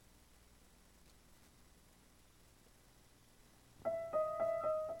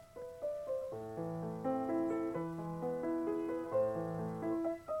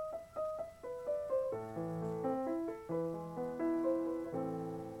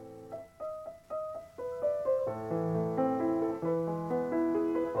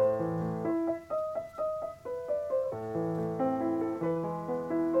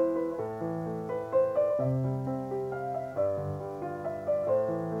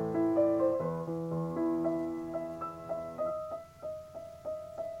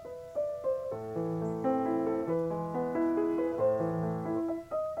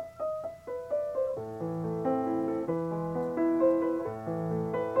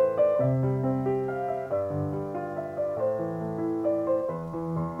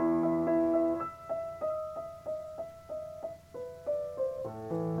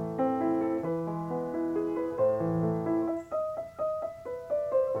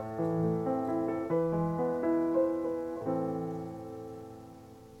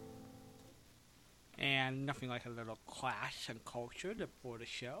like a little class and culture for the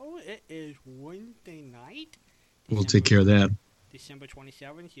show. It is Wednesday night. We'll take care of that. December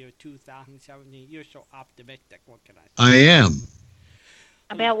 27th, year 2017. You're so optimistic. What can I say? I am.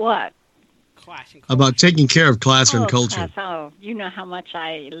 About what? Class and culture. About taking care of class and culture. Class. Oh, you know how much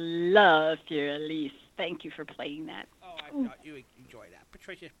I love your Elise. Thank you for playing that. Oh, I thought you would enjoy that.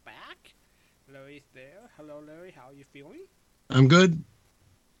 Patricia's back. Larry's there. Hello, Larry. How are you feeling? I'm good.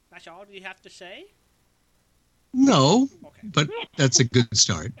 That's all you have to say? No, Okay. but that's a good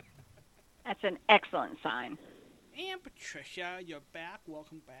start. That's an excellent sign. And Patricia, you're back.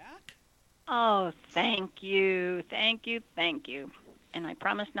 Welcome back. Oh, thank you. Thank you. Thank you. And I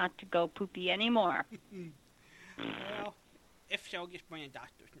promise not to go poopy anymore. Well, if so, just bring a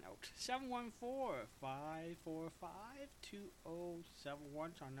doctor's note.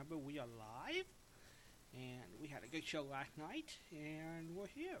 714-545-2071 is our number. We are live. And we had a good show last night. And we're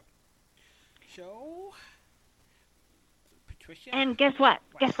here. So, Patricia. And guess what?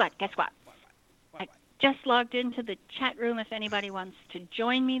 Guess what? What? Just logged into the chat room. If anybody wants to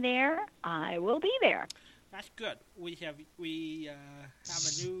join me there, I will be there. That's good. We have a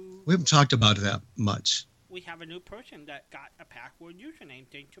new. We haven't talked about that much. We have a new person that got a password username.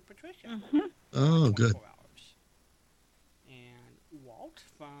 Thanks to Patricia. Mm-hmm. Oh, good. Hours. And Walt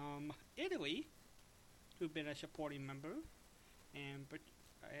from Italy, who's been a supporting member, and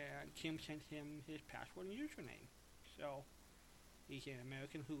Kim sent him his password and username. So he's an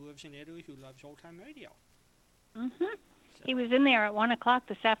American who lives in Italy who loves old-time radio. Mm-hmm. So, He was in there at 1 o'clock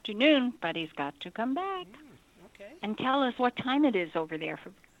this afternoon, but he's got to come back. Okay. And tell us what time it is over there.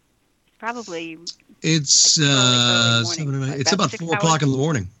 It's probably... It's early 7 morning. or 9. It's about 4 o'clock in the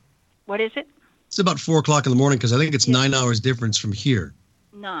morning. What is it? It's about 4 o'clock in the morning because I think it's 9 hours difference from here.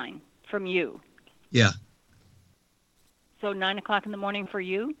 9 from you. Yeah. So 9 o'clock in the morning for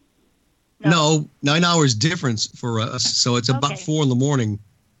you? No, 9 hours difference for us. So it's about 4 in the morning,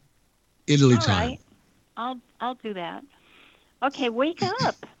 Italy time. All right. I'll do that. Okay, wake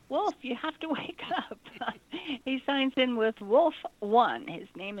up. Wolf, you have to wake up. He signs in with Wolf1. His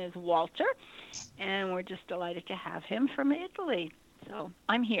name is Walter, and we're just delighted to have him from Italy. So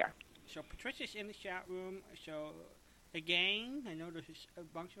I'm here. So Patricia's in the chat room. So the gang, I know there's a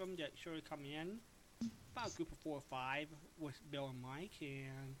bunch of them that sort of come in. About a group of 4 or 5 with Bill and Mike,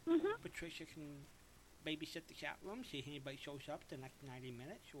 and Patricia can babysit the chat room, see if anybody shows up the next 90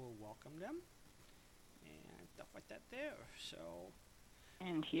 minutes. We'll welcome them and stuff like that there. So.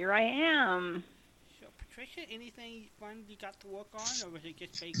 And here I am. So Patricia, anything fun you got to work on, or was it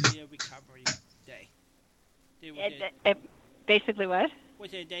just basically a recovery day? Basically what?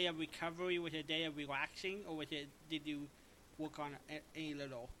 Was it a day of recovery? Was it a day of relaxing, or did you work on any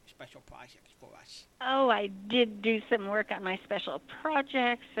little special projects for us? Oh, I did do some work on my special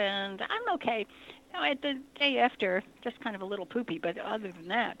projects, and I'm okay. At the day after, just kind of a little poopy, but other than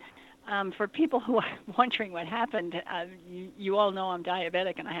that, for people who are wondering what happened, you all know I'm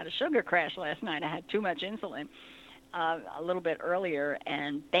diabetic, and I had a sugar crash last night. I had too much insulin a little bit earlier,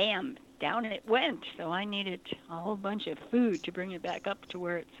 and bam, down it went. So I needed a whole bunch of food to bring it back up to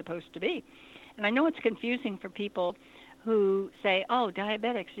where it's supposed to be. And I know it's confusing for people who say, oh,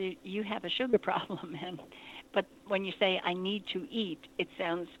 diabetics, you have a sugar problem. But when you say, I need to eat, it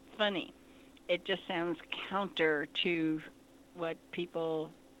sounds funny. It just sounds counter to what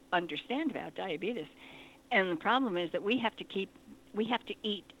people understand about diabetes. And the problem is that we have to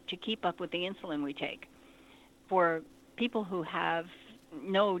eat to keep up with the insulin we take. For people who have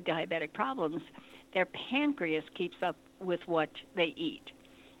no diabetic problems, their pancreas keeps up with what they eat.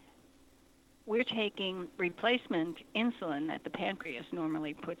 We're taking replacement insulin that the pancreas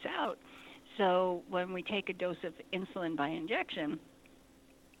normally puts out. So when we take a dose of insulin by injection,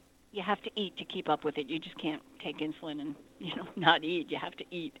 you have to eat to keep up with it. You just can't take insulin and, not eat. You have to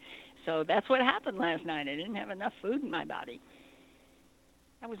eat. So that's what happened last night. I didn't have enough food in my body.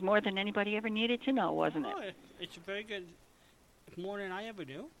 That was more than anybody ever needed to know, wasn't it? Oh, it's very good. More than I ever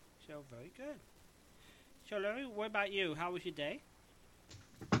knew. So very good. So Larry, what about you? How was your day?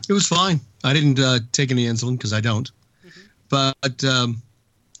 It was fine. I didn't take any insulin because I don't. Mm-hmm. But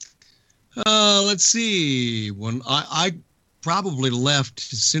let's see. When I probably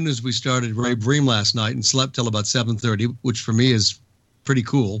left as soon as we started Ray Bream last night and slept till about 7:30, which for me is pretty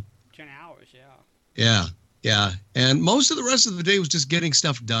cool. 10 hours, yeah. Yeah. Yeah, and most of the rest of the day was just getting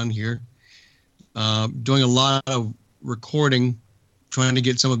stuff done here, doing a lot of recording, trying to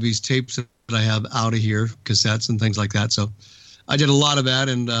get some of these tapes that I have out of here, cassettes and things like that. So I did a lot of that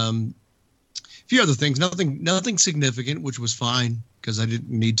and a few other things, nothing significant, which was fine because I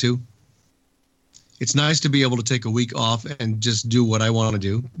didn't need to. it's nice to be able to take a week off and just do what I want to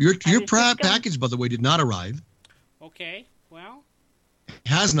do. Your package, by the way, did not arrive. Okay, well.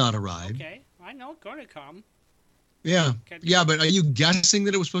 Has not arrived. Okay, I know it's going to come. Yeah, yeah, but are you guessing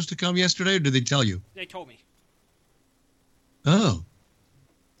that it was supposed to come yesterday, or did they tell you? They told me. Oh.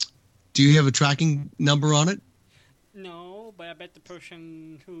 Do you have a tracking number on it? No, but I bet the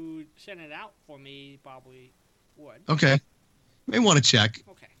person who sent it out for me probably would. Okay. May want to check.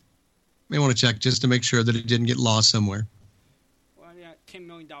 Okay. May want to check just to make sure that it didn't get lost somewhere. Well, yeah, $10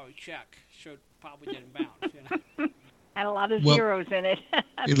 million check should probably didn't bounce. You know? Had a lot of zeros in it.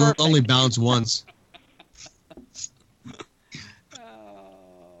 It'll only bounce once.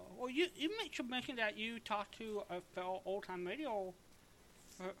 Well, you should mention that you talked to a fellow old-time radio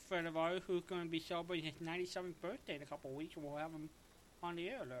friend of ours who's going to be celebrating his 97th birthday in a couple of weeks, and we'll have him on the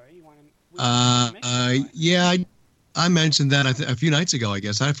air, Larry. You want to? Yeah, I mentioned that a few nights ago, I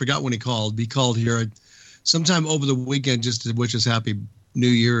guess. I forgot when he called. He called here sometime over the weekend just to wish us Happy New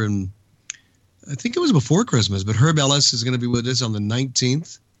Year, and I think it was before Christmas, but Herb Ellis is going to be with us on the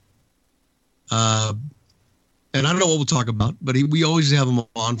 19th. And I don't know what we'll talk about, but we always have him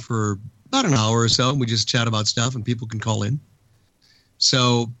on for about an hour or so, and we just chat about stuff, and people can call in.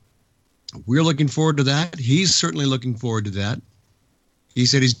 So we're looking forward to that. He's certainly looking forward to that. He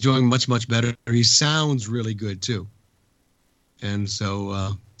said he's doing much, much better. He sounds really good, too. And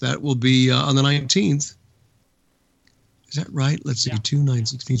so that will be on the 19th. Is that right? Let's see, 2, 9,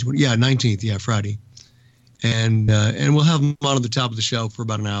 16, 20. Yeah, 19th, yeah, Friday. And we'll have him on at the top of the show for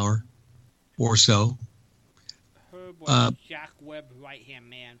about an hour or so. Herb was Jack Webb's right-hand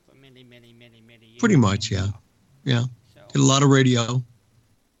man for many, many, many, many years. Pretty much, yeah. Yeah. So. Did a lot of radio,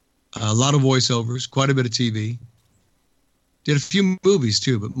 a lot of voiceovers, quite a bit of TV. Did a few movies,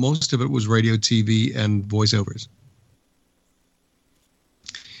 too, but most of it was radio, TV, and voiceovers.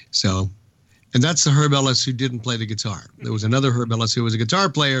 So, and that's the Herb Ellis who didn't play the guitar. There was another Herb Ellis who was a guitar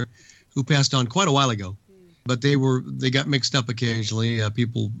player who passed on quite a while ago. But they got mixed up occasionally.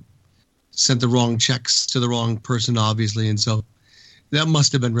 People sent the wrong checks to the wrong person, obviously, and so that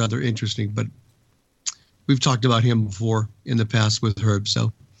must have been rather interesting. But we've talked about him before in the past with Herb.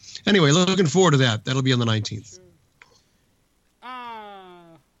 So anyway, looking forward to that. That'll be on the 19th. Sure.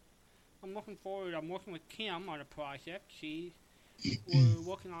 I'm looking forward. I'm working with Kim on a project. We're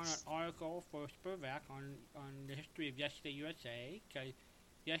working on an article for Spurvac on the history of Yesterday USA, because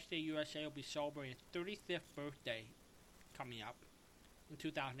Yesterday USA will be celebrating its 35th birthday coming up in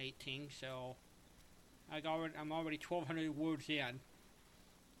 2018. So I'm already 1,200 words in,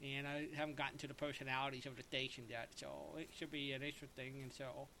 and I haven't gotten to the personalities of the station yet. So it should be an interesting.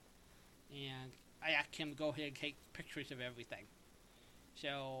 And I asked him to go ahead and take pictures of everything.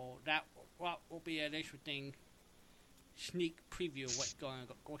 So that will be an interesting sneak preview of what's going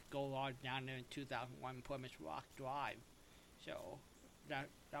to go on down there in 2001 Plymouth Rock Drive. So that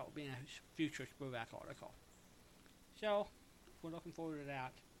will be in a future Spurvac article. So we're looking forward to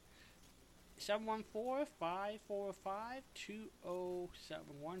that.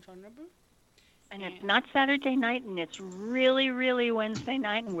 714-545-2071 is our number. And it's not Saturday night, and it's really, really Wednesday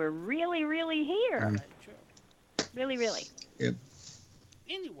night, and we're really, really here. True. Really, really. Yep.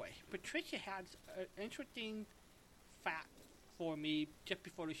 Anyway, Patricia has an interesting fact for me just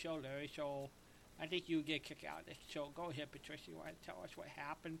before the show, Larry, so I think you get a kick out of this. So go ahead, Patricia. You want to tell us what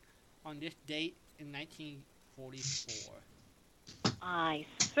happened on this date in 1944? I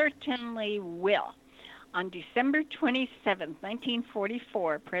certainly will. On December 27,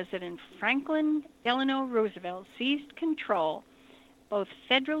 1944, President Franklin Delano Roosevelt seized control, both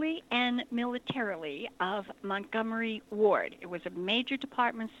federally and militarily, of Montgomery Ward. It was a major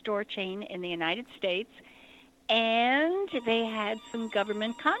department store chain in the United States, and they had some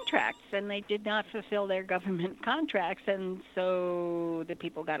government contracts, and they did not fulfill their government contracts, and so the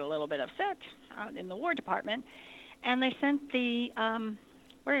people got a little bit upset out in the War Department, and they sent the,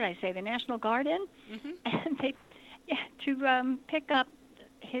 the National Guard in, and they, to pick up,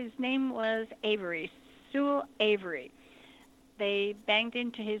 his name was Avery, Sewell Avery. They banged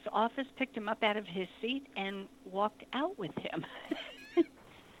into his office, picked him up out of his seat, and walked out with him.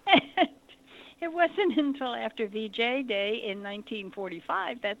 It wasn't until after VJ Day in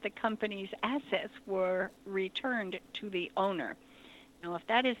 1945 that the company's assets were returned to the owner. Now, if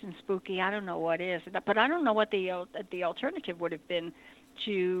that isn't spooky, I don't know what is. But I don't know what the alternative would have been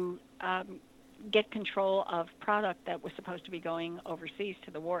to get control of product that was supposed to be going overseas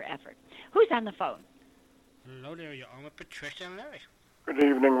to the war effort. Who's on the phone? Hello there, you're on with Patricia and Larry. Good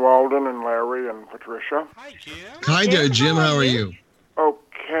evening, Walden and Larry and Patricia. Hi, Jim. Hi there, Jim. How are you?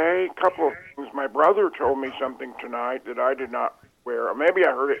 Okay, couple of things. My brother told me something tonight that I did not wear. Maybe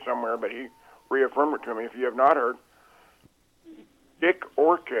I heard it somewhere, but he reaffirmed it to me. If you have not heard, Dick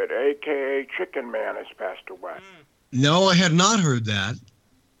Orchid, a.k.a. Chicken Man, has passed away. No, I had not heard that.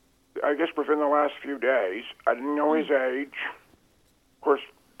 I guess within the last few days. I didn't know his age. Of course,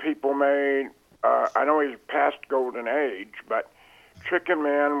 people may... I know he's past golden age, but Chicken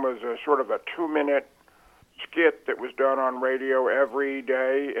Man was a sort of a 2-minute skit that was done on radio every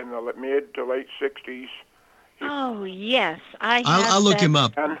day in the mid to late 60s. Oh, yes. I'll look him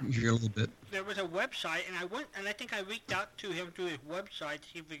up here a little bit. There was a website, and I went, and I think I reached out to him through his website to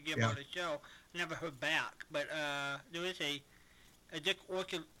see if we could get him on the show. Never heard back, but there is a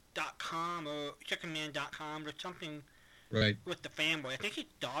dickorchid.com or chickenman.com or something with the family. I think his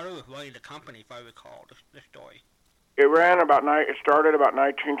daughter was running the company, if I recall the story. It started about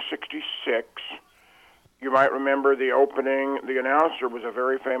 1966. You might remember the opening. The announcer was a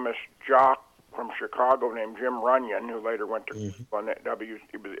very famous jock from Chicago named Jim Runyon, who later went to he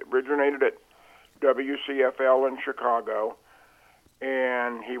originated at WCFL in Chicago,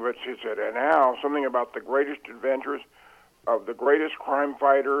 and he said, and now something about the greatest adventures of the greatest crime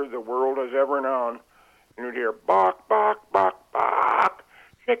fighter the world has ever known. And you'd hear, "Bok, bok, bok, bok,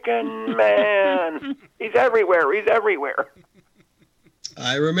 Chicken Man. He's everywhere. He's everywhere."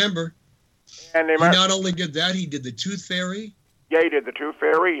 I remember. And he not only did that, he did the Tooth Fairy. Yeah, he did the Tooth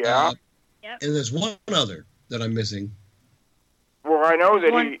Fairy, yeah. Yep. And there's one other that I'm missing. Well, I know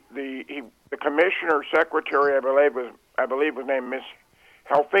that the commissioner secretary, I believe was named Miss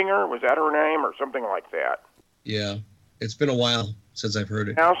Helfinger. Was that her name or something like that? Yeah, it's been a while since I've heard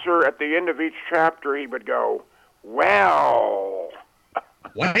it. Now, sir, at the end of each chapter, he would go, "Well."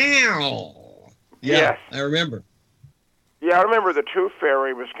 Wow. Yeah, yes, I remember. Yeah, I remember the Tooth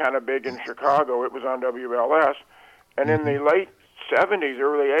Fairy was kind of big in Chicago. It was on WLS, and in the late 70s,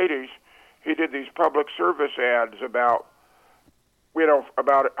 early 80s. He did these public service ads about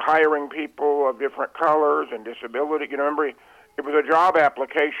hiring people of different colors and disability. You know, remember, it was a job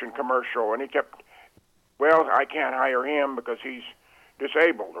application commercial, and he kept, "Well, I can't hire him because he's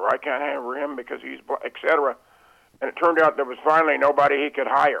disabled, or I can't hire him because he's black," etc. And it turned out there was finally nobody he could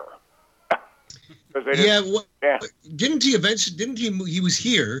hire. Didn't he eventually? He was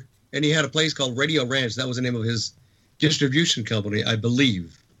here, and he had a place called Radio Ranch. That was the name of his distribution company, I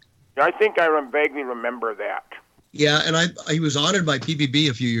believe. I think I vaguely remember that. Yeah, and he was honored by PBB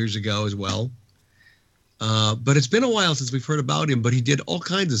a few years ago as well. But it's been a while since we've heard about him. But he did all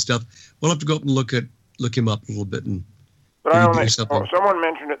kinds of stuff. We'll have to go up and look him up a little bit and. But someone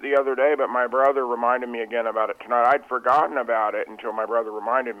mentioned it the other day, but my brother reminded me again about it tonight. I'd forgotten about it until my brother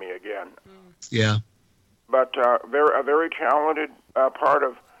reminded me again. Yeah. But a very talented part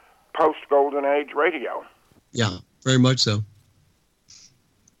of post-Golden Age radio. Yeah, very much so.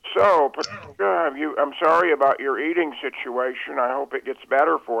 So, Patricia, I'm sorry about your eating situation. I hope it gets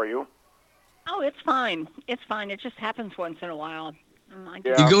better for you. Oh, it's fine. It's fine. It just happens once in a while.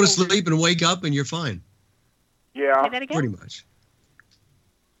 You go to sleep and wake up and you're fine. Yeah. Say that again? Pretty much.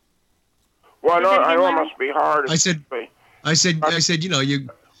 Well, I know it must be hard. I said, you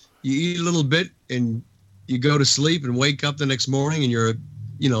eat a little bit and you go to sleep and wake up the next morning and you're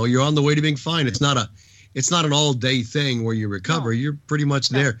on the way to being fine. It's not an all-day thing where you recover. No. You're pretty much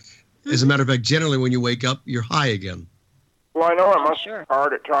there. As a matter of fact, generally when you wake up, you're high again. Well, I know it must be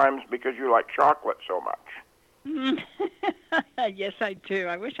hard at times because you like chocolate so much. Yes, I do.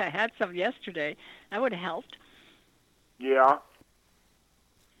 I wish I had some yesterday. That would have helped. Yeah.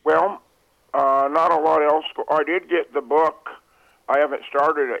 Well, not a lot else. I did get the book. I haven't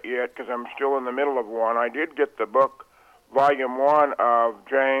started it yet because I'm still in the middle of one. I did get the book, Volume 1 of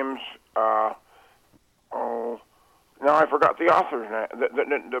James... now I forgot the author's name.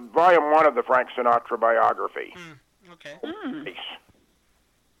 The Volume 1 of the Frank Sinatra biography. Okay.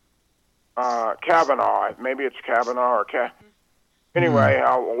 Kavanaugh. Maybe it's Kavanaugh or Anyway,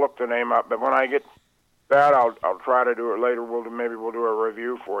 I'll look the name up. But when I get that, I'll try to do it later. Maybe we'll do a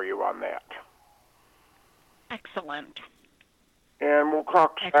review for you on that. Excellent. And we'll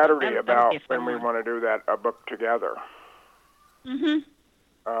talk Saturday about when we want to do a book together.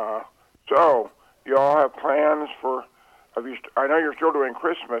 So, you all have plans for... I know you're still doing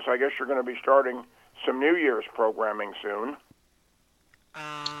Christmas. I guess you're going to be starting some New Year's programming soon.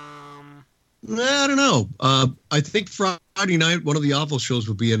 I don't know. I think Friday night, one of the awful shows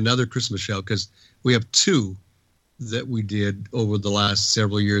will be another Christmas show because we have two that we did over the last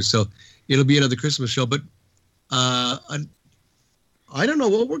several years. So it'll be another Christmas show. But I don't know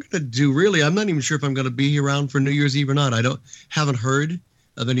what we're going to do, really. I'm not even sure if I'm going to be around for New Year's Eve or not. Haven't heard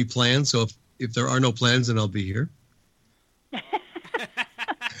of any plans. So if there are no plans, then I'll be here.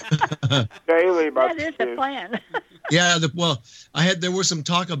 daily, that is the plan. Yeah, there was some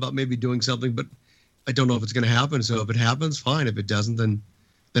talk about maybe doing something, but I don't know if it's going to happen. So if it happens, fine. If it doesn't, then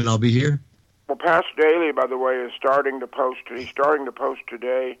I'll be here. Well, Past Daily, by the way, is starting to post. He's starting to post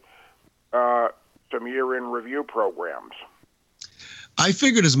today some year-in review programs. I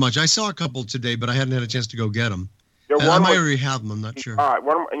figured as much. I saw a couple today, but I hadn't had a chance to go get them. Yeah, I might already have them. I'm not sure.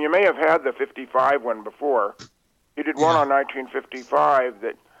 And you may have had the 55 one before. He did one on 1955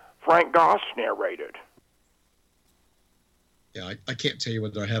 that Frank Goss narrated. Yeah, I can't tell you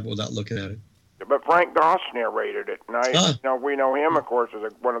whether I have it without looking at it. But Frank Goss narrated it. And we know him, of course,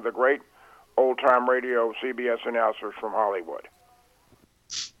 as one of the great old-time radio CBS announcers from Hollywood.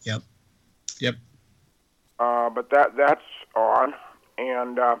 Yep. But that's on.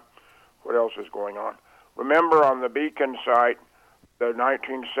 And what else is going on? Remember on the Beacon site, the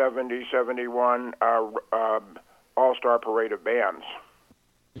 1970-71 All-Star Parade of Bands.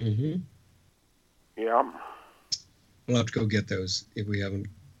 Mm-hmm. Yeah. We'll have to go get those if we haven't.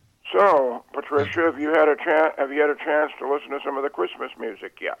 So, Patricia, have you had a chance to listen to some of the Christmas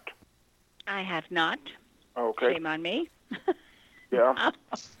music yet? I have not. Okay. Shame on me. Yeah.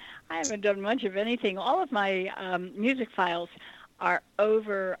 I haven't done much of anything. All of my music files are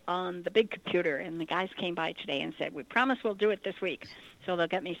over on the big computer, and the guys came by today and said, we promise we'll do it this week. So they'll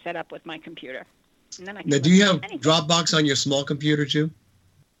get me set up with my computer. And then I can now, do you have anything. Dropbox on your small computer, too?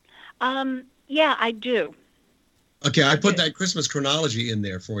 Yeah, I do. Okay, I put that Christmas chronology in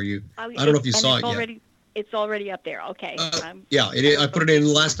there for you. I don't know if you saw it yet. It's already up there. Okay. Yeah, I put it in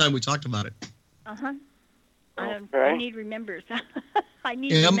the last time we talked about it. Uh-huh. Okay. I need remembers.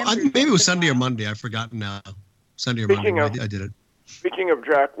 Remembers. Maybe it was Sunday or Monday. I've forgotten now. Sunday or Monday. I did it. Speaking of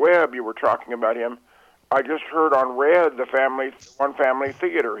Jack Webb, you were talking about him. I just heard on Red one family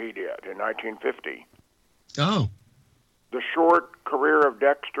theater he did in 1950. Oh. The Short Career of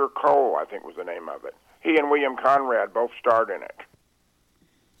Dexter Cole, I think was the name of it. He and William Conrad both starred in it.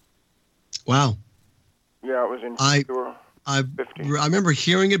 Wow. Yeah, it was in 50. I remember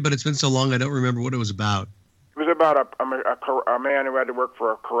hearing it, but it's been so long I don't remember what it was about. It was about a man who had to work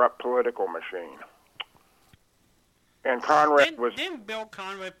for a corrupt political machine. And Conrad Didn't Bill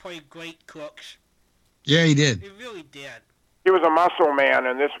Conrad play great cooks? Yeah, he did. He really did. He was a muscle man,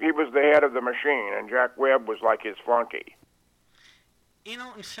 and he was the head of the machine, and Jack Webb was like his flunky. In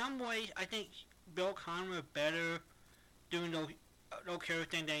some ways, I think Bill Conrad better doing those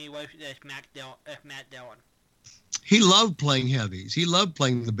characters than he was as Matt Dillon. He loved playing heavies. He loved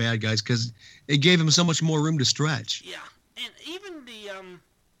playing the bad guys because it gave him so much more room to stretch. Yeah, and even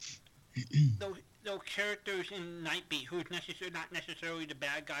those characters in Nightbeat, who's not necessarily the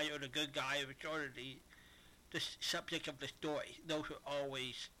bad guy or the good guy, or sort of the subject of the story. Those are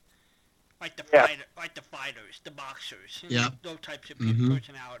always like the fighters, the boxers, those types of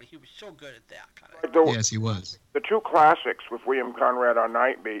personality. He was so good at that kind of. Yes, he was. The two classics with William Conrad on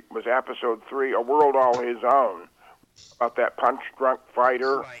Nightbeat was Episode 3, A World All His Own, about that punch-drunk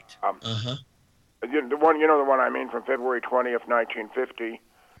fighter. Right. The one I mean, from February 20th, 1950.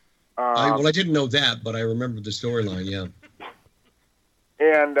 I didn't know that, but I remember the storyline. Yeah.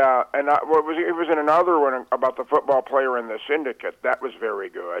 And it was in another one about the football player in the syndicate. That was very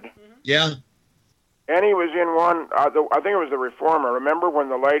good. Mm-hmm. Yeah. And he was in one, I think it was The Reformer. Remember when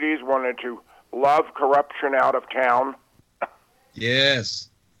the ladies wanted to love corruption out of town? Yes.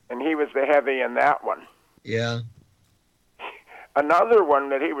 And he was the heavy in that one. Yeah. Another one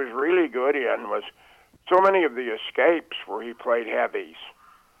that he was really good in was so many of the Escapes where he played heavies.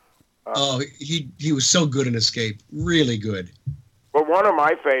 He was so good in Escape. Really good. Well, one of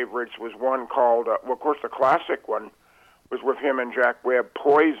my favorites was one called, of course, the classic one was with him and Jack Webb,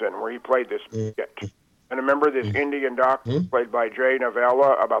 Poison, where he played this bigot. And remember this Indian doctor played by Jay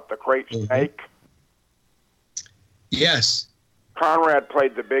Novella about the crepe snake? Yes. Conrad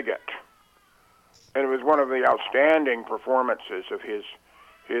played the bigot. And it was one of the outstanding performances of his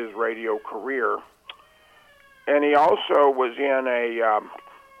radio career. And he also was in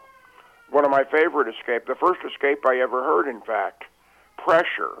one of my favorite Escape, the first Escape I ever heard, in fact,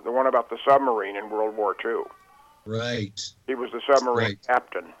 Pressure, the one about the submarine in World War II. Right. He was the submarine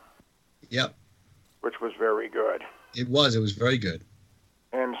captain. Yep. Which was very good. It was very good.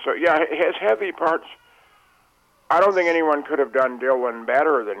 And so, yeah, his heavy parts, I don't think anyone could have done Dylan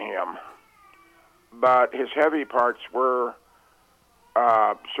better than him. But his heavy parts were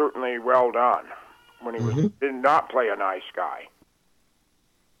certainly well done when he did not play a nice guy.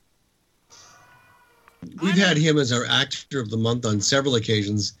 We've had him as our actor of the month on several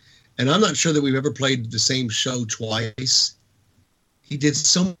occasions, and I'm not sure that we've ever played the same show twice. He did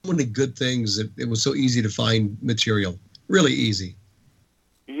so many good things that it was so easy to find material. Really easy.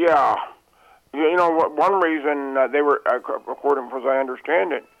 Yeah. You know, one reason they were, according as I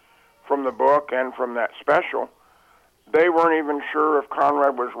understand it, from the book and from that special, they weren't even sure if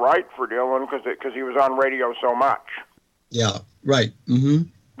Conrad was right for Dylan because he was on radio so much. Yeah, right. Mm-hmm.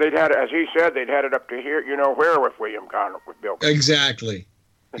 They'd had, as he said, they'd had it up to here, you know where with William Conrad, with Bill. Exactly.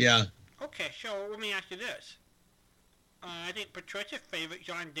 Yeah. Okay, so let me ask you this. I think Patricia's favorite,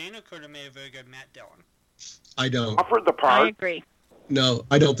 John Dana, could have made a very good Matt Dillon. I don't. Offered the part. I agree. No,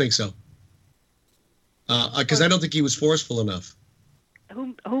 I don't think so. Because I don't think he was forceful enough.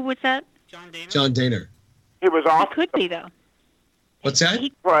 Who was that? John Dana? John Daner. He was He off. could be, though. What's that?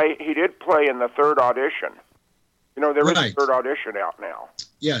 He did play in the third audition. You know, there is Right. a third audition out now.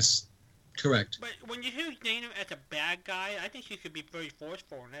 Yes, correct. But when you hear Dana as a bad guy, I think he could be very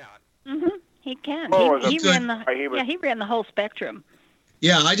forceful in that. Mm-hmm. He can. Oh, he good. ran the He was- he ran the whole spectrum.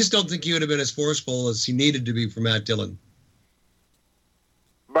 Yeah, I just don't think he would have been as forceful as he needed to be for Matt Dillon.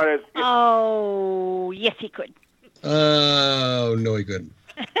 But it's, Oh, yes, he could. Oh, no, he couldn't.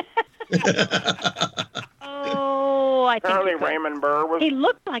 Oh, I think apparently he could. Raymond Burr was, He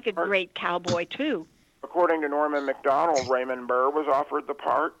looked like a great cowboy too. according to Norman MacDonald, Raymond Burr was offered the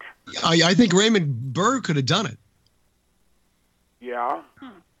part. I think Raymond Burr could have done it. Yeah.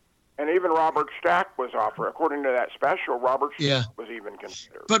 And even Robert Stack was offered. According to that special, Robert Stack Yeah. was even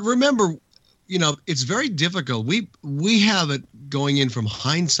considered. But remember, you know, it's very difficult. We have it going in from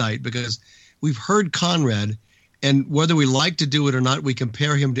hindsight because we've heard Conrad, and whether we like to do it or not, we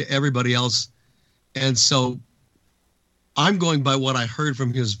compare him to everybody else. And so I'm going by what I heard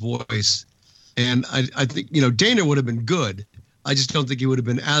from his voice. And I think, you know, Dana would have been good. I just don't think he would have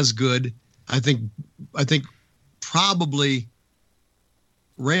been as good. I think probably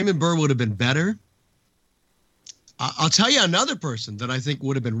Raymond Burr would have been better. I'll tell you another person that I think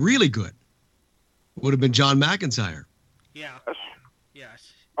would have been really good. Would have been John McIntyre. Yeah. Yes.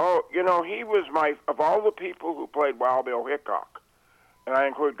 Yes. Oh, you know, he was of all the people who played Wild Bill Hickok, and I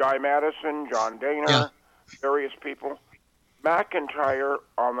include Guy Madison, John Dana, Yeah. various people, McIntyre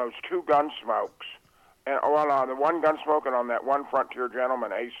on those two Gunsmokes, and on the one Gunsmoke and on that one Frontier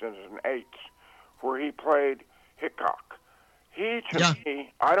Gentleman, Aces and Eights, where he played Hickok. He, to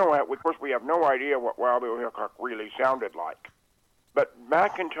me, I don't have, of course, we have no idea what Wild Bill Hickok really sounded like. But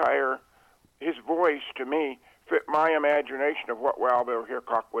McIntyre, his voice, to me, fit my imagination of what Wild Bill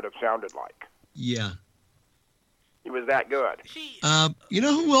Hickok would have sounded like. Yeah. He was that good. See, You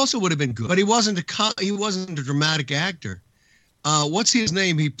know who also would have been good, but he wasn't a dramatic actor. What's his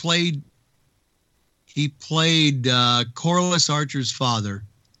name? He played Corliss Archer's father.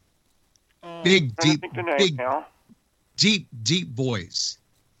 Big, I think the name now. deep voice.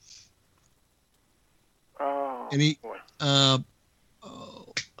 Oh, And he, boy.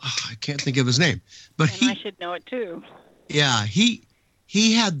 I can't think of his name, but And I should know it too. yeah, he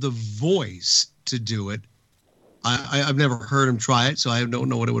had the voice to do it. I've never heard him try it, so I don't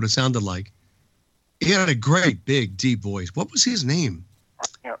know what it would have sounded like. He had a great, big, deep voice. What was his name? I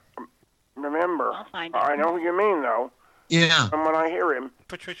can't remember. I'll find it. I know who you mean, though. Yeah. And when I hear him,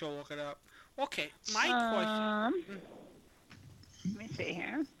 Patricia will look it up. Okay, my question. Let me see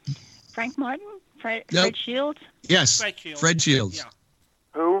here. Frank Martin? Fred Nope. Shields? Yes. Fred Shields. Fred Shields. Yeah.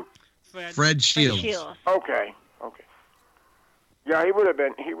 who? Fred. Fred Shields. Fred Shields. Okay. Yeah, he would have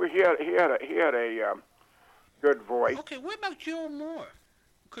been. He had a good voice. Okay, what about Gerald Moore?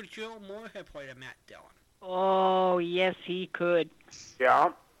 Could Gerald Moore have played a Matt Dillon? Oh, yes, he could. Yeah.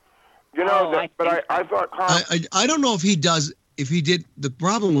 You know, Oh, I but think I thought I don't know if he does. If he did, the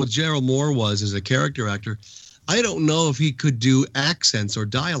problem with Gerald Moore was as a character actor, I don't know if he could do accents or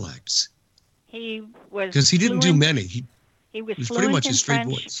dialects He was because he didn't do fluent- many. He was It was fluent pretty much in a straight French.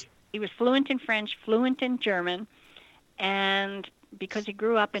 voice. He was fluent in French, fluent in German, and because he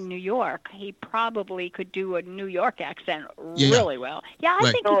grew up in New York, he probably could do a New York accent Yeah. really well. Yeah, I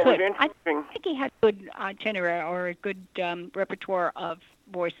Right. think No, he it was could. I interesting. think he had good itinerary or a good repertoire of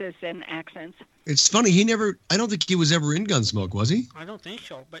voices and accents. It's funny. I don't think he was ever in Gunsmoke, was he? I don't think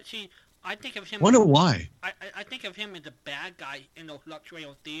so. But see, I think of him. Wonder why. I think of him as a bad guy in the Lux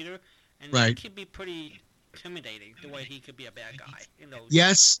Radio Theater, and Right. that could be pretty intimidating. The way he could be a bad guy in those.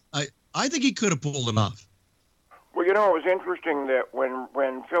 Yes, I think he could have pulled it off. Well, you know, it was interesting that when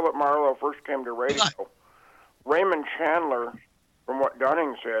Philip Marlowe first came to radio, Raymond Chandler, from what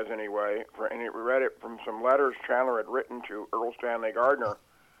Dunning says anyway, and he read it from some letters Chandler had written to Earl Stanley Gardner,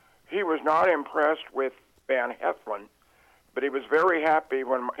 he was not impressed with Van Heflin, but he was very happy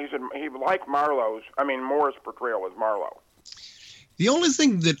when he said he liked Moore's portrayal as Marlowe. The only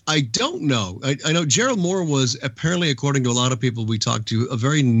thing that I don't know, I know Gerald Moore was apparently, according to a lot of people we talked to, a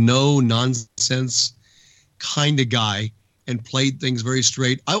very no-nonsense kind of guy. and played things very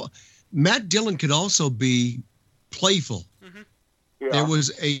straight. Matt Dillon could also be playful. Mm-hmm. Yeah. There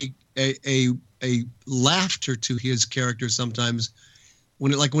was a laughter to his character sometimes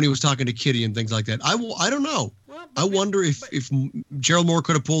when he was talking to Kitty and things like that. I don't know. Well, I wonder if Gerald Moore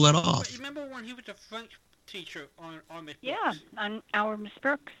could have pulled that off. But remember when he was a French teacher on Miss Brooks? Yeah, on our Miss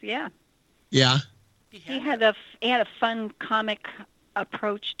Brooks. Yeah. Yeah. He had a fun comic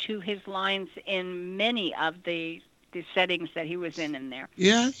approach to his lines in many of the settings that he was in there.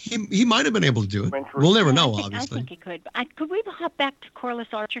 Yeah, he might have been able to do it. We'll never know, obviously. I think he could. Could we hop back to Corliss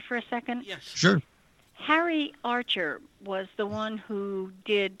Archer for a second? Yes. Sure. Harry Archer was the one who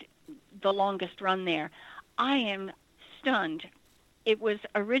did the longest run there. I am stunned. It was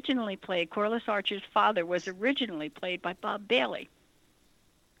originally played, Corliss Archer's father was originally played by Bob Bailey.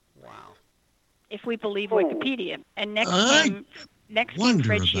 Wow. If we believe Wikipedia. And next came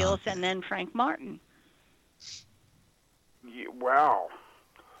Fred Shields and then Frank Martin. Yeah, wow.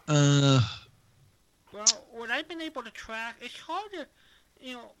 Well, what I've been able to track, it's hard to,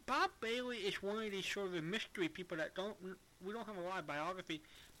 Bob Bailey is one of these sort of mystery people that we don't have a lot of biography,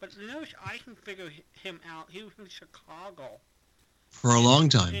 but the nearest I can figure him out, he was in Chicago. For a long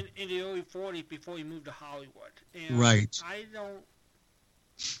time. In the early 40s before he moved to Hollywood. And right. I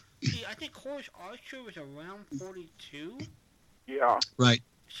think Corliss Archer was around 42. Yeah. Right.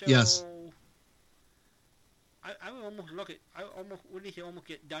 So, yes. I would almost look at. We need to almost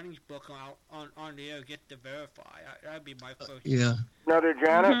get Dunning's book out on the air, get to verify. That'd be my first. Yeah. Now, did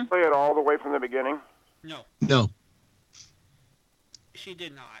Janet play it all the way from the beginning? No. No. She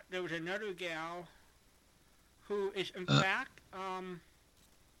did not. There was another gal who is, in fact,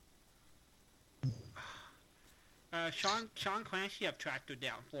 Sean Clancy have tracked her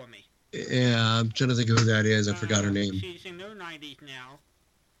down for me. Yeah, I'm trying to think of who that is. I forgot her name. She's in her 90s now,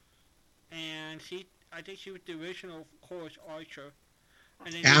 and I think she was the original Corliss Archer.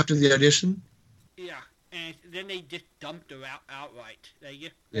 And then after the audition? Yeah, and then they just dumped her outright.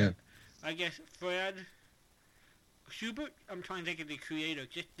 Yeah. I guess Fred Schubert, I'm trying to think of the creator,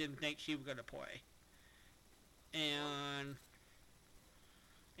 just didn't think she was going to play. And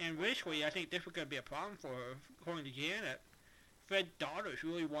initially, I think this was going to be a problem for her, according to Janet. Fred Daughters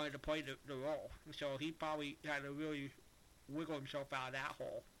really wanted to play the role, so he probably had to really wiggle himself out of that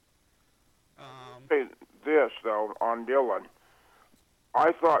hole. Say this, though, on Dillon.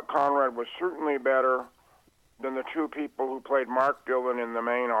 I thought Conrad was certainly better than the two people who played Mark Dillon in the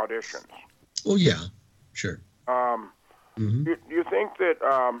main auditions. Oh, yeah. Sure. You think that,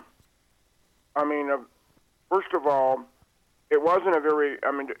 first of all, it wasn't a very,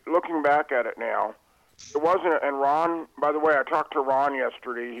 looking back at it now, it wasn't, and Ron, by the way, I talked to Ron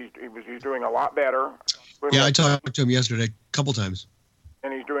yesterday. He's doing a lot better. Yeah, I talked to him yesterday a couple times.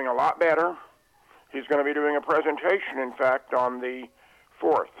 And he's doing a lot better. He's going to be doing a presentation, in fact, on the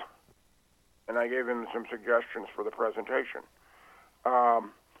 4th. And I gave him some suggestions for the presentation.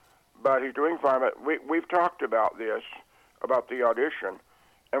 But he's doing fine. But we've talked about this, about the audition,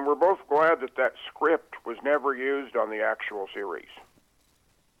 and we're both glad that script was never used on the actual series.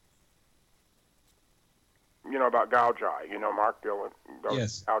 About Gaujai, Mark Dillon.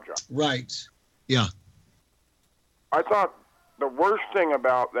 Yes. Gaujai. Right. Yeah. I thought the worst thing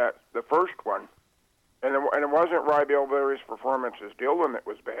about the first one, and it wasn't Ry Bilberry's performance as Dillon that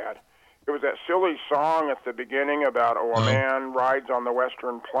was bad. It was that silly song at the beginning about, a man rides on the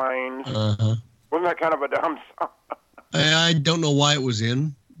western plains. Uh-huh. Wasn't that kind of a dumb song? I don't know why it was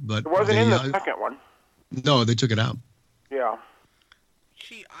in, but... It wasn't in the second one. No, they took it out. Yeah.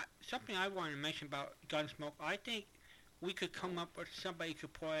 See, something I wanted to mention about Gunsmoke, I think we could come up with somebody who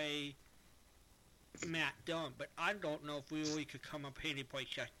could play Matt Dillon, but I don't know if we really could come up with any play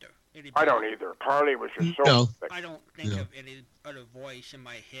Chester. I don't either. Carly was just so thick. I don't think of any other voice in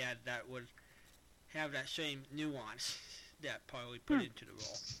my head that would have that same nuance that Carly put into the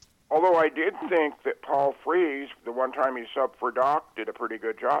role. Although I did think that Paul Frees, the one time he subbed for Doc, did a pretty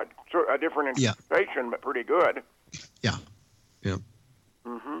good job. So a different interpretation, but pretty good. Yeah. Yeah.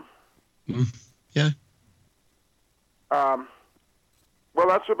 Yeah. Well,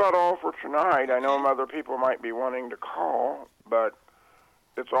 that's about all for tonight. I know other people might be wanting to call, but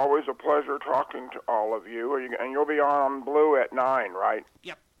it's always a pleasure talking to all of you. And you'll be on Blue at 9, right?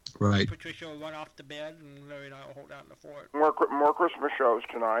 Yep. Right. Patricia will run off the bed, and Larry and I will hold down the fort. More Christmas shows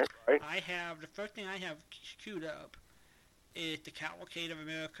tonight, right? The first thing I have queued up is the Cavalcade of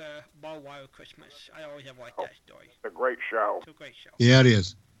America Barbed Wire Christmas. I always have liked that story. It's a great show. It's a great show. Yeah, it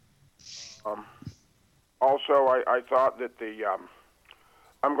is. Also, I thought that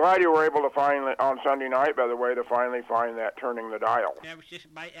I'm glad you were able to finally, on Sunday night, by the way, to finally find that Turning the Dial. That was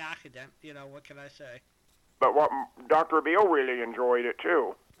just by accident. What can I say? But what Dr. Beale really enjoyed it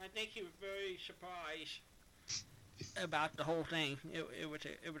too. I think he was very surprised about the whole thing. It was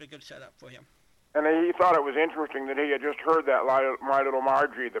a good setup for him. And he thought it was interesting that he had just heard that My Little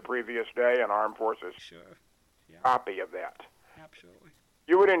Margie the previous day in Armed Forces. Sure. Yeah. Copy of that. Absolutely.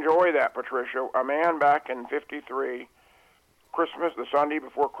 You would enjoy that, Patricia. A man back in '53, Christmas, the Sunday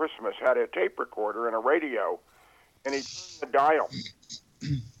before Christmas, had a tape recorder and a radio, and he turned the dial.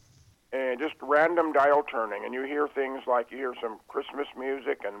 And just random dial turning, and you hear things like, you hear some Christmas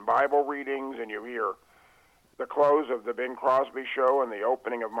music and Bible readings, and you hear the close of the Bing Crosby show and the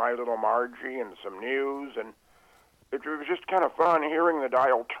opening of My Little Margie and some news, and it was just kind of fun hearing the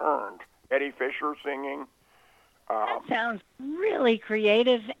dial turned. Eddie Fisher singing. That sounds really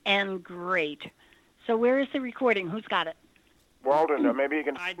creative and great. So where is the recording? Who's got it? Walden, maybe you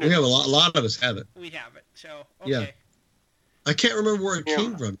can... We have a lot of us have it. We have it, so, okay. Yeah. I can't remember where it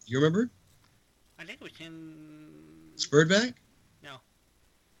came from. You remember? I think it was in... Spurback? No.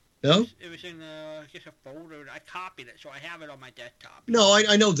 No? It was in just a folder. I copied it, so I have it on my desktop. No,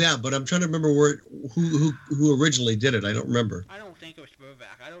 I know that, but I'm trying to remember who originally did it. I don't remember. I don't think it was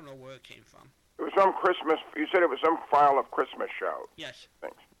Spurback. I don't know where it came from. It was some Christmas... You said it was some file of Christmas shows. Yes.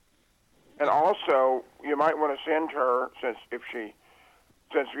 Things. And also, you might want to send her, since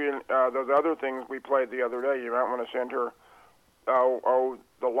those other things we played the other day, you might want to send her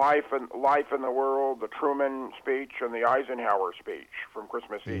the life in the world, the Truman speech, and the Eisenhower speech from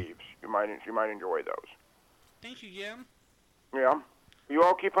Christmas Eve. You might enjoy those. Thank you, Jim. Yeah. You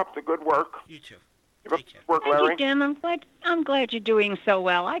all keep up the good work. You too. Keep up the good work, Larry. Thank you, Jim. I'm glad you're doing so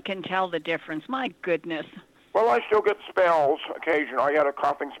well. I can tell the difference. My goodness. Well, I still get spells occasionally. I had a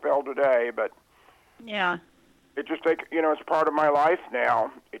coughing spell today, but yeah, it just it's part of my life now.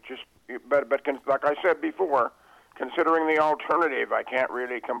 It just, but like I said before, considering the alternative, I can't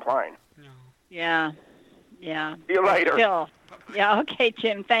really complain. No. Yeah. See you later. Still. Yeah. Okay,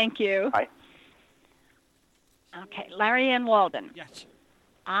 Jim. Thank you. Bye. Okay, Larry and Walden. Yes.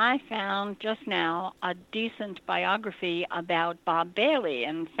 I found just now a decent biography about Bob Bailey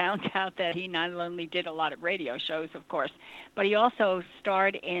and found out that he not only did a lot of radio shows, of course, but he also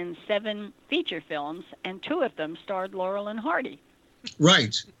starred in 7 feature films, and 2 of them starred Laurel and Hardy.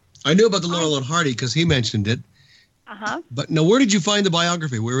 Right. I knew about the Laurel and Hardy because he mentioned it. Uh-huh. But now, where did you find the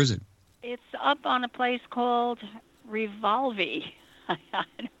biography? Where is it? It's up on a place called Revolvi.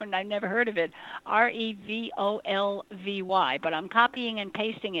 I've never heard of it. Revolvy, but I'm copying and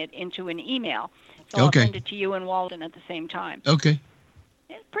pasting it into an email. So I'll send it to you and Walden at the same time. Okay.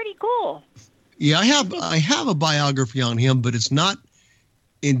 It's pretty cool. Yeah, I have a biography on him, but it's not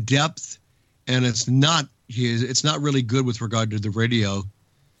in depth, and it's not really good with regard to the radio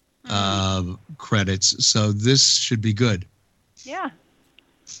credits. So this should be good. Yeah.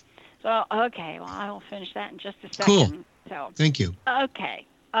 So okay, well I will finish that in just a second. Cool. So, thank you. Okay.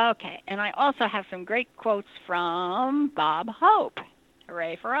 And I also have some great quotes from Bob Hope.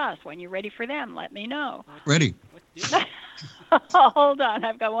 Hooray for us. When you're ready for them, let me know. Ready. Hold on.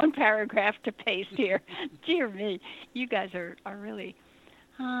 I've got one paragraph to paste here. Dear me. You guys are really...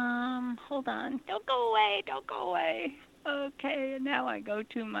 hold on. Don't go away. Okay, and now I go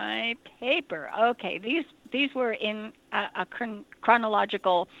to my paper. Okay, these were in a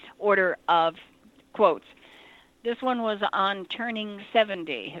chronological order of quotes. This one was on turning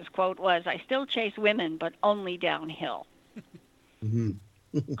 70. His quote was, "I still chase women, but only downhill." Mm-hmm.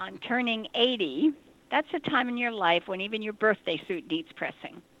 On turning 80, that's a time in your life when even your birthday suit needs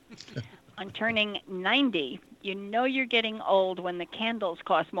pressing. On turning 90, you know you're getting old when the candles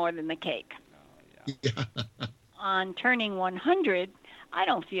cost more than the cake. Yeah. On turning 100, I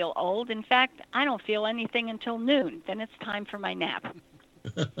don't feel old. In fact, I don't feel anything until noon. Then it's time for my nap.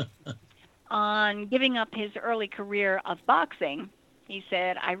 On giving up his early career of boxing, he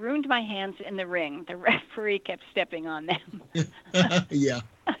said, "I ruined my hands in the ring. The referee kept stepping on them." Yeah.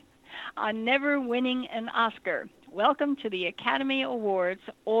 On never winning an Oscar, welcome to the Academy Awards,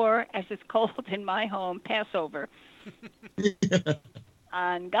 or as it's called in my home, Passover.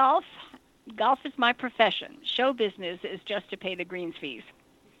 On golf is my profession. Show business is just to pay the greens fees.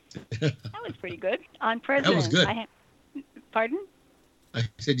 That was pretty good. On presidents, that was good. Pardon? I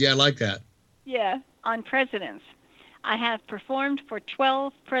said, yeah, I like that. Yeah, on presidents. I have performed for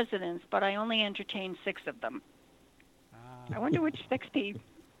 12 presidents, but I only entertained 6 of them. I wonder which 6 he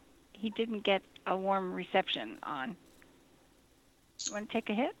didn't get a warm reception on. You want to take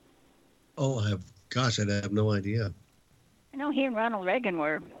a hit? Oh, I'd have no idea. I know he and Ronald Reagan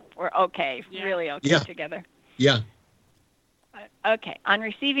were okay, really okay together. Yeah. Okay, on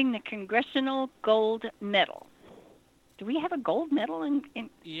receiving the Congressional Gold Medal. Do we have a gold medal in?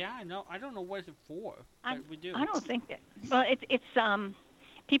 Yeah, I know. I don't know what it's for, but we do. I don't think that. Well, it's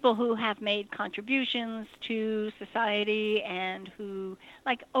people who have made contributions to society and who,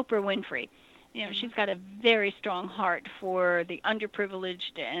 like Oprah Winfrey. You know, she's got a very strong heart for the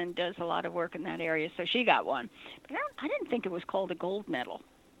underprivileged and does a lot of work in that area. So she got one. But I didn't think it was called a gold medal.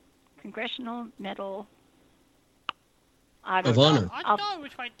 Congressional Medal of Honor. I thought it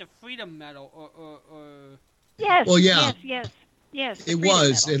was like the Freedom Medal or Yes. Well, yeah. Yes. It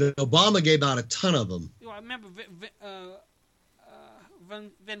was, and Obama gave out a ton of them. You know, I remember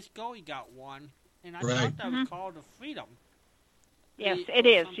Vince Scully got one, and I Right. thought that was called the Freedom. Yes, it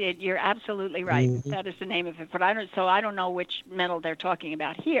is. You're absolutely right. That is the name of it. But I don't know which medal they're talking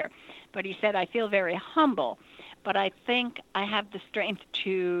about here. But he said, I feel very humble, but I think I have the strength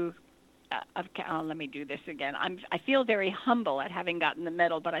to. Let me do this again. I feel very humble at having gotten the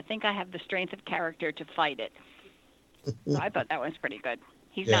medal, but I think I have the strength of character to fight it. So I thought that was pretty good.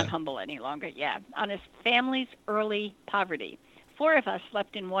 He's not humble any longer. Yeah. On his family's early poverty, 4 of us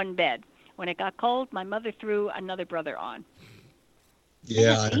slept in one bed. When it got cold, my mother threw another brother on.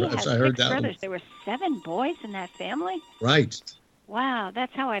 Yeah, He I had heard 6 that brothers. one. There were 7 boys in that family. Right. Wow,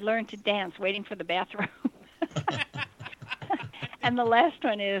 that's how I learned to dance, waiting for the bathroom. And the last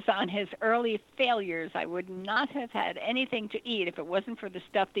one is, on his early failures, I would not have had anything to eat if it wasn't for the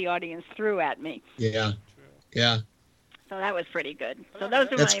stuff the audience threw at me. Yeah. Yeah. So that was pretty good. So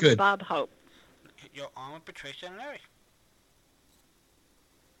those are That's my good. Bob Hope. You're on with Patricia and Larry.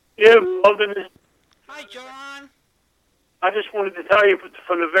 Yeah, Walden. Hi, John. I just wanted to tell you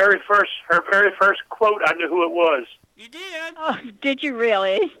from her very first quote, I knew who it was. You did? Oh, did you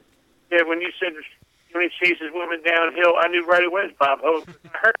really? Yeah, when you said when he chases women downhill, I knew right away it was Bob Hope.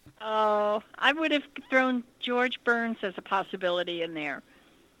 Oh, I would have thrown George Burns as a possibility in there.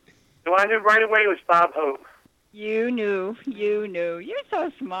 So I knew right away it was Bob Hope. You knew. You're so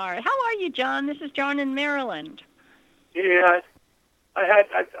smart. How are you, John? This is John in Maryland. Yeah,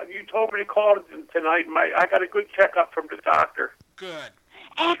 you told me to call tonight. I got a good checkup from the doctor. Good.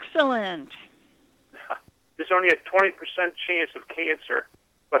 Excellent. There's only a 20% chance of cancer,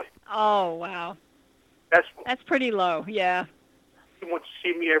 but Oh, wow. that's pretty low, yeah. he wants to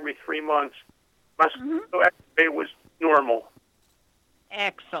see me every 3 months. My X-ray was normal.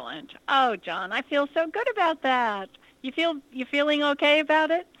 Excellent. Oh, John, I feel so good about that. You feeling okay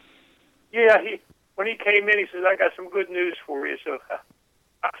about it? Yeah, when he came in, he says, I got some good news for you. So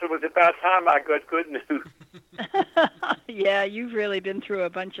I said, it was about time I got good news. Yeah, you've really been through a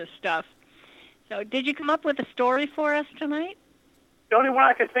bunch of stuff. So did you come up with a story for us tonight? The only one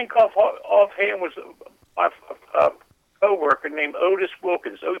I could think of offhand was my co-worker named Otis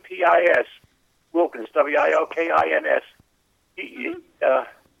Wilkins, O-T-I-S, Wilkins, W-I-L-K-I-N-S. The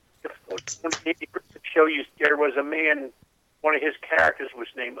show there was a man, one of his characters was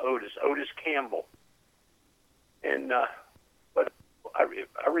named Otis Campbell. And but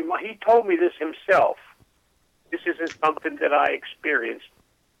he told me this himself. This isn't something that I experienced.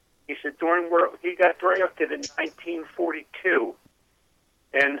 He said he got drafted in 1942,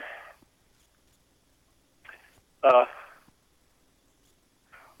 and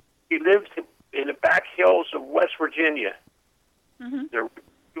he lived in the back hills of West Virginia. Mm-hmm.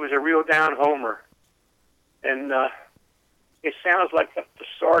 He was a real down-homer, and it sounds like the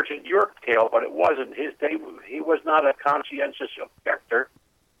Sergeant York tale, but it wasn't. He was not a conscientious objector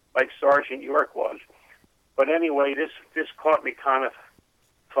like Sergeant York was. But anyway, this caught me kind of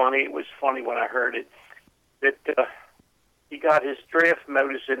funny. It was funny when I heard it, that he got his draft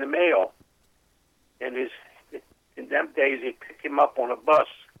notice in the mail, and in them days they picked him up on a bus.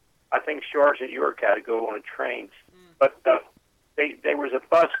 I think Sergeant York had to go on a train, but there was a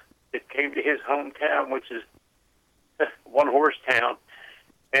bus that came to his hometown, which is one-horse town,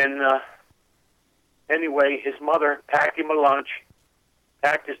 and anyway, his mother packed him a lunch,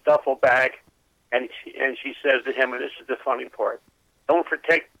 packed his duffel bag, and she says to him, and this is the funny part, don't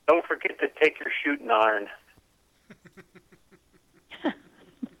forget to take your shooting iron.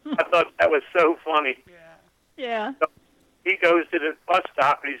 I thought that was so funny. Yeah. So he goes to the bus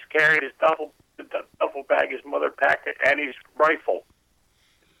stop, and he's carrying his duffel bag his mother packed it, and his rifle.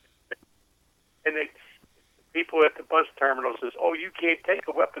 And the people at the bus terminal says, "Oh, you can't take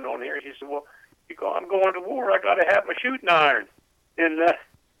a weapon on here." He said, "Well, I'm going to war. I got to have my shooting iron." And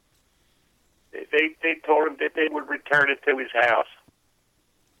they told him that they would return it to his house.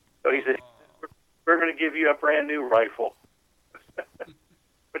 So he said, "We're going to give you a brand new rifle."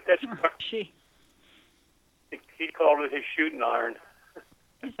 But that's he called it his shooting iron.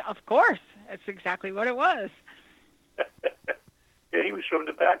 Of course, that's exactly what it was. Yeah, he was from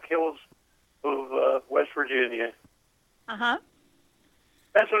the back hills of West Virginia. Uh-huh.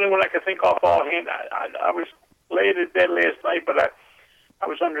 That's the only one I could think off offhand. I was laying in bed last night, but I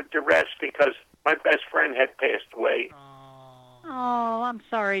was under duress because my best friend had passed away. Oh, I'm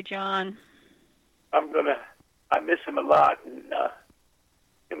sorry, John. I miss him a lot, and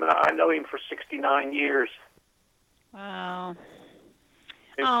I know him for 69 years. Wow.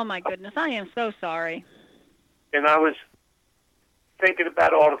 Oh, my goodness. I am so sorry. And I was thinking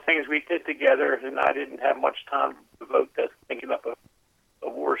about all the things we did together, and I didn't have much time to devote to thinking up a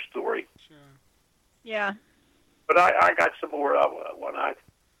war story. Sure. Yeah. But I got some more when I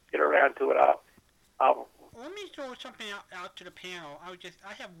get around to it. I'll Let me throw something out to the panel.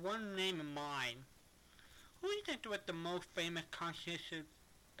 I have one name in mind. Who do you think was the most famous conscientious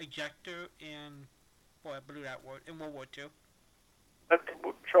ejector in, boy, I blew that word, in World War II?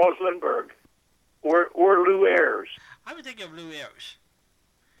 Charles Lindbergh or Lou Ayres. I would think of Lou Ayres.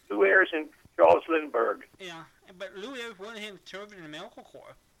 Lou Ayres and Charles Lindbergh. Yeah, but Lou Ayres wasn't him serving in the medical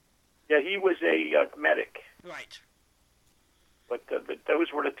corps. Yeah, he was a medic. Right. But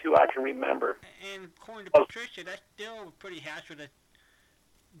those were the two I can remember. And according to Patricia, that's still a pretty hazardous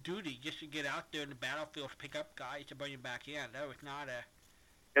duty just to get out there in the battlefield to pick up guys to bring them back in. That was not a...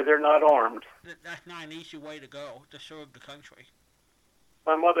 Yeah, they're not armed. That's not an easy way to go to serve the country.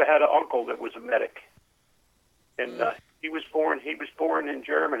 My mother had an uncle that was a medic, and he was born in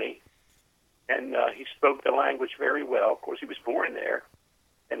Germany, and he spoke the language very well. Of course, he was born there,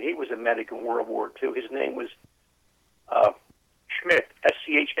 and he was a medic in World War II. His name was Schmidt,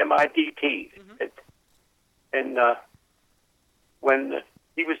 Schmidt. Mm-hmm. And when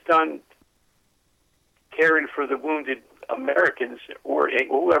he was done caring for the wounded Americans or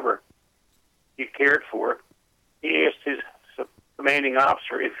whoever he cared for, he asked his commanding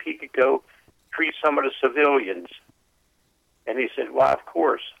officer if he could go treat some of the civilians. And he said, "Why, of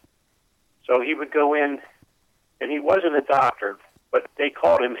course." So he would go in, and he wasn't a doctor, but they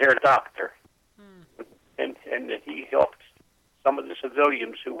called him Herr Doctor. And he helped some of the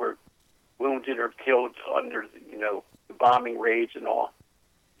civilians who were wounded or killed under, the bombing raids and all.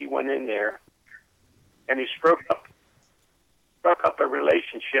 He went in there, and he struck up a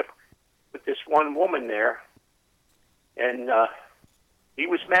relationship with this one woman there, and he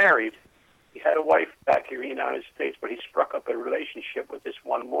was married. He had a wife back here in the United States, but he struck up a relationship with this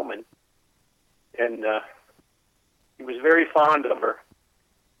one woman, and he was very fond of her.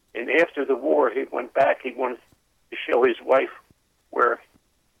 And after the war, he went back. He wanted to show his wife where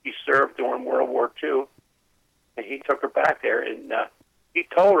he served during World War II, and he took her back there, and he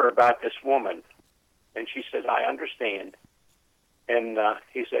told her about this woman, and she said, "I understand." And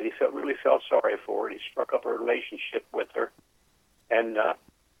he said he really felt sorry for her. He struck up a relationship with her, and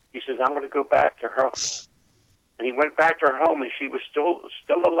he says, "I'm going to go back to her." And he went back to her home, and she was still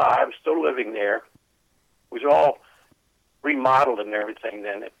alive, still living there. It was all remodeled and everything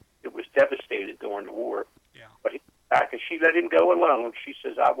then. It was devastated during the war. Yeah. But he went back, and she let him go alone. She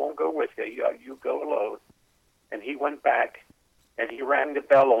says, "I won't go with you. You go alone." And he went back, and he rang the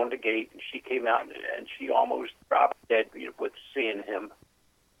bell on the gate, and she came out, and she almost dropped dead with seeing him.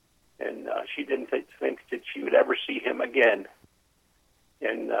 And she didn't think that she would ever see him again.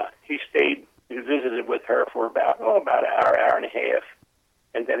 And he stayed and visited with her for about an hour and a half.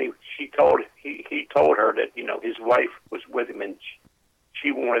 And then he told her that his wife was with him, and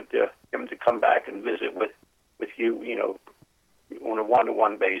she wanted him to come back and visit with you, on a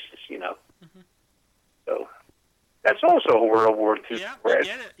one-to-one basis, Mm-hmm. So that's also a World War II. Yeah, I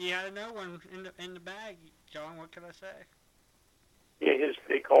get it. You had another one in the bag, John. What can I say? Yeah,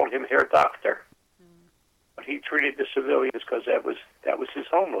 they called him Herr Doctor, but he treated the civilians because that was his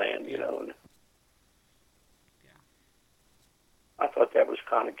homeland, And I thought that was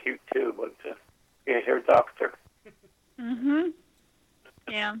kind of cute too, but Herr Doctor. Mhm.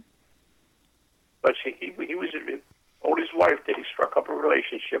 Yeah. But he told his wife that he struck up a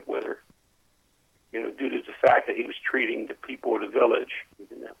relationship with her, due to the fact that he was treating the people of the village.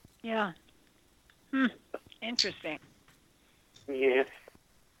 Yeah. Interesting. Yeah.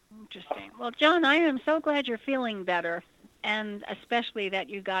 Interesting. Well, John, I am so glad you're feeling better, and especially that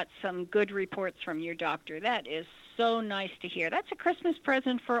you got some good reports from your doctor. That is so nice to hear. That's a Christmas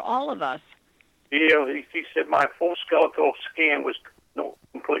present for all of us. Yeah, he said my full skeletal scan was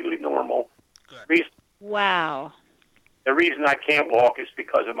completely normal. Good. Wow. The reason I can't walk is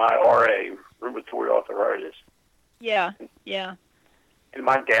because of my RA, rheumatoid arthritis. Yeah. And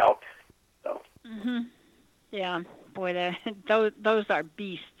my gout. So. Mhm. Yeah. Boy, those are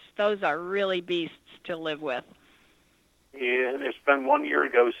beasts. Those are really beasts to live with. Yeah, there's been 1 year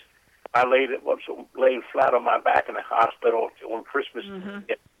ago. I laid flat on my back in the hospital on Christmas.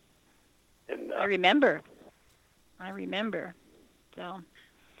 Mm-hmm. And I remember. I remember. So,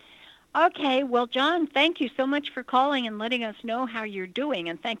 okay. Well, John, thank you so much for calling and letting us know how you're doing,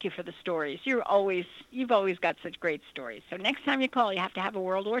 and thank you for the stories. You've always got such great stories. So next time you call, you have to have a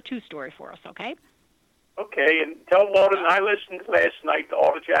World War II story for us, okay? Okay, and tell Walden I listened last night to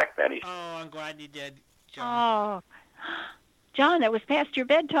all the Jack Benny. Oh, I'm glad you did, John. Oh, John, that was past your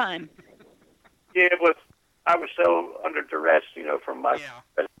bedtime. Yeah, but I was so under duress, from my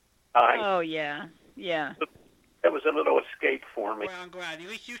time. Oh, yeah. That was a little escape for me. Well, I'm glad. At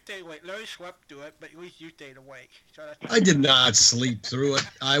least you stayed awake. Larry slept through it, but at least you stayed awake. So I did not sleep through it.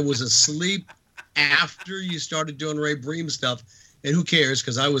 I was asleep after you started doing Ray Bream stuff. And who cares,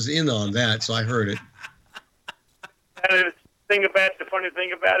 because I was in on that, so I heard it. And the funny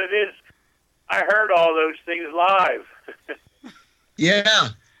thing about it is, I heard all those things live. Yeah,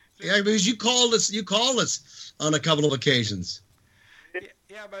 because you called us on a couple of occasions.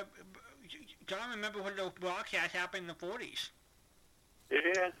 Yeah, but John, remember when those broadcasts happened in the 40s?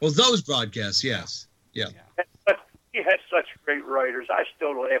 Yeah. Well, those broadcasts, yes. Yeah. But he had such great writers. I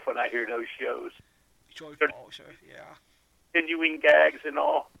still laugh when I hear those shows. George Balser, yeah. Continuing gags and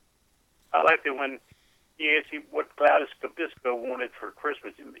all. I liked it when he asked him what Gladys Kabisco wanted for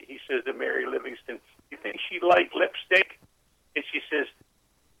Christmas. He says to Mary Livingston, "You think she liked lipstick?" And she says,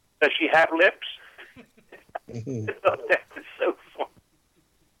 "Does she have lips?" That's so fun.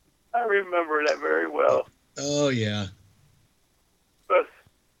 I remember that very well. Oh, yeah. But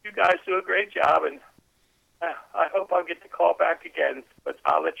you guys do a great job, and I hope I'll get to call back again. But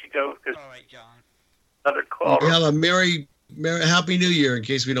I'll let you go because all right, John. Another call. We have a merry, Happy New Year in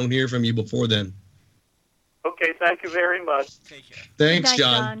case we don't hear from you before then. Okay, thank you very much. Take care. Thanks, Good night,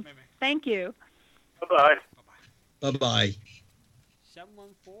 John. Thank you. Bye-bye. Bye-bye.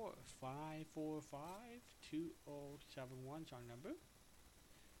 714-545-2071 is our number.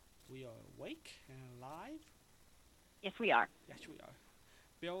 We are awake and live. Yes, we are. Yes, we are.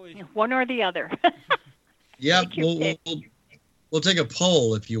 Bill is... One or the other. Yeah, we'll take a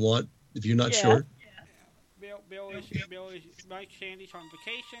poll if you want, if you're not sure. Bill is Mike Sandy's on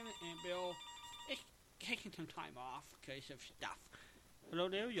vacation, and Bill is taking some time off because of stuff. Hello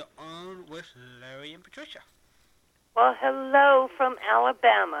there, you're on with Larry and Patricia. Well, hello from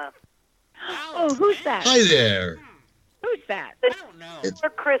Alabama. Oh, who's that? Hi there. Who's that? I don't know. For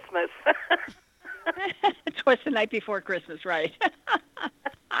Christmas. Twas the night before Christmas, right?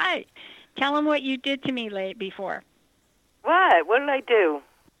 Hi. Tell him what you did to me before. What? What did I do?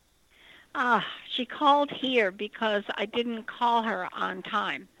 She called here because I didn't call her on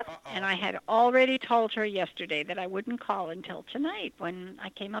time. And I had already told her yesterday that I wouldn't call until tonight when I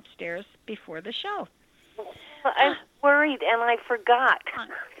came upstairs before the show. Well, I was worried and I forgot.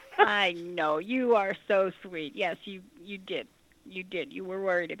 I know. You are so sweet. Yes, you did. You did. You were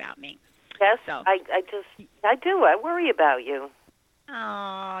worried about me. Yes, so. I do. I worry about you.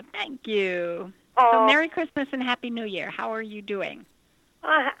 Oh, thank you. Oh. So Merry Christmas and Happy New Year. How are you doing?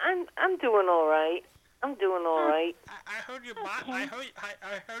 I'm doing all right. I'm doing all right. I heard your box. I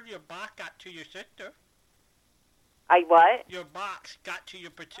heard your box got to your sister. I what? Your box got to your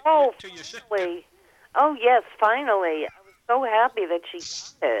to your sister. Finally. Oh yes, finally. I was so happy that she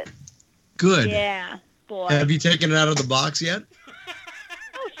got it. Good. Yeah, boy. Have you taken it out of the box yet?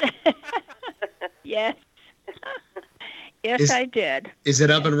 Yes. Yes, I did. Is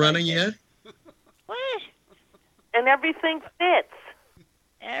it up and running yet? What? And everything fits.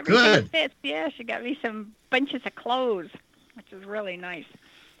 Everything fits. Yeah, she got me some bunches of clothes, which is really nice.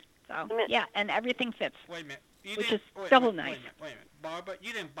 So, yeah, and everything fits. Wait a minute. Which is double nice. Wait a minute. Barbara,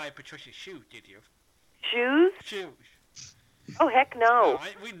 you didn't buy Patricia's shoes, did you? Shoes? Shoes. Oh, heck no.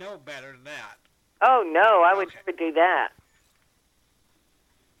 We know better than that. Oh, no, I would never do that.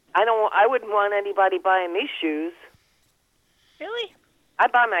 I wouldn't want anybody buying me shoes. Really? I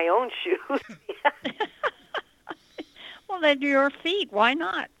buy my own shoes. Well, then your feet. Why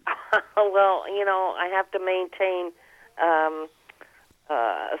not? Well, I have to maintain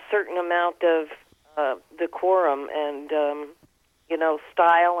a certain amount of decorum and,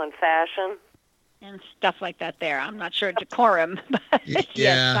 style and fashion. And stuff like that there. I'm not sure decorum, but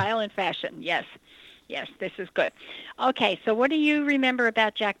yes, style and fashion. Yes. Yes, this is good. Okay, so what do you remember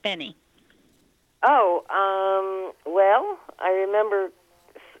about Jack Benny? Oh, well, I remember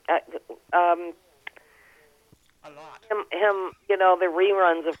a lot. Him, the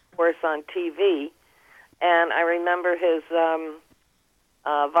reruns, of course, on TV. And I remember his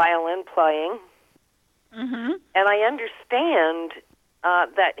violin playing. Mm-hmm. And I understand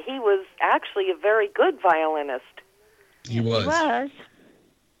that he was actually a very good violinist. He was.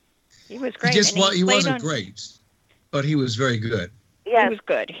 He was great. He wasn't great, but he was very good. Yes. He was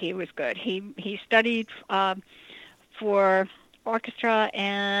good. He was good. He studied for orchestra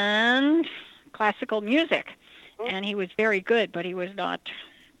and classical music. And he was very good, but he was not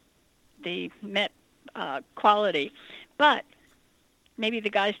the Met quality. But maybe the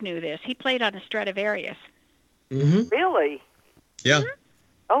guys knew this. He played on a Stradivarius. Mm-hmm. Really? Yeah.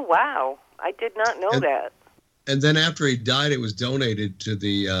 Oh, wow. I did not know that. And then after he died, it was donated to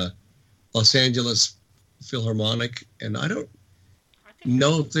the Los Angeles Philharmonic, and I don't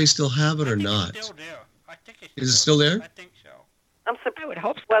know if they still have it or not. It's still there. I think it's Is it still there? I think so. I'm surprised I would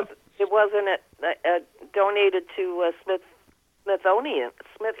hope so. it wasn't donated to Smithsonian.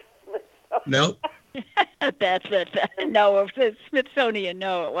 No. That's it. No, if the Smithsonian.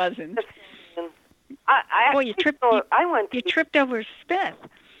 No, it wasn't. I Boy, you tripped over Smith.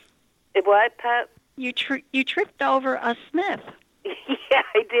 What, Pat? You tripped over a Smith. Yeah,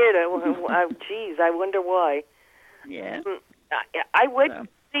 I did. Geez, I wonder why. Yeah. I went to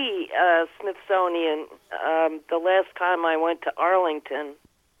see Smithsonian the last time I went to Arlington,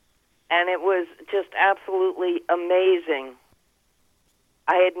 and it was just absolutely amazing.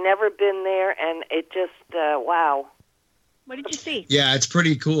 I had never been there, and it just, wow. What did you see? Yeah, it's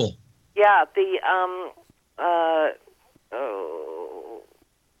pretty cool. Yeah, the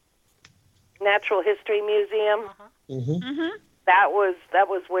Natural History Museum. Mm-hmm. Mm-hmm. That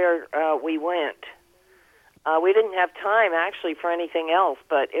was where we went. We didn't have time actually for anything else,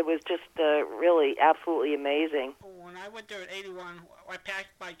 but it was just really absolutely amazing. When I went there in '81, I passed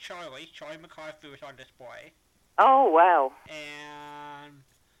by Charlie. Charlie McCarthy was on display. Oh, wow. And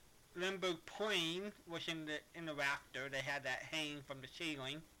Lindbergh plane was in the rafter. They had that hanging from the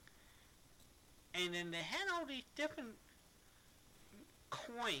ceiling. And then they had all these different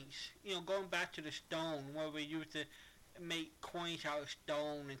coins, going back to the stone, where we used to make coins out of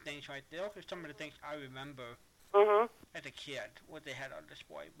stone and things like that. Those are some of the things I remember as a kid, what they had on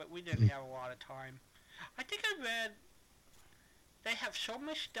display. But we didn't have a lot of time. I think I read they have so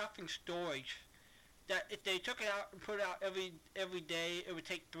much stuff in storage that if they took it out and put it out every day, it would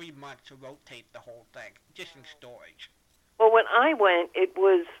take 3 months to rotate the whole thing, just in storage. Well, when I went, it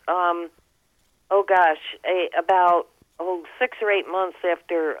was, about 6 or 8 months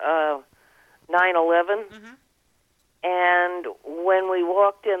after 9/11. And when we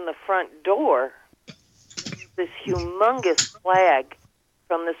walked in the front door, this humongous flag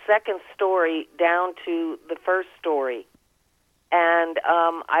from the second story down to the first story. And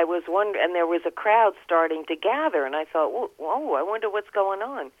I was wondering, and there was a crowd starting to gather, and I thought, whoa, I wonder what's going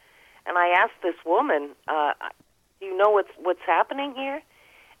on. And I asked this woman, do you know what's happening here?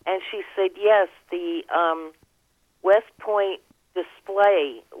 And she said, yes, the West Point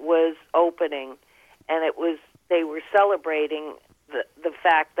display was opening, and they were celebrating the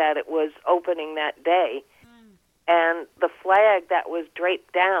fact that it was opening that day. And the flag that was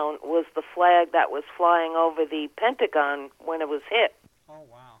draped down was the flag that was flying over the Pentagon when it was hit. Oh,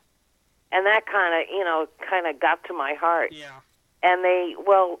 wow. And that kind of got to my heart. Yeah. And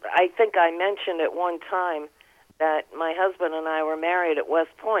I think I mentioned at one time that my husband and I were married at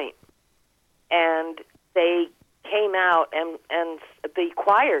West Point. And they came out, and the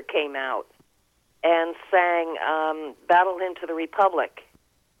choir came out and sang Battle Hymn to the Republic.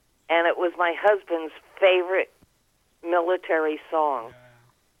 And it was my husband's favorite military song. Yeah.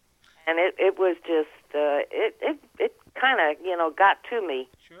 And it was just, it kind of, got to me.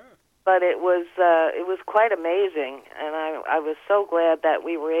 Sure. But it was quite amazing, and I was so glad that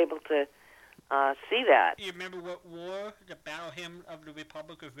we were able to see that. Do you remember what war the Battle Hymn of the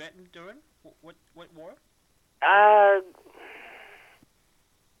Republic was written during? What war?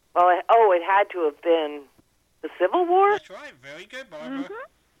 It had to have been the Civil War? That's right. Very good, Barbara.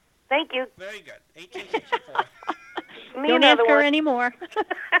 Thank you. Very good. 1864. Don't ask her anymore.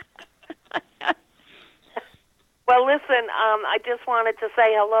 Well, listen, I just wanted to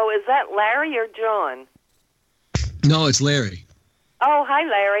say hello. Is that Larry or John? No, it's Larry. Oh, hi,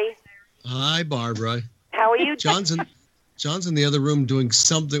 Larry. Hi, Barbara. How are you? John's in the other room doing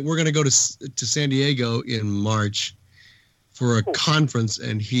something. We're going to go to San Diego in March for a conference,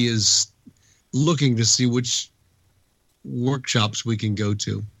 and he is looking to see which workshops we can go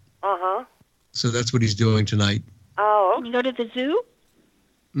to. So that's what he's doing tonight. Oh. Can you go to the zoo?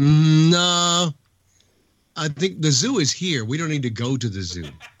 No. I think the zoo is here. We don't need to go to the zoo.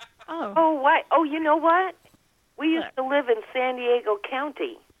 Oh, what? Oh, you know what? We used to live in San Diego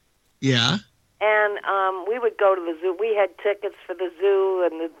County. Yeah. And we would go to the zoo. We had tickets for the zoo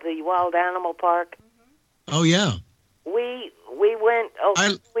and the wild animal park. Oh, yeah. We went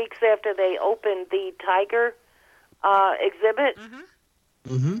 2 weeks after they opened the tiger exhibit.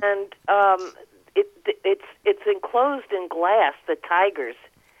 And it's enclosed in glass, the tigers.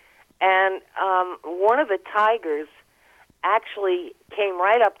 And one of the tigers actually came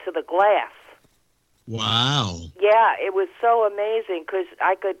right up to the glass. Wow. Yeah, it was so amazing because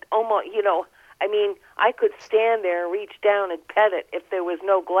I could almost, I could stand there and reach down and pet it if there was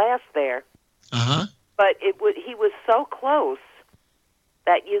no glass there. Uh-huh. But he was so close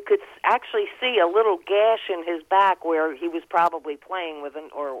that you could actually see a little gash in his back where he was probably playing with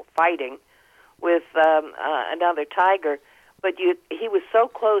or fighting with another tiger. But he was so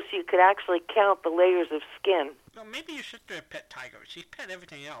close you could actually count the layers of skin. Well, maybe your sister pet tigers. She's pet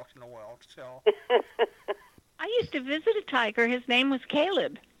everything else in the world, so... I used to visit a tiger. His name was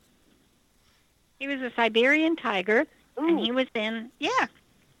Caleb. He was a Siberian tiger, and he was in... Yeah.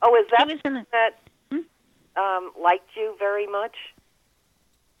 Oh, is that he was in that liked you very much?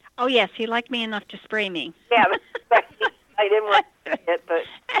 Oh, yes. He liked me enough to spray me. Yeah, I didn't want to see it, but...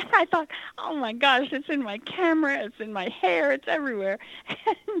 I thought, oh, my gosh, it's in my camera, it's in my hair, it's everywhere.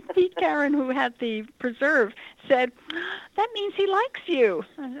 And Pete Karen, who had the preserve, said, that means he likes you.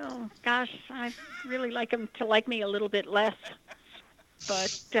 I said, oh, gosh, I'd really like him to like me a little bit less.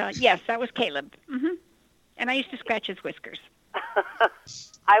 But, yes, that was Caleb. Mm-hmm. And I used to scratch his whiskers.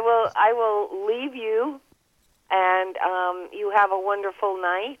 I will leave you, and you have a wonderful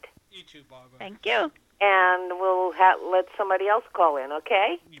night. You too, Barbara. Thank you. And we'll let somebody else call in,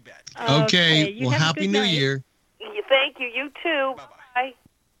 okay? You bet. Okay. Well, Happy New Year. Thank you. You too. Bye-bye.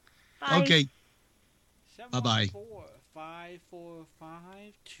 Bye. Okay. Bye-bye.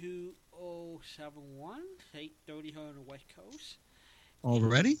 714-545-2071. 8:30 here on the West Coast.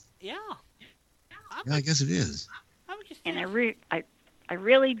 Already? Yeah. Yeah, I guess it is. And I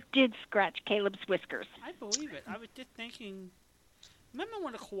really did scratch Caleb's whiskers. I believe it. I was just thinking... Remember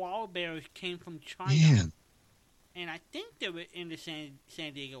when the koala bears came from China? Man. And I think they were in the San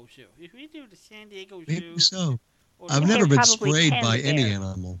Diego Zoo. If we do the San Diego Zoo... Maybe so. I've They're never been probably sprayed by panda any bears.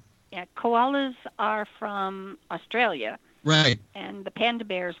 animal. Yeah, koalas are from Australia. Right. And the panda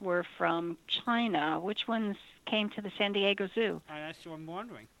bears were from China. Which ones came to the San Diego Zoo? That's what I'm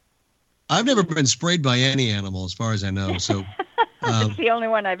wondering. I've never been sprayed by any animal, as far as I know. So It's the only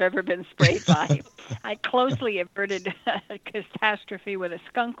one I've ever been sprayed by. I closely averted a catastrophe with a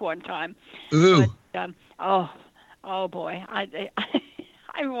skunk one time. Ooh. But, oh boy! I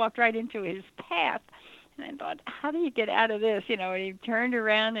walked right into his path, and I thought, how do you get out of this? And he turned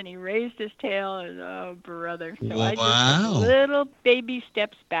around and he raised his tail, and oh brother! So I just took little baby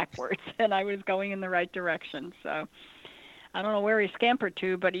steps backwards, and I was going in the right direction. So. I don't know where he scampered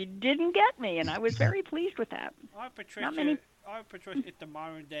to, but he didn't get me, and I was very pleased with that. Our Patricia is the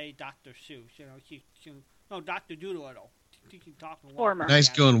modern-day Dr. Seuss. No, Dr. Doolittle. She can talk a lot. Former. Nice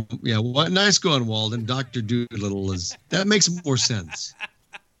going. Yeah, nice going, Walden. Dr. Doolittle that makes more sense.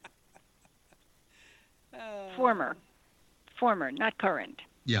 Former, not current.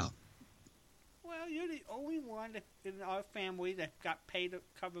 Yeah. Well, you're the only one in our family that got paid to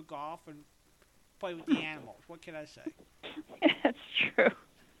cover golf and play with the animals. What can I say? That's true.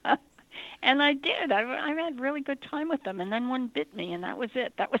 And I did. I had a really good time with them, and then one bit me, and that was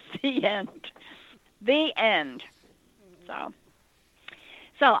it. That was the end. The end.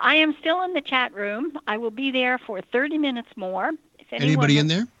 So I am still in the chat room. I will be there for 30 minutes more. If anybody in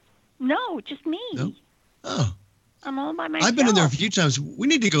there? No, just me. No? Oh. I'm all by myself. I've been in there a few times. We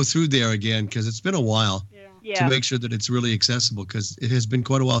need to go through there again because it's been a while. Yeah. To make sure that it's really accessible, because it has been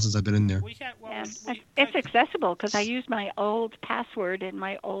quite a while since I've been in there. It's accessible because I used my old password and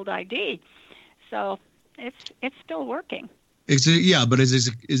my old ID, so it's still working. But is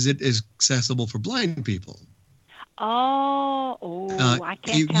it accessible for blind people? I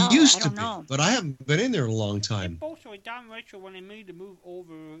can't tell. It used I don't to know. be, but I haven't been in there in a long time. Also, Don Richard, when they made the move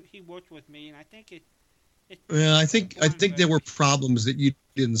over, he worked with me, and I think I think there were problems that you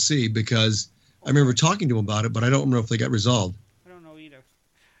didn't see because. I remember talking to them about it, but I don't know if they got resolved. I don't know either.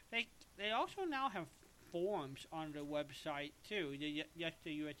 They also now have forums on the website, too, the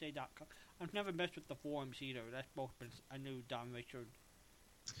YUSA.com. I've never messed with the forums either. That's both been a new Don Richard.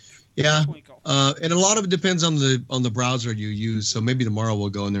 Yeah, and a lot of it depends on the browser you use, so maybe tomorrow we'll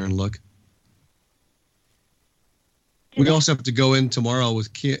go in there and look. We also have to go in tomorrow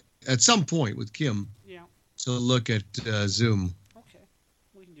with Kim, at some point with Kim, to look at Zoom.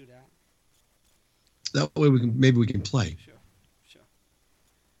 That way we can play. Sure.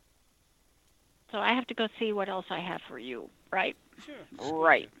 So I have to go see what else I have for you, right? Sure.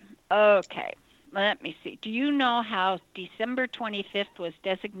 Right. Okay. Let me see. Do you know how December 25th was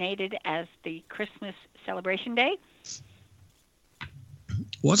designated as the Christmas celebration day?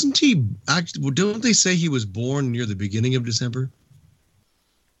 Wasn't he actually? Don't they say he was born near the beginning of December?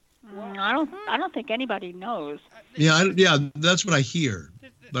 I don't think anybody knows. Yeah, that's what I hear.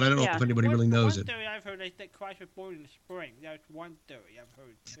 but I don't know if anybody really knows it. One theory I've heard is that Christ was born in the spring. That's one theory I've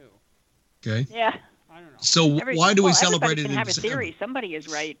heard too. Okay. Yeah. I don't know. So why do we celebrate it in have December? A theory. Somebody is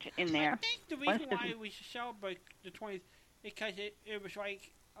right in there. I think the reason why we celebrate the 20th is because it was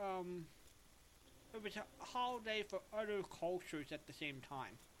like it was a holiday for other cultures at the same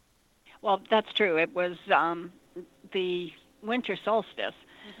time. Well, that's true. It was the winter solstice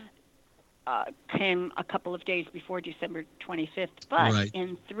came a couple of days before December 25th, but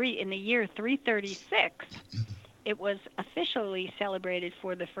in the year 336, it was officially celebrated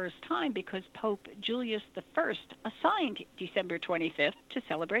for the first time because Pope Julius I assigned December 25th to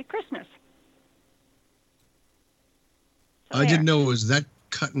celebrate Christmas. So I didn't know it was that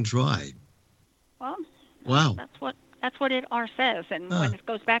cut and dry. Well, wow. That's what it says, and when it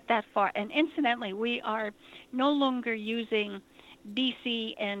goes back that far. And incidentally, we are no longer using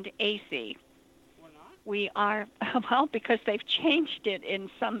BC and AC. Why not? We are, because they've changed it in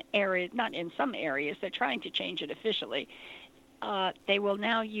some areas, not in some areas, they're trying to change it officially. They will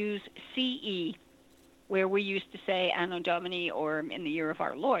now use CE, where we used to say Anno Domini, or in the year of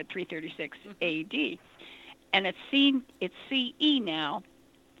our Lord, 336 AD. And it's CE now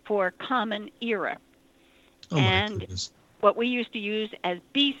for Common Era. Oh, and what we used to use as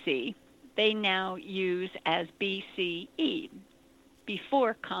BC, they now use as BCE,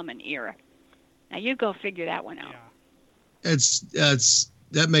 before Common Era. Now you go figure that one out. Yeah.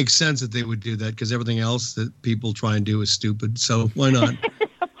 That makes sense that they would do that because everything else that people try and do is stupid. So why not?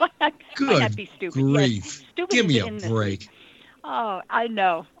 Good why not be stupid? grief! Yes, stupid Give me is a in this break. week. Oh, I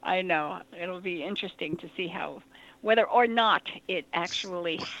know. It'll be interesting to see whether or not it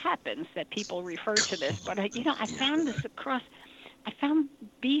actually happens that people refer to this. But I found this I found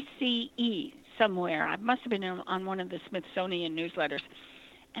BCE somewhere. I must have been on one of the Smithsonian newsletters.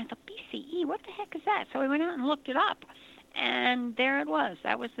 And I thought, BCE, what the heck is that? So I went out and looked it up. And there it was.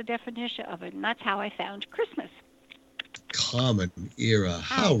 That was the definition of it. And that's how I found Christmas. Common Era.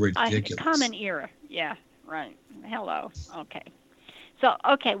 How ridiculous. Common Era. Yeah, right. Hello. Okay. So,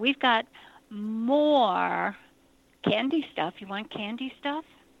 we've got more candy stuff. You want candy stuff?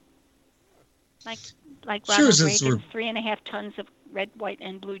 Like Ronald Reagan's 3.5 tons of red, white,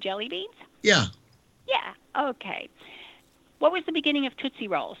 and blue jelly beans? Yeah. Yeah, okay. What was the beginning of Tootsie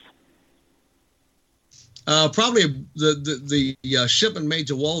Rolls? Probably the shipment made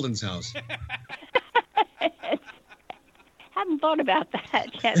to Walden's house. Hadn't thought about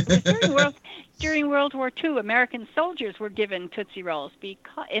that yet. During World War II, American soldiers were given Tootsie Rolls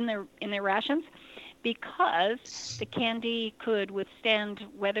in their rations because the candy could withstand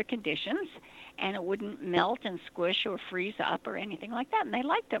weather conditions and it wouldn't melt and squish or freeze up or anything like that, and they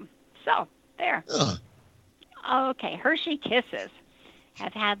liked them. So, there. Okay, Hershey Kisses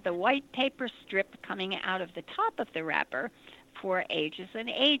have had the white paper strip coming out of the top of the wrapper for ages and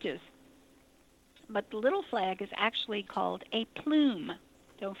ages. But the little flag is actually called a plume.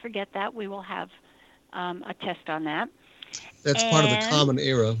 Don't forget that. We will have a test on that. That's part of the Common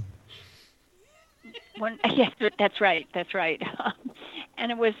Era. Yes, that's right.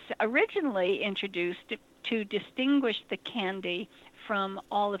 And it was originally introduced to distinguish the candy from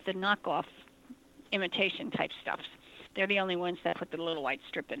all of the knockoff imitation type stuffs. They're the only ones that put the little white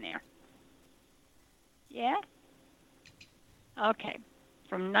strip in there. Yeah? Okay.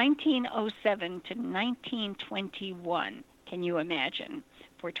 From 1907 to 1921, can you imagine?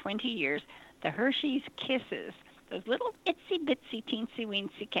 For 20 years, the Hershey's Kisses, those little itsy-bitsy,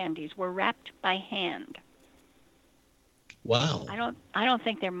 teensy-weensy candies, were wrapped by hand. Wow. I don't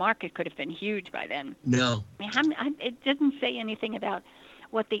think their market could have been huge by then. No. It didn't say anything about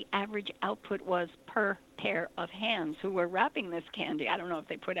what the average output was per pair of hands who were wrapping this candy. I don't know if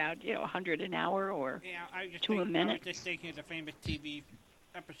they put out, 100 an hour or two a minute. I was just thinking of the famous TV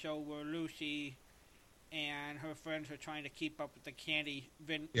episode where Lucy and her friends were trying to keep up with the candy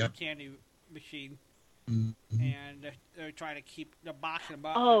candy machine. Mm-hmm. And they're trying to keep the box in the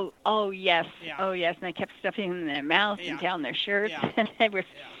bottom. Oh yes. Yeah. Oh yes, and they kept stuffing them in their mouth and down their shirts. Yeah. And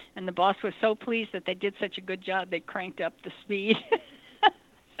and the boss was so pleased that they did such a good job they cranked up the speed.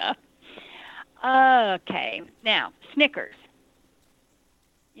 Okay. Now, Snickers.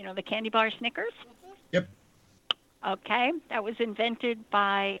 You know the candy bar Snickers? Yep. Okay. That was invented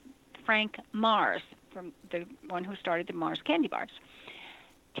by Frank Mars, from the one who started the Mars candy bars.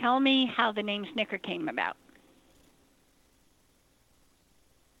 Tell me how the name Snicker came about.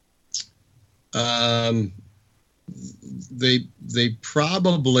 They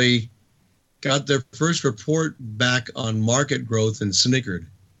probably got their first report back on market growth and snickered.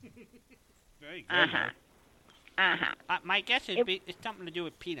 Very good. My guess is it's something to do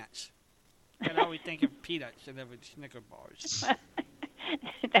with peanuts. I always think of peanuts and of Snicker bars.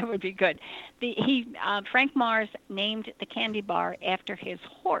 That would be good. Frank Mars named the candy bar after his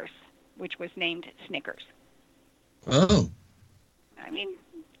horse, which was named Snickers. Oh. I mean,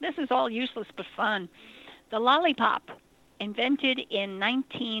 this is all useless but fun. The lollipop, invented in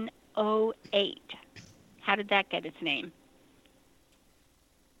 1908. How did that get its name?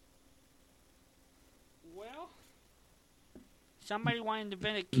 Well, somebody wanted to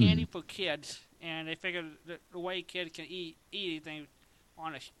invent a candy for kids, and they figured the way kids can eat anything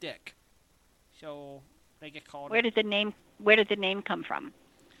on a stick. So they get called. Where did the name come from?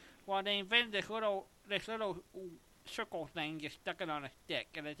 Well, they invented this little circle thing, just stuck it on a stick,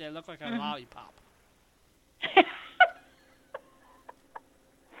 and it looked like a lollipop.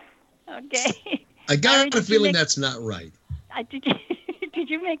 Okay. I got a feeling that's not right. Did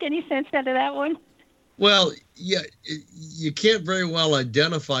you make any sense out of that one? Well, yeah, you can't very well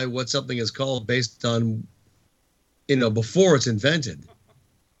identify what something is called based on, before it's invented.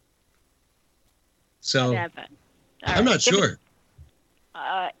 So I'm not sure.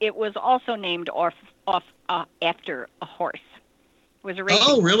 It was also named after a horse. It was a racing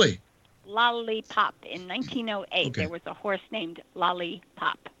Oh, really? Lollipop. In 1908, Okay. there was a horse named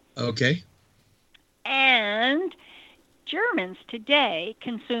Lollipop. Okay. And Germans today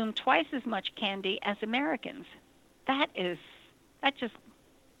consume twice as much candy as Americans. That just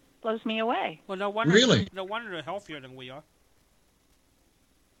blows me away. Well, no wonder. Really? No wonder they're healthier than we are.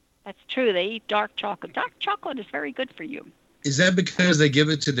 That's true. They eat dark chocolate. Dark chocolate is very good for you. Is that because they give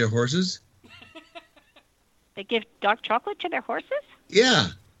it to their horses? They give dark chocolate to their horses? Yeah.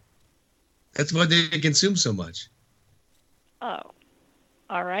 That's why they consume so much. Oh.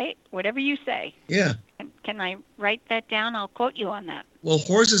 All right. Whatever you say. Yeah. Can I write that down? I'll quote you on that. Well,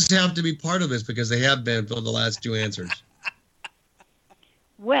 horses have to be part of this because they have been for the last two answers.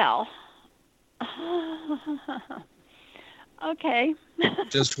 Well, okay.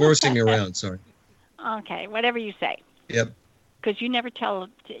 Just horsing around, sorry. Okay, whatever you say. Yep. Because you never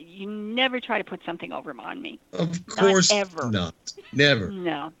try to put something over on me. Of course not. Ever. Not. Never.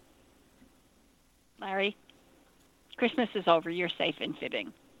 No. Larry, Christmas is over. You're safe and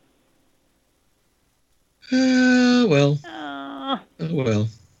fibbing. Well. Oh, well.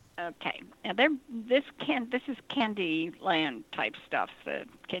 Okay. Now this is Candyland type stuff. The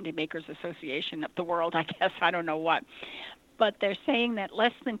Candy Makers Association of the world, I guess. I don't know what. But they're saying that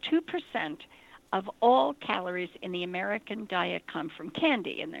less than 2% of all calories in the American diet come from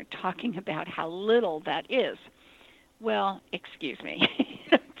candy, and they're talking about how little that is. Well, excuse me,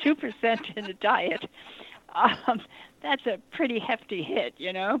 2% in a diet, that's a pretty hefty hit,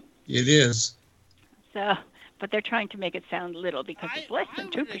 It is. So, but they're trying to make it sound little because it's less than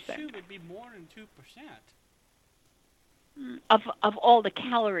 2%. I would assume it'd be more than 2%. Of all the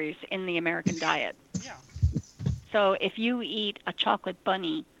calories in the American diet. Yeah. So if you eat a chocolate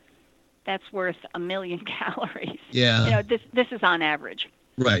bunny, that's worth 1 million calories. Yeah. This is on average.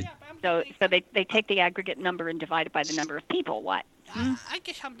 Right. So they take the aggregate number and divide it by the number of people. What? I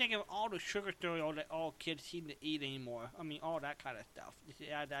guess I'm thinking of all the sugar cereal that all kids seem to eat anymore. I mean, all that kind of stuff.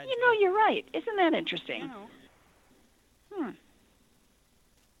 You're right. Isn't that interesting?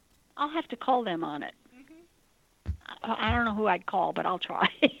 I'll have to call them on it. Mm-hmm. I don't know who I'd call, but I'll try.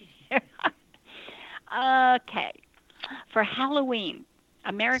 Okay. For Halloween,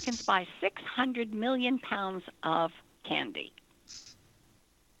 Americans buy 600 million pounds of candy.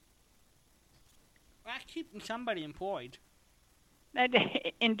 That's keeping somebody employed.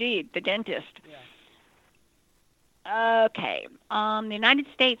 Indeed, the dentist. Yeah. Okay. The United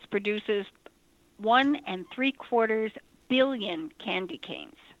States produces 1.75 billion candy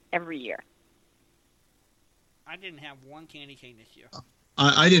canes every year. I didn't have one candy cane this year.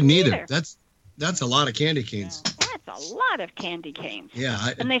 I didn't either. That's a lot of candy canes. Yeah. That's a lot of candy canes.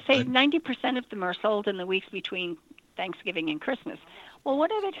 Yeah. And they say 90% of them are sold in the weeks between Thanksgiving and Christmas. Well,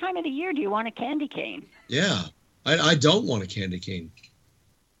 what other time of the year do you want a candy cane? Yeah. I don't want a candy cane.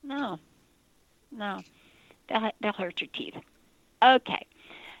 No. They'll hurt your teeth. Okay.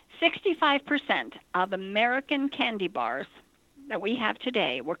 65% of American candy bars that we have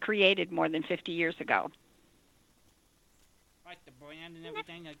today were created more than 50 years ago. Like the brand and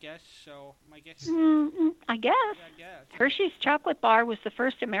everything, I guess. So my guess is... I guess. Yeah, I guess. Hershey's chocolate bar was the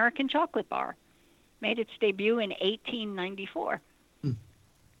first American chocolate bar. Made its debut in 1894.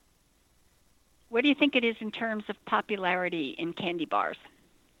 Where do you think it is in terms of popularity in candy bars?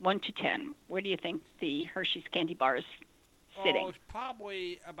 1 to 10. Where do you think the Hershey's candy bar is sitting? Oh, it's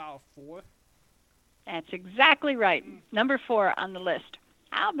probably about 4. That's exactly right. Number 4 on the list.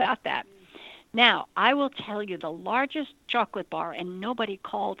 How about that? Now, I will tell you the largest chocolate bar, and nobody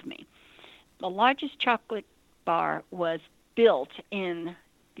called me. The largest chocolate bar was built in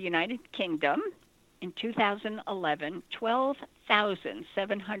the United Kingdom in 2011,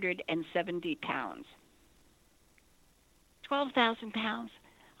 12,770 pounds. 12,000 pounds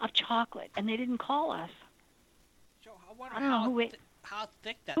of chocolate, and they didn't call us. So I wonder I don't know how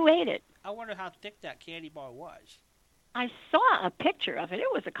thick that. Who ate it? I wonder how thick that candy bar was. I saw a picture of it.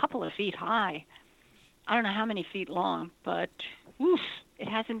 It was a couple of feet high. I don't know how many feet long, but it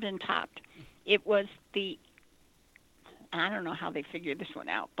hasn't been topped. It was I don't know how they figured this one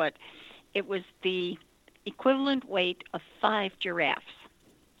out, but it was the equivalent weight of 5 giraffes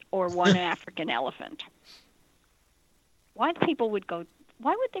or 1 African elephant. Why would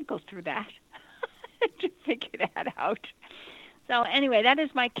they go through that to figure that out? So anyway, that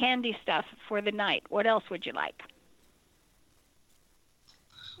is my candy stuff for the night. What else would you like?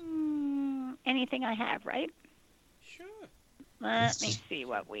 Anything I have, right? Sure. Let me see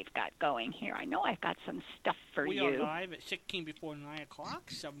what we've got going here. I know I've got some stuff for we you. We are live at 16 before 9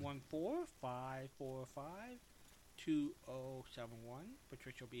 o'clock, 714-545-2071.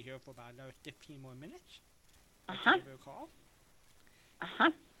 Patricia will be here for about another 15 more minutes. Uh-huh. Give her a call.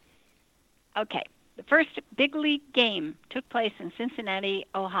 Uh-huh. Okay. The first big league game took place in Cincinnati,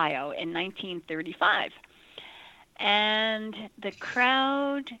 Ohio in 1935. And the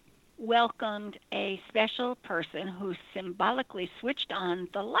crowd welcomed a special person who symbolically switched on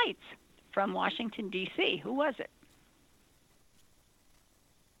the lights from Washington, D.C. Who was it?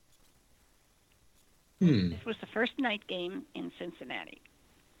 This was the first night game in Cincinnati.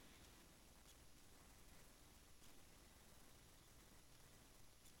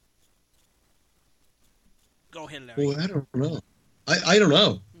 Go ahead, Larry. Well, I don't know. I don't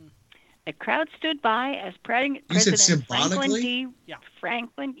know. The crowd stood by as President Franklin D. Yes,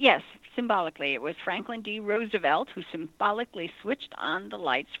 symbolically. It was Franklin D. Roosevelt who symbolically switched on the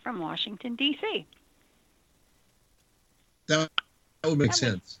lights from Washington, D.C. That would make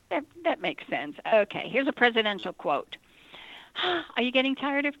sense. That makes sense. Okay, here's a presidential quote. Are you getting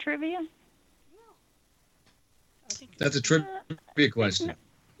tired of trivia? That's a trivia question.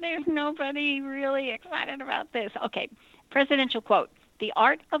 There's nobody really excited about this. Okay, presidential quote. The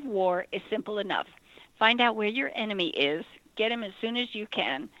art of war is simple enough. Find out where your enemy is, get him as soon as you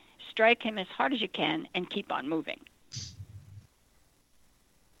can, strike him as hard as you can, and keep on moving.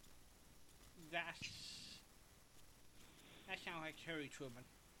 That sounds like Harry Truman.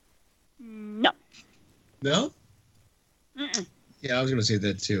 No. No? Mm-mm. Yeah, I was going to say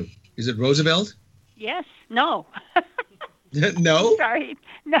that too. Is it Roosevelt? Yes. No. No? Sorry.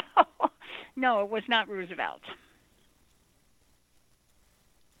 No. No, it was not Roosevelt.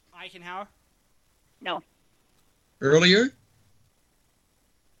 Eisenhower? No. Earlier?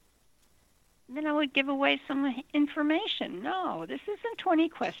 Then I would give away some information. No, this isn't 20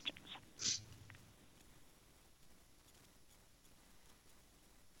 questions.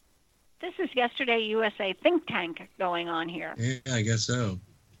 This is Yesterday USA think tank going on here. Yeah, I guess so.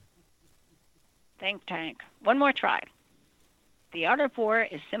 Think tank. One more try. The art of war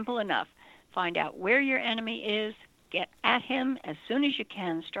is simple enough. Find out where your enemy is, get at him as soon as you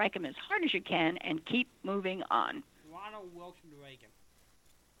can, strike him as hard as you can, and keep moving on. Ronald Wilson Reagan.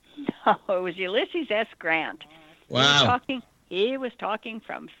 No, it was Ulysses S. Grant. Wow. He was talking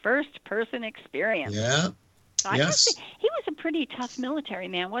from first-person experience. Yeah. So Yes. He was a pretty tough military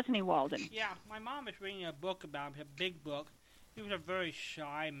man, wasn't he, Walden? Yeah, my mom was reading a book about him, a big book. He was a very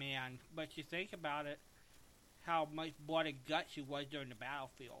shy man, but you think about it, how much blood and guts he was during the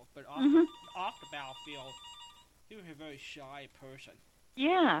battlefield. But off the battlefield, he was a very shy person.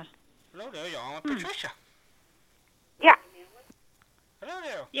 Yeah. Hello there, y'all. I'm Patricia. Yeah. Hello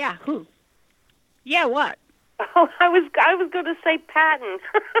there. Yeah, who? Yeah, what? Oh, I was going to say Patton.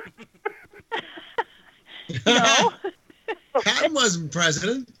 No. Patton wasn't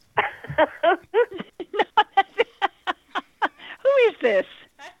president. Who is this?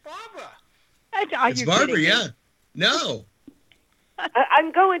 That's Barbara. It's Barbara, yeah. No.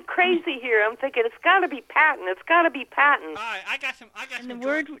 I'm going crazy here. I'm thinking it's got to be Patton. It's got to be Patton. All right, I got some. And the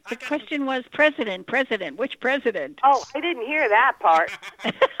question was president. Which president? Oh, I didn't hear that part.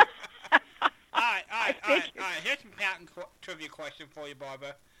 All right. Here's some Patton trivia question for you,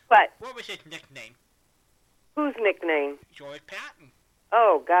 Barbara. What? What was his nickname? Whose nickname? George Patton.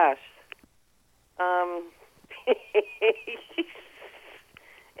 Oh, gosh.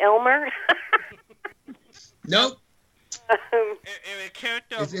 Elmer? Nope. It was a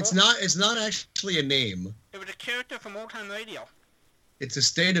character. It's not actually a name. It was a character from Old Time Radio. It's a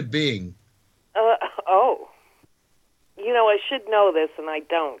state of being. Oh. You know, I should know this, and I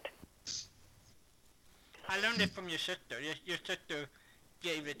don't. I learned it from your sister. Your sister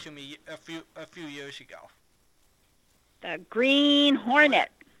gave it to me a few years ago. The Green Hornet.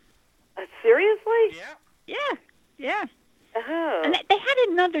 Seriously? Yeah. Yeah. Oh. And they had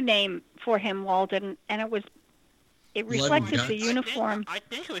another name for him, Walden, and it reflected the uniform. I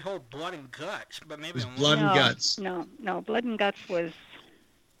think it was called Blood and Guts, but maybe It was I'm Blood wrong. and Guts. No, Blood and Guts was.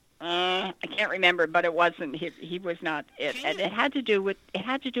 I can't remember, but it wasn't. He was not it. And it had to do with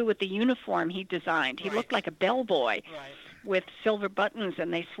the uniform he designed. He looked like a bellboy with silver buttons,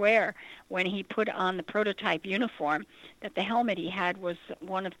 and they swear when he put on the prototype uniform that the helmet he had was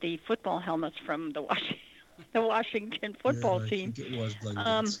one of the football helmets from the Washington football team. I think it was Blood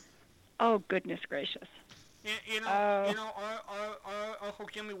and Guts. Oh goodness gracious! Our Uncle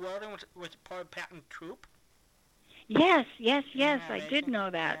Jimmy Walden was part of Patton's troop. Yes, I did know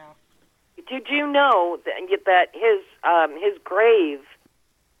that. Yeah. Did you know that his grave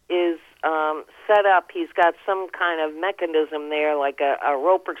is set up? He's got some kind of mechanism there, like a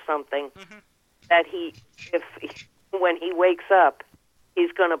rope or something, that when he wakes up,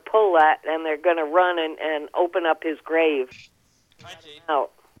 he's going to pull that, and they're going to run and open up his grave. I see.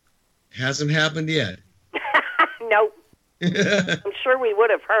 Out. Hasn't happened yet. Nope. I'm sure we would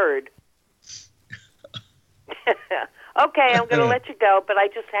have heard. Okay, I'm going to let you go, but I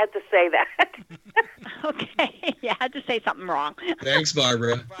just had to say that. Okay, you had to say something wrong. Thanks,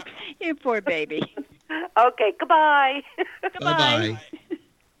 Barbara. You poor baby. Okay, goodbye. Bye-bye.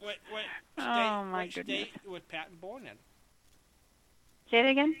 What My goodness. state was Patton born in? Say it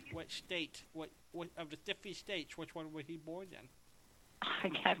again? What state? What of the 50 states, which one was he born in?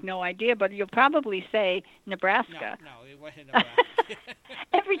 I have no idea, but you'll probably say Nebraska. No, it wasn't Nebraska.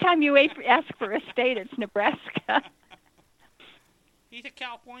 Every time you ask for a state, it's Nebraska. He's a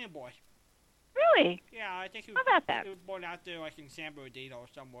California boy. Really? Yeah, I think he How about that? He was born out there, like in San Bernardino or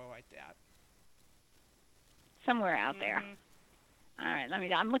somewhere like that. Somewhere out there. All right,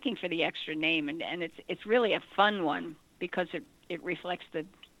 I'm looking for the extra name, and it's really a fun one because it reflects the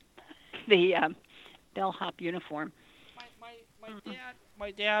bellhop uniform.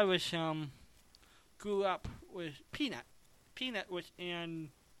 My dad was grew up with Peanut. Peanut was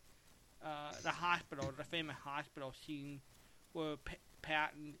in the hospital, the famous hospital scene where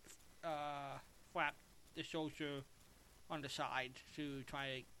Patton flapped the soldier on the side to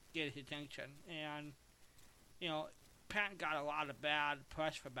try to get his attention. And, Patton got a lot of bad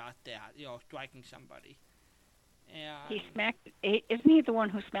press about that, striking somebody. And isn't he the one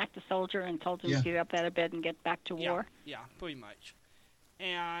who smacked the soldier and told him to get up out of bed and get back to war? Yeah, pretty much.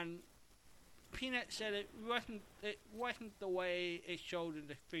 And Peanut said it wasn't the way it showed in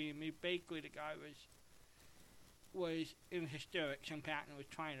the film. Basically, the guy was in hysterics, and Patton was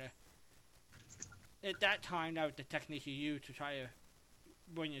trying to. At that time, that was the technique he used to try to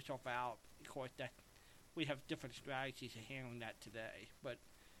bring yourself out. Of course, that we have different strategies of handling that today, but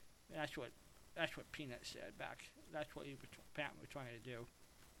that's what Peanut said back. That's what Patton was trying to do.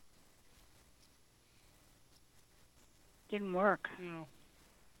 Didn't work.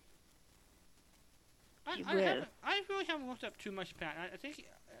 I really haven't looked up too much Patton. I think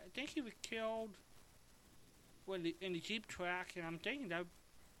he was killed in the Jeep track, and I'm thinking that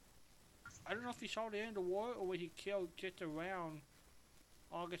I don't know if he saw the end of the war or was he killed just around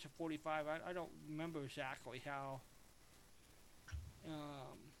August of '45. I don't remember exactly how.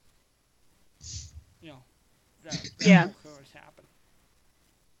 That occurrence happened.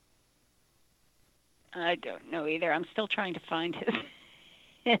 I don't know either. I'm still trying to find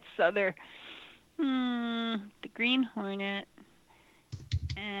his other. The Green Hornet.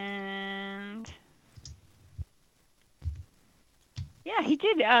 And. Yeah, he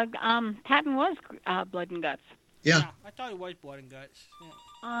did. Patton was Blood and Guts. Yeah. I thought it was Blood and Guts.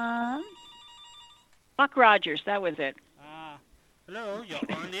 Yeah. Buck Rogers, that was it. Hello, you're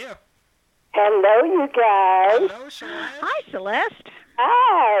on there. Hello, you guys. Hello, Celeste. Hi, Celeste.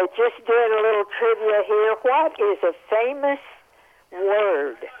 Hi, just doing a little trivia here. What is a famous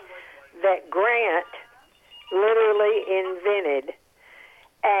word that Grant literally invented,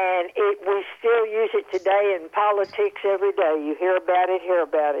 and we still use it today in politics every day? You hear about it,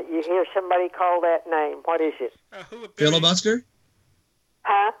 You hear somebody call that name. What is it? Filibuster?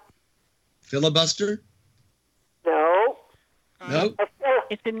 Huh? Filibuster? No. Nope.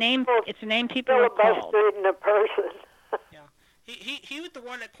 It's a name people are called. Filibuster isn't a person. Yeah. He was the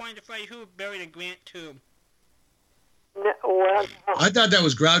one that coined the phrase, who buried in Grant tomb. No, well, no. I thought that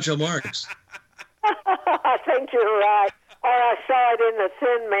was Groucho Marx. I think you're right. Or I saw it in The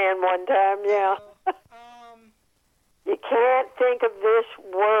Thin Man one time, yeah. You can't think of this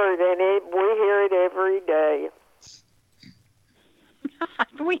word, and we hear it every day.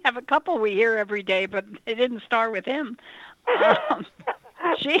 We have a couple we hear every day, but it didn't start with him.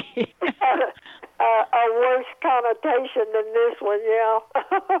 Gee. a worse connotation than this one, yeah.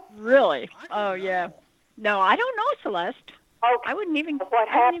 Really? Oh, yeah. No, I don't know, Celeste. Okay. I wouldn't even. What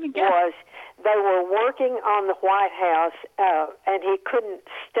happened was they were working on the White House, and he couldn't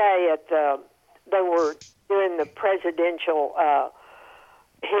stay at the. They were doing the presidential.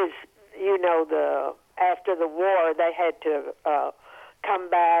 After the war, they had to come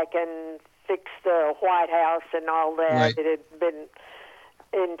back and fix the White House and all that. Right. It had been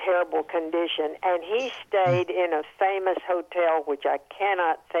in terrible condition, and he stayed in a famous hotel, which I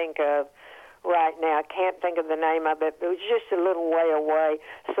cannot think of right now. I can't think of the name of it. It was just a little way away,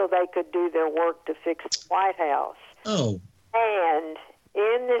 so they could do their work to fix the White House. Oh. And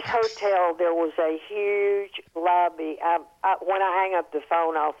in this hotel, there was a huge lobby. When I hang up the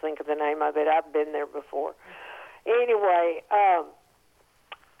phone, I'll think of the name of it. I've been there before. Anyway, and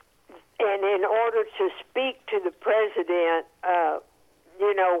in order to speak to the president,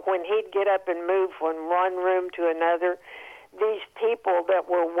 when he'd get up and move from one room to another, these people that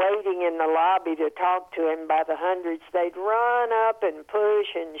were waiting in the lobby to talk to him by the hundreds, they'd run up and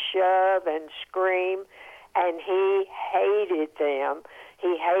push and shove and scream, and he hated them.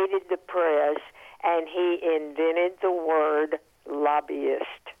 He hated the press, and he invented the word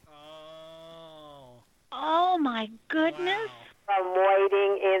lobbyist. Oh, my goodness. Wow. I'm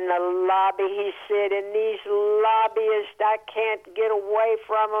waiting in the lobby. He said, and these lobbyists, I can't get away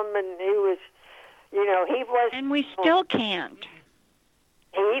from them. And he was, he was. And we still can't.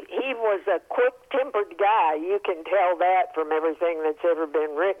 He was a quick-tempered guy. You can tell that from everything that's ever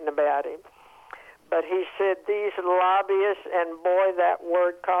been written about him. But he said, these lobbyists, and boy, that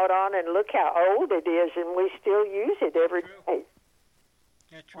word caught on, and look how old it is, and we still use it every day.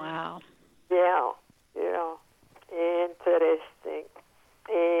 That's right. Wow. Yeah.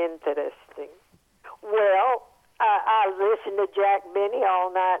 Interesting. Well, I listened to Jack Benny all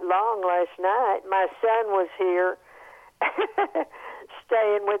night long last night. My son was here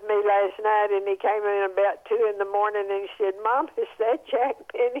staying with me last night, and he came in about 2 in the morning, and he said, Mom, is that Jack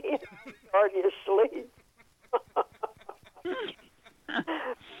Benny? Are you asleep? I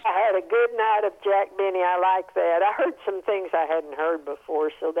had a good night of Jack Benny. I like that. I heard some things I hadn't heard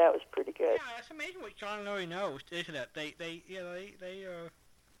before, so that was pretty good. Yeah, it's amazing what John and Larry knows, isn't it? They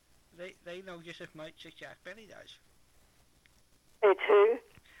know just as much as Jack Benny does. It's who?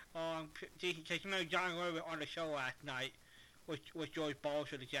 Because John and Larry were on the show last night with George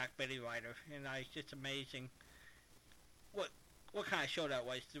Balser, the Jack Benny writer, and it's just amazing what kind of show that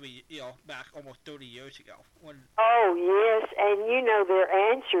was back almost 30 years ago. Oh, yes, and their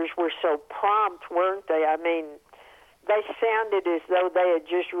answers were so prompt, weren't they? I mean, they sounded as though they had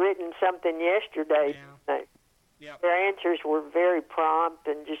just written something yesterday. Yeah. Yep. Their answers were very prompt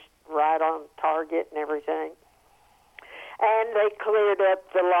and just right on target and everything. And they cleared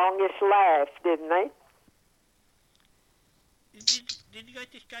up the longest laugh, didn't they? Did you guys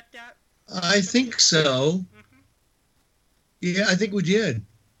just get that? I think so. Mm-hmm. Yeah, I think we did.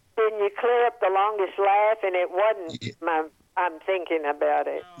 Didn't you clear up the longest laugh? And it wasn't I'm thinking about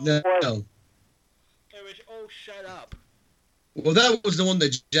it. No. It was, oh, shut up. Well, that was the one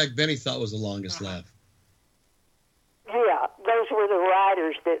that Jack Benny thought was the longest laugh. Yeah, those were the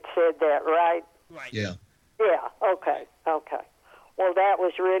writers that said that, right? Right. Yeah. Yeah, okay. Well, that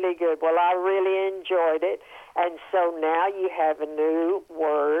was really good. Well, I really enjoyed it. And so now you have a new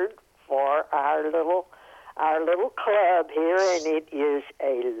word for our little club here, and it is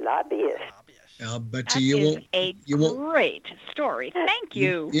a lobbyist. I'll bet That you is won't. a You won't. great story. Thank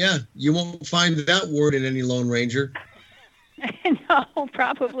you. Yeah, you won't find that word in any Lone Ranger. No,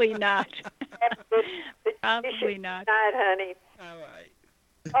 probably not. Probably Good not. night, honey. All right.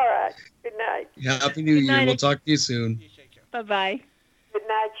 All right. Good night. Happy New Year. night. We'll talk to you soon. You take care. Bye-bye. Good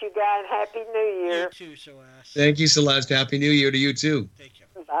night, you guys. Happy New Year. You too, Celeste. Thank you, Celeste. Happy New Year to you, too. Take care.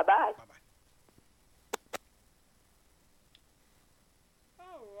 Bye-bye. Bye-bye.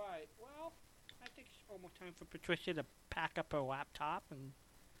 All right. Well, I think it's almost time for Patricia to pack up her laptop and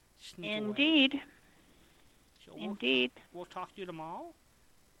sneak away. Indeed. So Indeed. We'll talk to you tomorrow.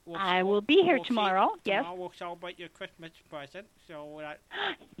 I will be here tomorrow, yes. Tomorrow we'll celebrate your Christmas present. So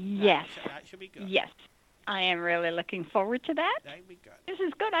Yes. that should be good. Yes. I am really looking forward to that. That'd be good. This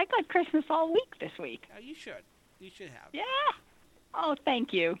is good. I got Christmas all week this week. You should. You should have. Yeah. Oh,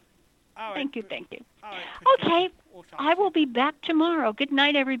 thank you. All right. Thank you, thank you. All right. Patricia, Okay. we'll talk I to will you. be back tomorrow. Good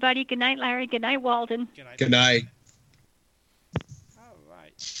night, everybody. Good night, Larry. Good night, Walden. Good night. Good night. All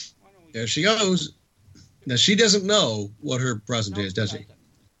right. Why don't we There she goes. Now, she doesn't know what her present is, does she?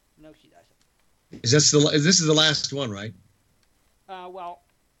 No, she doesn't. This is the last one, right? Well,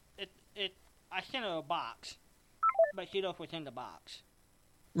 I sent her a box, but she knows what's in the box.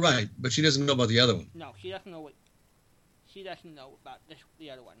 Right, but she doesn't know about the other one. No, she doesn't know what. She doesn't know about the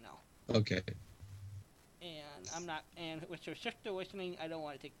other one. No. Okay. And I'm not. And with her sister listening, I don't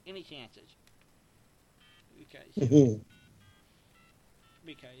want to take any chances. Because this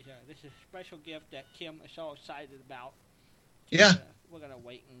is a special gift that Kim is so excited about. Yeah. We're gonna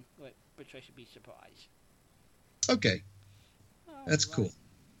wait and let Patricia be surprised. Okay. That's cool.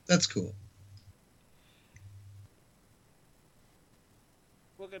 That's cool.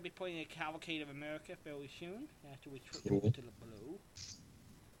 We're going to be playing a Cavalcade of America fairly soon after we switch Cool. over to the blue.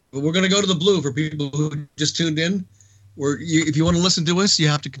 But we're going to go to the blue for people who just tuned in. If you want to listen to us, you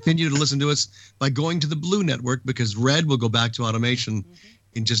have to continue to listen to us by going to the blue network, because red will go back to automation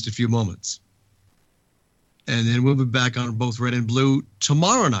in just a few moments. And then we'll be back on both red and blue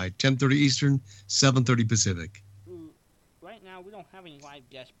tomorrow night, 10:30 Eastern, 7:30 Pacific. Right now, we don't have any live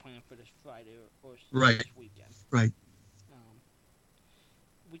guests planned for this Friday or Right. this weekend. Right.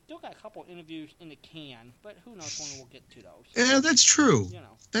 We still got a couple interviews in the can, but who knows when we'll get to those. Yeah, that's true. You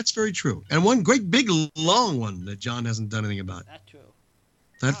know. That's very true. And one great big long one that John hasn't done anything about. That's true.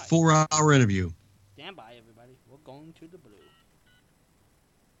 That 4-hour interview. Stand by, everybody. We're going to the blue.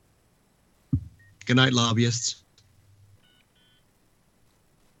 Good night, lobbyists.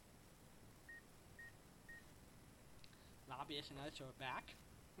 Lobbyists and us are back.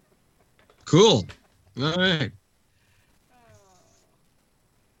 Cool. All right.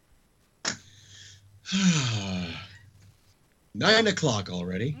 9 o'clock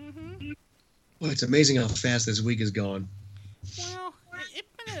already. Mm-hmm. Well, it's amazing how fast this week is gone. Well, it's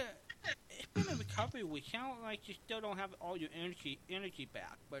been a recovery week. Sounds like you still don't have all your energy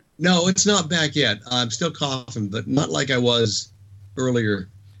back, but No, it's not back yet. I'm still coughing, but not like I was earlier.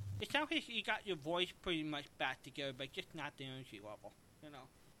 it sounds like you got your voice pretty much back together, but just not the energy level. You know.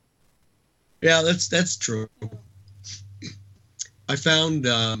 Yeah, that's true. I found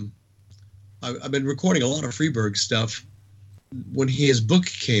I've been recording a lot of Freeberg stuff. When his book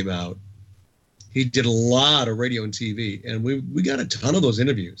came out, he did a lot of radio and TV, and we got a ton of those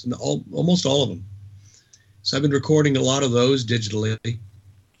interviews, and almost all of them. So I've been recording a lot of those digitally.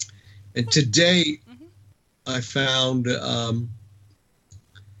 And today, I found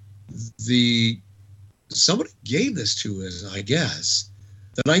somebody gave this to us, I guess,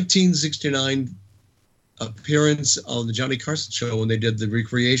 the 1969 appearance on the Johnny Carson show when they did the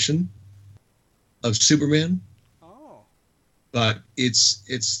recreation of Superman. But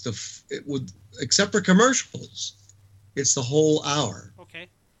except for commercials, it's the whole hour. Okay.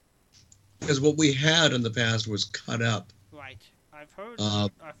 Because what we had in the past was cut up. Right. I've heard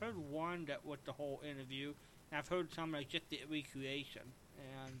one that was the whole interview. And I've heard some like just the recreation.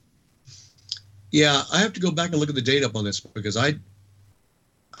 And yeah, I have to go back and look at the date up on this because I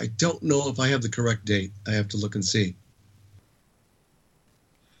don't know if I have the correct date. I have to look and see.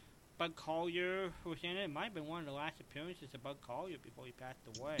 Bud Collyer was in it. It might have been one of the last appearances of Bud Collyer before he passed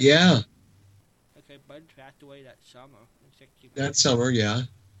away. Yeah. Okay, Bud passed away that summer. That summer, yeah.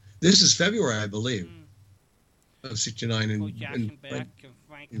 This is February, I believe, of 69.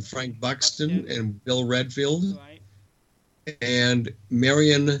 And Frank Buxton and Bill Redfield. Right. And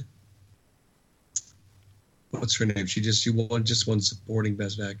Marion, what's her name? She won supporting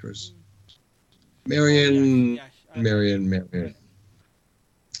best actress. Marion.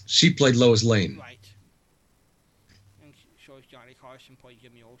 She played Lois Lane. Right. And so Johnny Carson played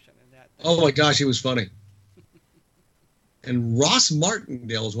Jimmy Olsen in that. Oh my gosh, he was funny. And Ross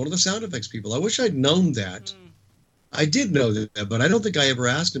Martindale is one of the sound effects people. I wish I'd known that. I did know that, but I don't think I ever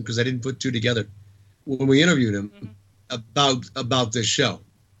asked him because I didn't put two together when we interviewed him about this show.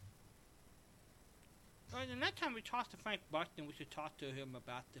 Well, the next time we talk to Frank Buxton, we should talk to him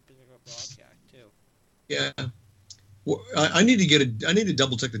about the particular broadcast too. Yeah. Well, I need to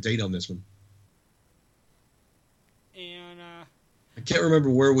double check the date on this one. And I can't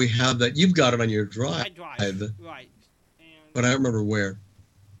remember where we have that. You've got it on your drive. I drive. Right. But I don't remember where.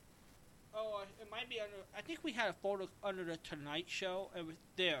 Oh, it might be under. I think we had a folder under the Tonight Show. It was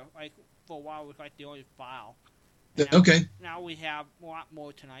there, like for a while. It was like the only file. Okay. Now we have a lot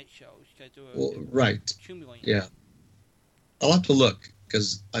more Tonight shows because right. Accumulating. Yeah. I'll have to look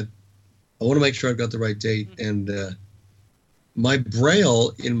because I want to make sure I've got the right date. And my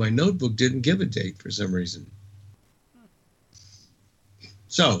Braille in my notebook didn't give a date for some reason.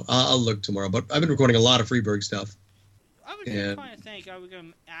 So I'll look tomorrow. But I've been recording a lot of Freeberg stuff. I was just trying to think. I was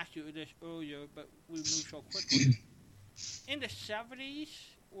going to ask you this earlier, but we moved so quickly. In the 70s,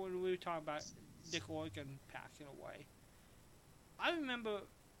 when we were talking about Dick Organ passing away, I remember,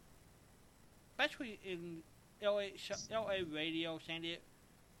 especially in LA radio, San Diego,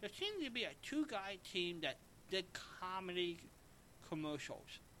 there seemed to be a two-guy team that did comedy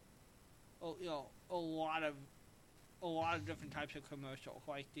commercials. Oh, a lot of different types of commercials,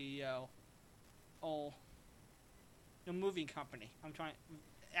 like the moving company. I'm trying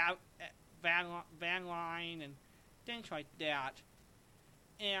Van Line and things like that.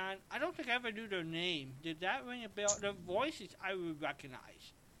 And I don't think I ever knew their name. Did that ring a bell? Their voices I would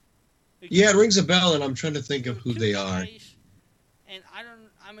recognize. Yeah, it rings a bell, and I'm trying to think of who they are. And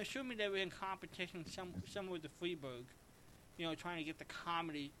I'm assuming they were in competition somewhere with the Freeburg, trying to get the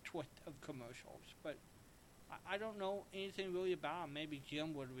comedy twist of commercials. But I don't know anything really about them. Maybe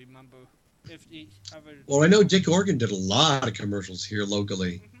Jim would remember if he ever. Well, I know Dick Organ did a lot of commercials here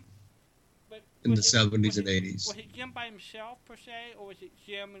locally. Mm-hmm. But in the 70s and 80s. Was it Jim by himself, per se, or was it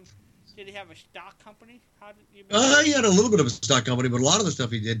Jim and did he have a stock company? How did you? He had a little bit of a stock company, but a lot of the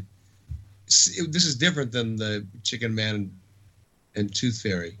stuff he did. This is different than the Chicken Man and Tooth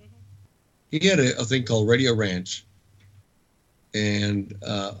Fairy. Mm-hmm. He had a thing called Radio Ranch, and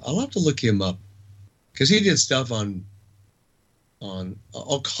I'll have to look him up because he did stuff on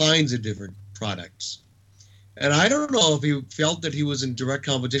all kinds of different products. And I don't know if he felt that he was in direct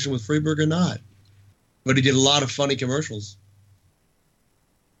competition with Freeburg or not, but he did a lot of funny commercials.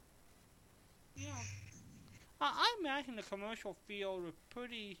 Yeah, I imagine the commercial field was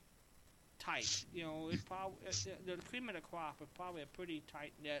pretty tight. It's probably the cream of the crop was probably a pretty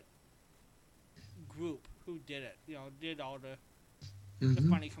tight knit group who did it. Did all the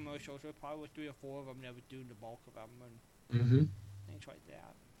funny commercials. There probably was 3 or 4 of them that were doing the bulk of them and things like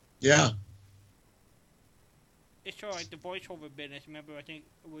that. Yeah. It's sort of like the voiceover business. Remember, I think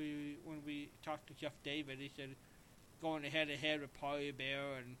when we talked to Jeff David, he said going head-to-head with Polly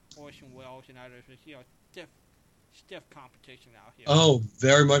Bear and Orson Welles and others was, stiff competition out here. Oh,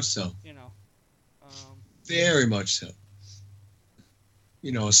 very much so. Very much so.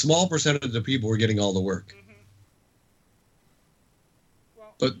 A small percentage of the people were getting all the work. Mm-hmm.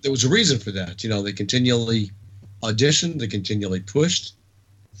 Well, but there was a reason for that. They continually auditioned, they continually pushed.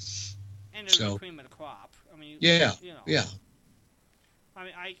 And there was the cream of the crop. I mean, yeah. I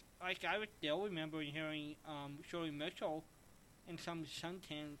mean, I would still remember hearing Shirley Mitchell in some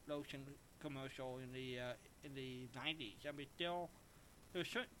suntan lotion commercial in the 90s. I mean, still there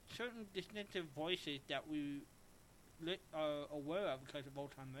were certain distinctive voices that we are aware of because of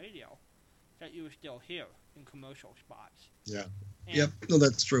old-time radio that you would still hear in commercial spots. Yeah. No,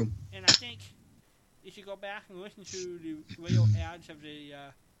 that's true. And I think if you go back and listen to the radio ads of the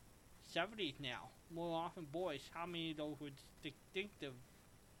 70s now, more often, boys, how many of those were distinctive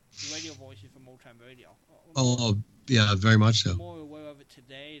radio voices from old-time radio? Oh, yeah, very much so. More aware of it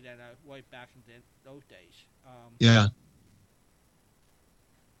today than right back in those days. Yeah.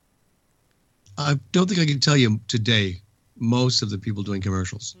 I don't think I can tell you today most of the people doing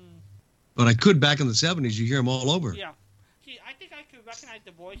commercials. But I could back in the 70s. You hear them all over. Yeah. See, I think I could recognize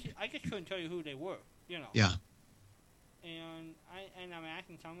the voices. I just couldn't tell you who they were, Yeah. And I'm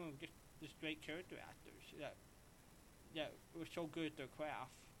asking some of them just the straight character actors that were so good at their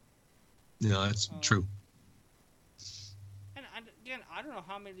craft. Yeah, that's true. And again, I don't know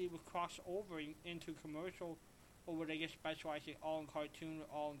how many would cross over into commercial, or would they get specialized in all in cartoon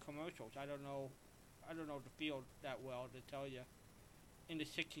or all in commercials. I don't know the field that well to tell you. In the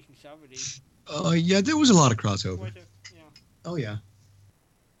 60s and 70s. Yeah, there was a lot of crossover. Yeah. Oh, yeah.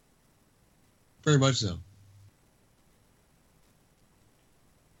 Very much so.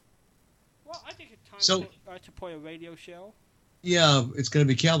 Well, I think it's time to play a radio show. Yeah, it's going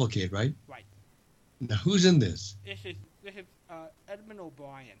to be Cavalcade, right? Right. Now, who's in this? This is Edmund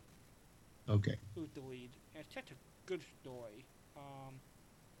O'Brien. Okay. Who's the lead. And it's such a good story.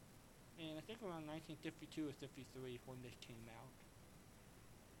 And I think around 1952 or 53 when this came out.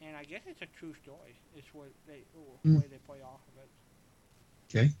 And I guess it's a true story. It's the way they play off of it.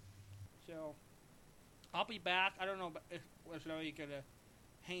 Okay. So, I'll be back. I don't know if Larry gonna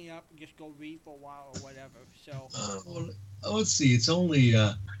hang up and just go read for a while or whatever. So. Let's see. It's only.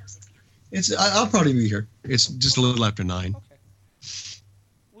 I'll probably be here. It's just a little after 9. Okay.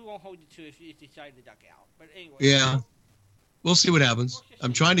 We won't hold you to if you decide to duck out. But anyway. Yeah. We'll see what happens.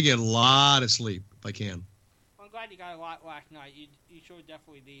 I'm trying to get a lot of sleep if I can. I'm glad you got a lot last night. You sure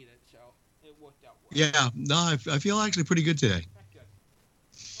definitely need it, so it worked out well. Yeah, no, I feel actually pretty good today. That's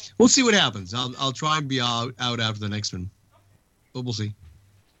good. We'll see what happens. I'll try and be out after the next one, but we'll see.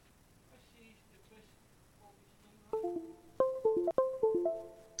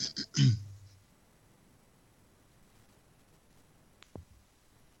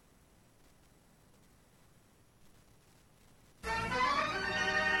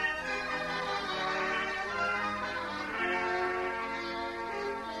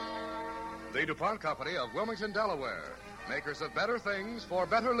 The DuPont Company of Wilmington, Delaware, makers of better things for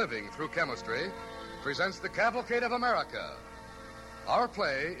better living through chemistry, presents The Cavalcade of America. Our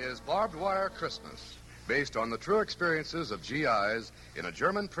play is Barbed Wire Christmas, based on the true experiences of GIs in a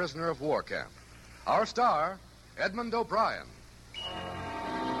German prisoner of war camp. Our star, Edmund O'Brien.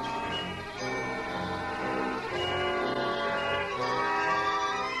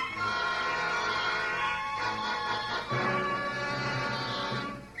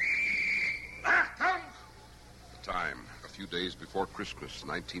 Time, a few days before Christmas,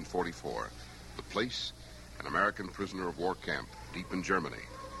 1944. The place, an American prisoner of war camp deep in Germany.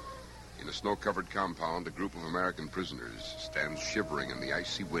 In a snow-covered compound, a group of American prisoners stands shivering in the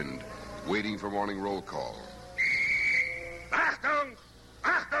icy wind, waiting for morning roll call. Achtung!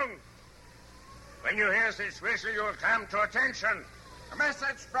 Achtung! When you hear this whistle, you'll come to attention. A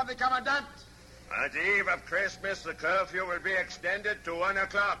message from the commandant. On the eve of Christmas, the curfew will be extended to 1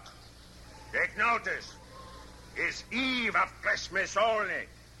 o'clock. Take notice. It's eve of Christmas only.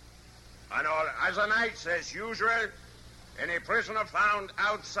 On all other nights, as usual, any prisoner found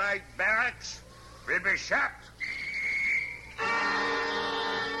outside barracks will be shot.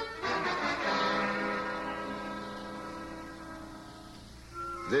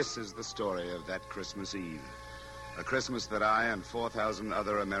 This is the story of that Christmas Eve. A Christmas that I and 4,000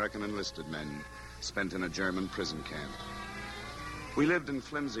 other American enlisted men spent in a German prison camp. We lived in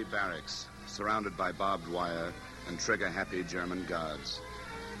flimsy barracks, surrounded by barbed wire and trigger-happy German guards.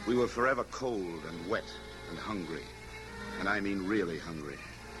 We were forever cold and wet and hungry. And I mean really hungry.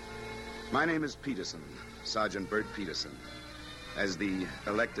 My name is Peterson, Sergeant Bert Peterson. As the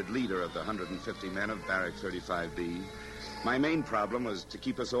elected leader of the 150 men of Barrack 35B, my main problem was to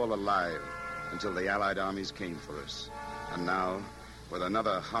keep us all alive until the Allied armies came for us. And now, with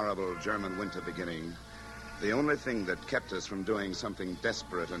another horrible German winter beginning, the only thing that kept us from doing something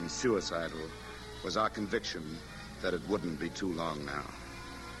desperate and suicidal was our conviction that it wouldn't be too long now.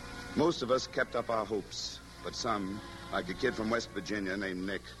 Most of us kept up our hopes, but some, like a kid from West Virginia named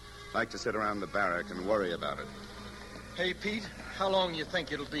Nick, liked to sit around the barrack and worry about it. Hey, Pete, how long you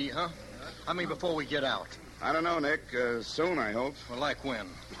think it'll be, huh? I mean, before we get out. I don't know, Nick. Soon, I hope. Well, like when?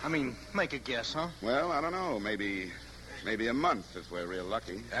 I mean, make a guess, huh? Well, I don't know. Maybe a month if we're real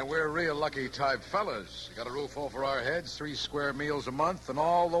lucky. And we're real lucky type fellas. Got a roof over our heads, 3 square meals a month, and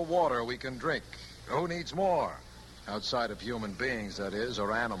all the water we can drink. Who needs more? Outside of human beings, that is,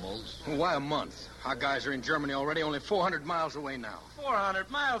 or animals. Well, why a month? Our guys are in Germany already, only 400 miles away now. 400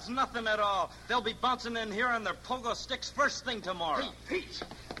 miles? Nothing at all. They'll be bouncing in here on their pogo sticks first thing tomorrow. Hey, Pete!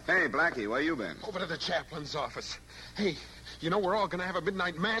 Hey, Blackie, where you been? Over to the chaplain's office. Hey, you know we're all going to have a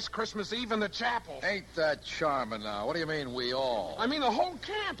midnight mass Christmas Eve in the chapel. Ain't that charming now? What do you mean, we all? I mean the whole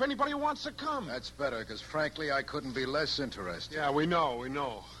camp. Anybody who wants to come. That's better, because frankly, I couldn't be less interested. Yeah, we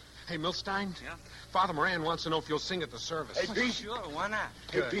know. Hey, Milstein? Yeah? Father Moran wants to know if you'll sing at the service. Hey, Pete. Sure, why not?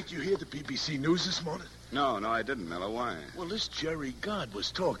 Hey, Pete, you hear the BBC News this morning? No, I didn't, Miller. Why? Well, this Jerry God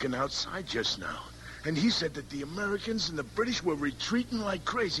was talking outside just now. And he said that the Americans and the British were retreating like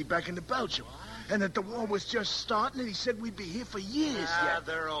crazy back into Belgium. And that the war was just starting, and he said we'd be here for years yet.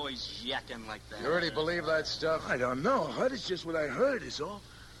 They're always yakking like that. You really believe that stuff? I don't know. It's just what I heard is all.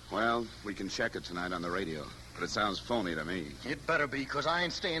 Well, we can check it tonight on the radio. But it sounds phony to me. It better be, because I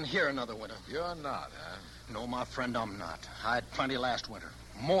ain't staying here another winter. You're not, huh? No, my friend, I'm not. I had plenty last winter.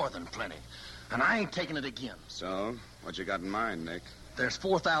 More than plenty. And I ain't taking it again. So, what you got in mind, Nick? There's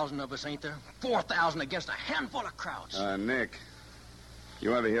 4,000 of us, ain't there? 4,000 against a handful of Krauts. Nick,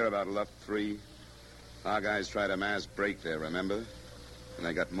 you ever hear about Luft 3? Our guys tried a mass break there, remember? And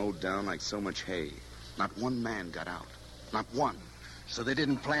they got mowed down like so much hay. Not one man got out. Not one. So they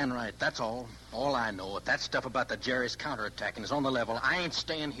didn't plan right, that's all. All I know, if that stuff about the Jerry's counterattacking is on the level, I ain't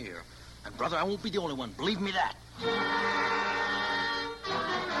staying here. And, brother, I won't be the only one. Believe me that.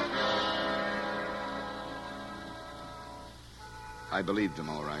 I believed him,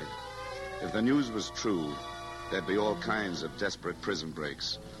 all right. If the news was true, there'd be all kinds of desperate prison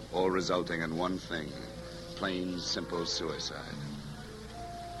breaks, all resulting in one thing, plain, simple suicide.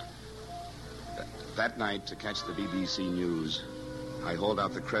 That night, to catch the BBC News, I hauled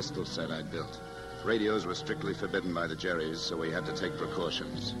out the Crestal set I'd built. Radios were strictly forbidden by the Jerrys, so we had to take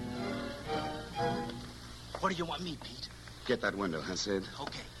precautions. What do you want me, Pete? Get that window, huh, Sid?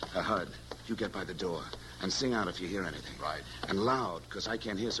 Okay. Hud, you get by the door and sing out if you hear anything. Right. And loud, because I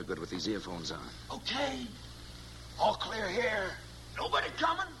can't hear so good with these earphones on. Okay. All clear here. Nobody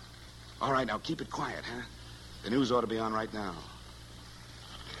coming? All right, now keep it quiet, huh? The news ought to be on right now.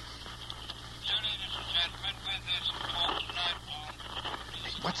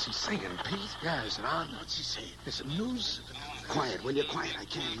 What's he saying, Pete? Yeah, is it on? What's he saying? Is it news? Quiet, will you? Quiet, I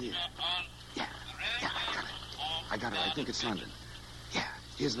can't hear. Yeah, I got it. I got it. I think it's London. Yeah,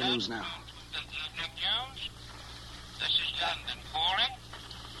 here's the news now. Good evening, Jones. This is London calling.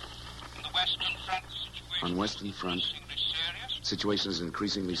 On the Western Front, the situation On Western Front, situation is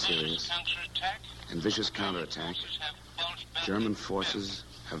increasingly serious. And vicious counterattack. German forces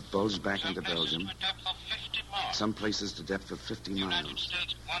have bulged back into Belgium. Some places to depth of 50 miles.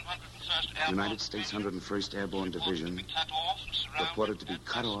 United States 101st Airborne Division reported to be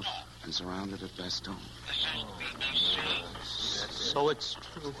cut off and surrounded at Bastogne. So it's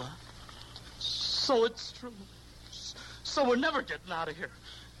true, huh? So it's true. So we're never getting out of here.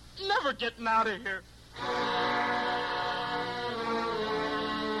 Never getting out of here.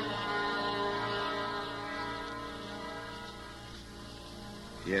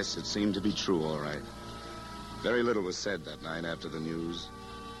 Yes, it seemed to be true, all right. Very little was said that night after the news.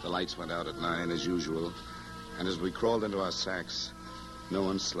 The lights went out at 9 as usual, and as we crawled into our sacks, no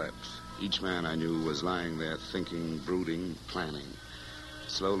one slept. Each man I knew was lying there thinking, brooding, planning,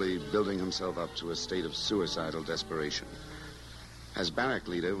 slowly building himself up to a state of suicidal desperation. As barrack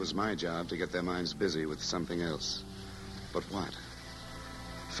leader, it was my job to get their minds busy with something else. But what?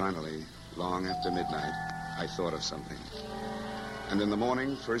 Finally, long after midnight, I thought of something. And in the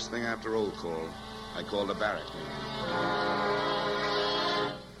morning, first thing after roll call, I called a barrack meeting.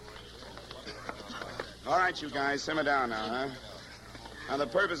 All right, you guys, simmer down now, huh? Now, the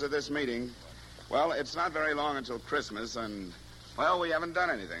purpose of this meeting, well, it's not very long until Christmas, and, well, we haven't done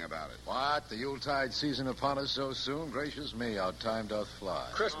anything about it. What? The Yuletide season upon us so soon? Gracious me, how time doth fly.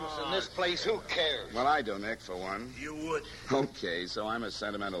 Christmas in this place, who cares? Well, I do, Nick, for one. You would. Okay, so I'm a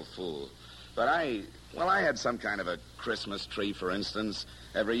sentimental fool. But I had some kind of a Christmas tree, for instance,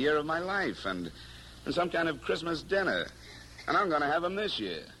 every year of my life, and some kind of Christmas dinner. And I'm going to have them this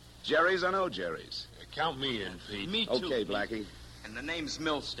year. Jerry's or no Jerry's. Count me in, Pete. Me too. Okay, Blackie. And the name's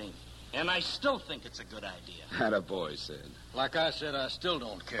Milstein. And I still think it's a good idea. Attaboy, Sid. Like I said, I still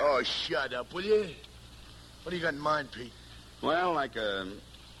don't care. Oh, shut up, will you? What do you got in mind, Pete? Well, like a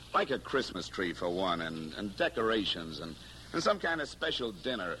Christmas tree, for one, and decorations, and some kind of special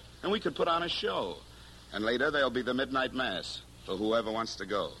dinner. And we could put on a show. And later there'll be the midnight mass for whoever wants to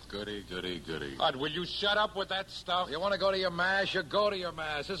go. Goody, goody, goody. Bud, will you shut up with that stuff? You want to go to your mass, you go to your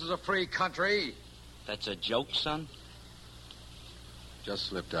mass. This is a free country. That's a joke, son? Just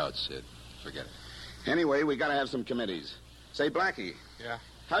slipped out, Sid. Forget it. Anyway, we got to have some committees. Say, Blackie. Yeah?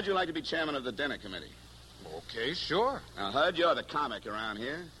 How'd you like to be chairman of the dinner committee? Okay, sure. Now, Hud, you're the comic around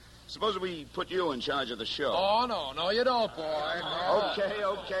here. Suppose we put you in charge of the show. Oh, no, you don't, boy. No.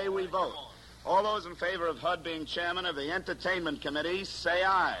 Okay, we vote. All those in favor of Hud being chairman of the entertainment committee, say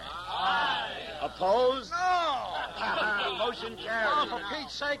aye. Aye. Opposed? No. Motion carries. Oh, for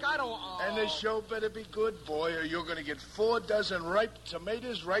Pete's sake, I don't... Oh. And the show better be good, boy, or you're going to get 4 dozen ripe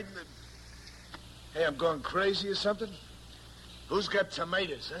tomatoes right in the... Hey, I'm going crazy or something? Who's got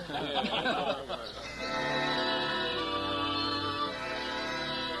tomatoes, huh?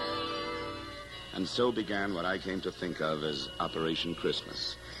 And so began what I came to think of as Operation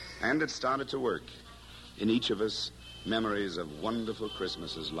Christmas. And it started to work. In each of us, memories of wonderful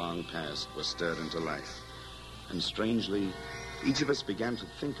Christmases long past were stirred into life. And strangely, each of us began to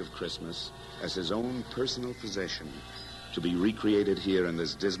think of Christmas as his own personal possession, to be recreated here in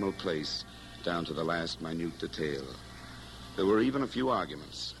this dismal place down to the last minute detail. There were even a few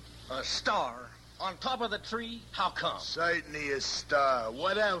arguments. A star on top of the tree? How come? Certainly a star.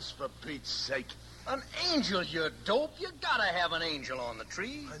 What else, for Pete's sake? An angel, you dope. You gotta have an angel on the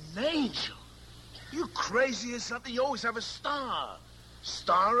tree. An angel? You crazy or something? You always have a star.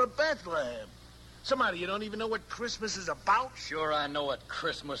 Star of Bethlehem. Somebody, you don't even know what Christmas is about? Sure, I know what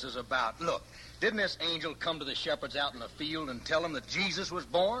Christmas is about. Look, didn't this angel come to the shepherds out in the field and tell them that Jesus was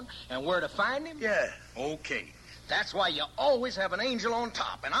born and where to find him? Yeah. Okay. That's why you always have an angel on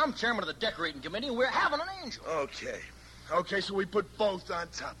top. And I'm chairman of the decorating committee, and we're having an angel. Okay, so we put both on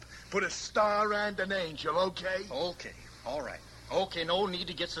top. Put a star and an angel, okay? Okay, all right. Okay, no need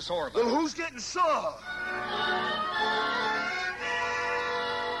to get so sore about it. Well, who's getting sore?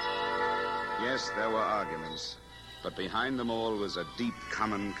 Yes, there were arguments, but behind them all was a deep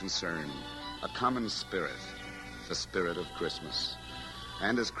common concern, a common spirit, the spirit of Christmas.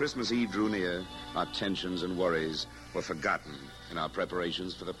 And as Christmas Eve drew near, our tensions and worries were forgotten in our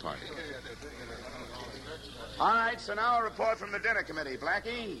preparations for the party. All right, so now a report from the dinner committee.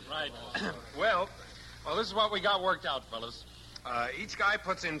 Blackie? Right. Well, this is what we got worked out, fellas. Each guy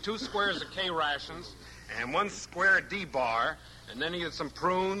puts in 2 squares of K rations and 1 square D-bar, and then he gets some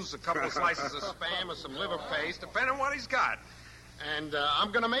prunes, a couple of slices of Spam, and some liver paste, depending on what he's got. And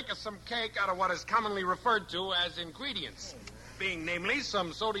I'm going to make us some cake out of what is commonly referred to as ingredients. being, namely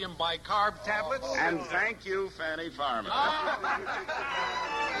some sodium bicarb tablets. And thank you, Fanny Farmer.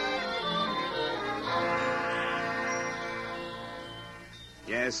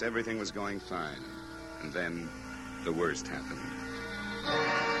 Yes, everything was going fine. And then the worst happened.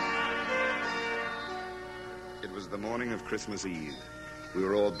 It was the morning of Christmas Eve. We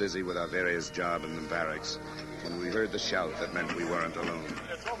were all busy with our various jobs in the barracks when we heard the shout that meant we weren't alone.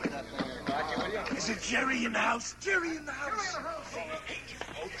 Is it Jerry in the house? Jerry in the house.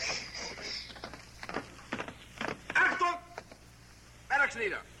 Achtung! Barracks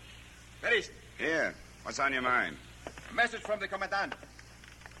leader. Where is it? Here, what's on your mind? A message from the commandant.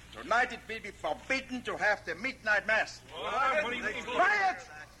 Tonight it will be forbidden to have the midnight mass. What do you mean? Quiet!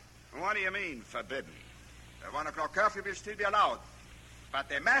 What do you mean, forbidden? The 1 o'clock curfew will still be allowed. But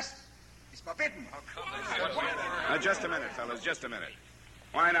the mass is forbidden. Now, just a minute, fellas, just a minute.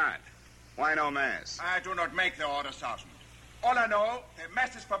 Why not? Why no mass? I do not make the order, Sergeant. All I know, the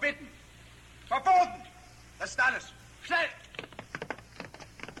mass is forbidden. Verboten! Das ist alles. Schnell!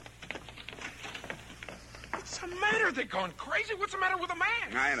 What's the matter? They're going crazy. What's the matter with the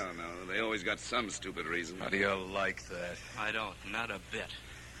man? I don't know. They always got some stupid reason. How do you like that? I don't, not a bit.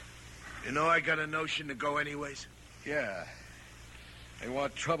 You know I got a notion to go anyways. Yeah. They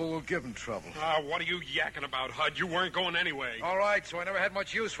want trouble, we'll give them trouble. What are you yakking about, Hud? You weren't going anyway. All right, so I never had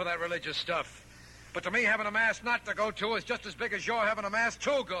much use for that religious stuff. But to me, having a mass not to go to is just as big as your having a mass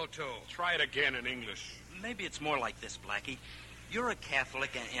to go to. Try it again in English. Maybe it's more like this, Blackie. You're a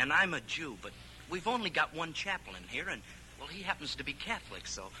Catholic and I'm a Jew, but we've only got one chaplain here, and, well, he happens to be Catholic,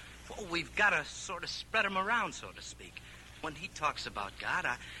 so we've got to sort of spread him around, so to speak. When he talks about God,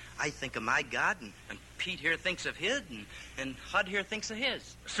 I think of my God, and Pete here thinks of his, and Hud here thinks of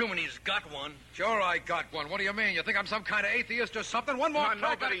his. Assuming he's got one. Sure, I got one. What do you mean? You think I'm some kind of atheist or something? One more. No,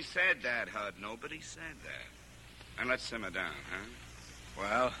 nobody said that, Hud. Nobody said that. And let's simmer down, huh?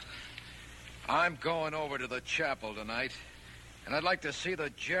 Well, I'm going over to the chapel tonight, and I'd like to see the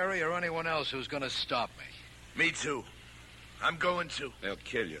Jerry or anyone else who's going to stop me. Me too. I'm going to. They'll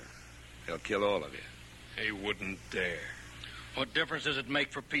kill you. They'll kill all of you. They wouldn't dare. What difference does it make,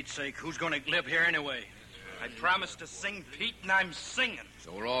 for Pete's sake? Who's going to live here anyway? I promised to sing, Pete, and I'm singing.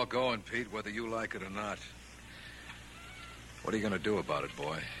 So we're all going, Pete, whether you like it or not. What are you going to do about it,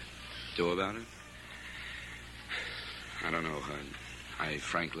 boy? Do about it? I don't know, Hud. I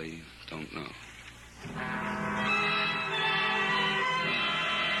frankly don't know.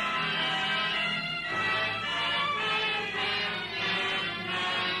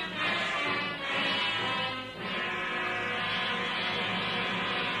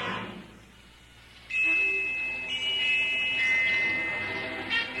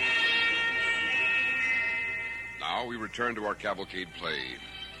 Now we return to our cavalcade play,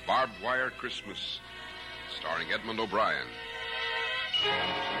 Barbed Wire Christmas, starring Edmund O'Brien.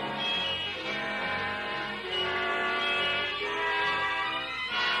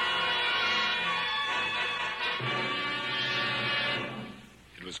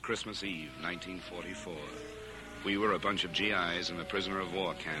 It was Christmas Eve, 1944. We were a bunch of GIs in a prisoner of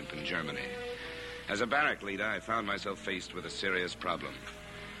war camp in Germany. As a barrack leader, I found myself faced with a serious problem.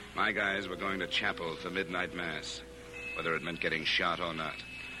 My guys were going to chapel for midnight mass, whether it meant getting shot or not.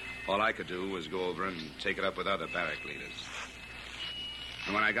 All I could do was go over and take it up with other barrack leaders.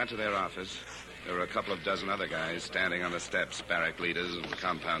 And when I got to their office, there were a couple of dozen other guys standing on the steps, barrack leaders and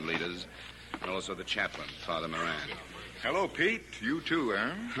compound leaders, and also the chaplain, Father Moran. Hello, Pete. You too,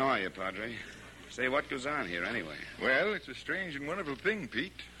 huh? How are you, Padre? Say, what goes on here anyway? Well, it's a strange and wonderful thing,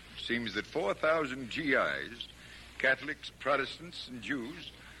 Pete. It seems that 4,000 GIs, Catholics, Protestants, and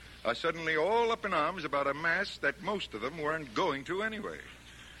Jews, are suddenly all up in arms about a mass that most of them weren't going to anyway.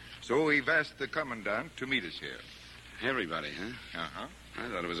 So we've asked the commandant to meet us here. Everybody, huh? Uh-huh. I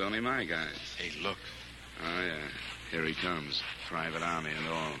thought it was only my guys. Hey, look. Oh, yeah. Here he comes. Private army and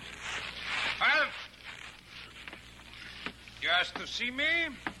all. Well, you asked to see me?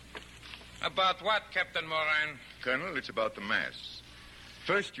 About what, Captain Moran? Colonel, it's about the mass.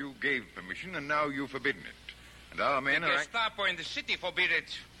 First you gave permission, and now you've forbidden it. And our men The are... Gestapo in the city forbid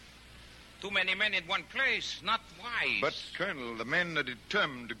it. Too many men in one place, not wise. But, Colonel, the men are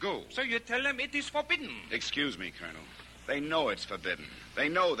determined to go. So you tell them it is forbidden? Excuse me, Colonel. They know it's forbidden. They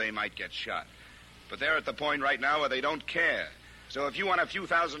know they might get shot. But they're at the point right now where they don't care. So if you want a few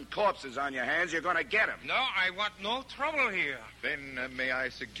thousand corpses on your hands, you're going to get them. No, I want no trouble here. Then may I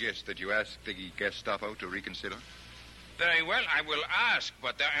suggest that you ask the Gestapo to reconsider? Very well, I will ask,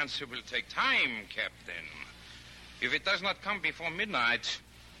 but the answer will take time, Captain. If it does not come before midnight,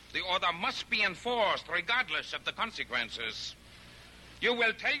 the order must be enforced regardless of the consequences. You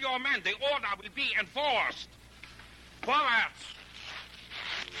will tell your men the order will be enforced. Quiet!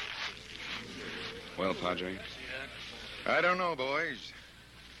 Well, Padre? I don't know, boys.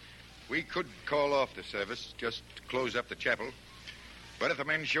 We could call off the service, just close up the chapel. But if the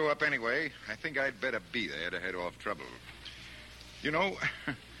men show up anyway, I think I'd better be there to head off trouble. You know,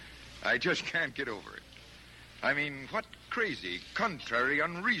 I just can't get over it. I mean, what crazy, contrary,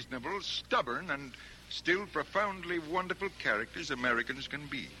 unreasonable, stubborn, and still profoundly wonderful characters Americans can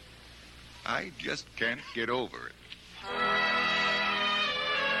be. I just can't get over it.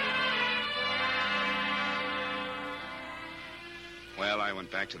 Well, I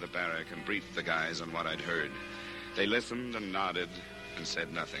went back to the barrack and briefed the guys on what I'd heard. They listened and nodded and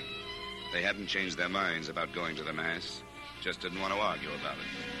said nothing. They hadn't changed their minds about going to the Mass. Just didn't want to argue about it.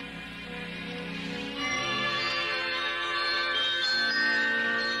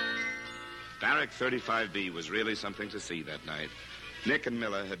 Barrack 35B was really something to see that night. Nick and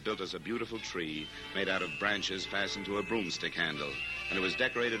Miller had built us a beautiful tree made out of branches fastened to a broomstick handle, and it was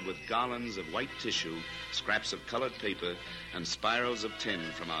decorated with garlands of white tissue, scraps of colored paper, and spirals of tin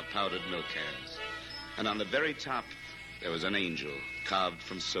from our powdered milk cans. And on the very top, there was an angel carved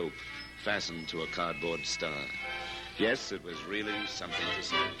from soap, fastened to a cardboard star. Yes, it was really something to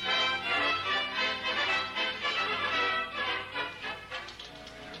see.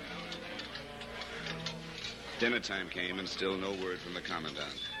 Dinner time came, and still no word from the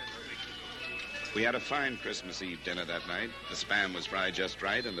commandant. We had a fine Christmas Eve dinner that night. The spam was fried just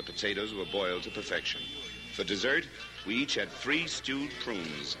right, and the potatoes were boiled to perfection. For dessert, we each had 3 stewed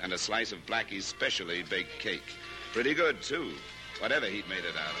prunes and a slice of Blackie's specially baked cake. Pretty good, too, whatever he'd made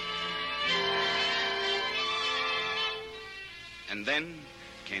it out of. And then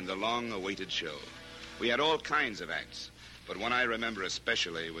came the long-awaited show. We had all kinds of acts, but one I remember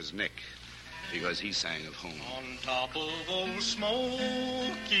especially was Nick, because he sang of home. On top of old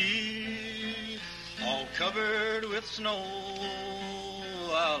Smoky, all covered with snow,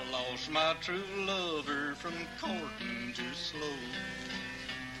 I lost my true lover from courting too slow.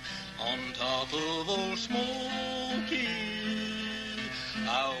 On top of old Smoky,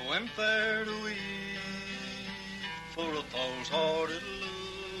 I went there to weep, for a false-hearted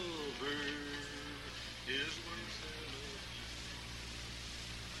lover is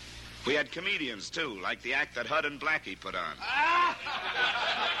We had comedians, too, like the act that Hud and Blackie put on.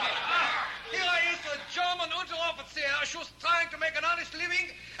 Here is a German Unteroffizier who's trying to make an honest living,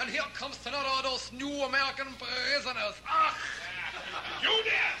 and here comes another of those new American prisoners. You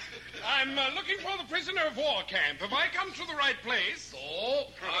there! I'm looking for the prisoner of war camp. Have I come to the right place? So,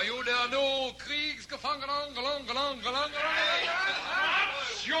 are you der new Kriegsgefangener?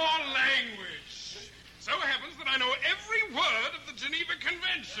 What's your language? So happens that I know every word of the Geneva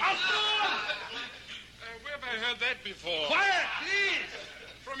Convention. Where have I heard that before? Quiet, please!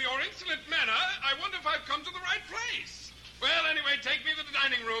 From your insolent manner, I wonder if I've come to the right place. Well, anyway, take me to the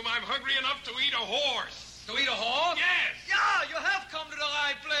dining room. I'm hungry enough to eat a horse. To eat a horse? Yes. Yeah, you have come to the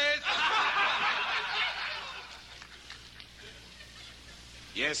right place.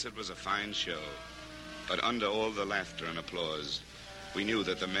 Yes, it was a fine show. But under all the laughter and applause, we knew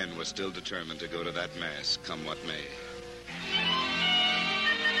that the men were still determined to go to that Mass, come what may.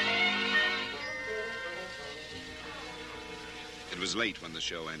 It was late when the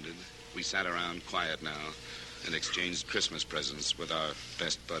show ended. We sat around quiet now and exchanged Christmas presents with our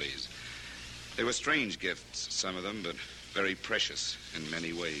best buddies. They were strange gifts, some of them, but very precious in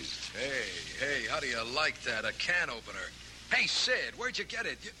many ways. Hey, how do you like that? A can opener. Hey, Sid, where'd you get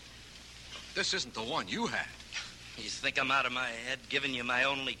it? This isn't the one you had. You think I'm out of my head giving you my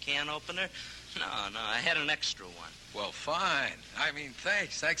only can opener? No, I had an extra one. Well, fine. I mean,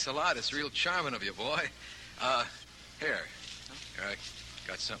 thanks. Thanks a lot. It's real charming of you, boy. Here, I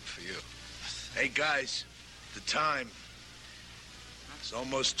got something for you. Hey, guys, the time. It's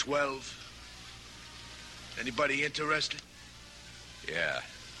almost 12. Anybody interested? Yeah,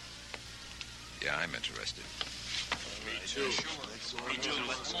 I'm interested. Me too. Me too.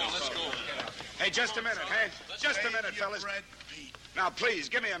 Let's go. Hey, just a minute, hey? Just a minute, fellas. Now, please,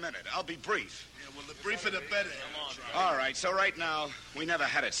 give me a minute. I'll be brief. Yeah, well, the briefer the better. All right, so right now, we never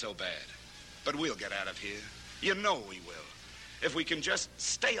had it so bad. But we'll get out of here. You know we will. If we can just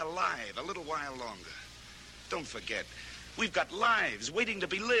stay alive a little while longer. Don't forget, we've got lives waiting to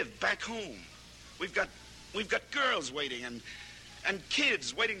be lived back home. We've got girls waiting and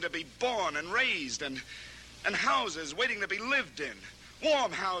kids waiting to be born and raised and houses waiting to be lived in.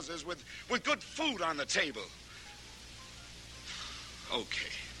 Warm houses with good food on the table.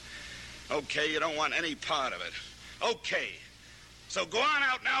 Okay, you don't want any part of it. Okay. So go on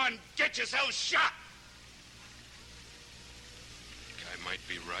out now and get yourself shot. I might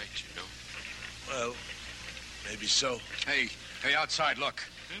be right, you know. Well, Maybe so. Hey, outside, look.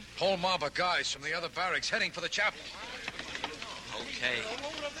 Whole mob of guys from the other barracks heading for the chapel. Okay.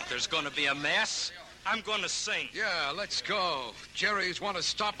 There's going to be a mass. I'm going to sing. Yeah, let's go. Jerry's want to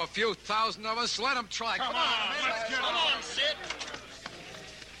stop a few thousand of us. Let him try. Come on, let's get on, Sid.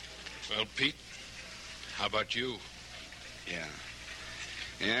 Well, Pete, how about you?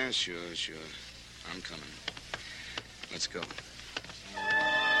 Yeah, sure. I'm coming. Let's go.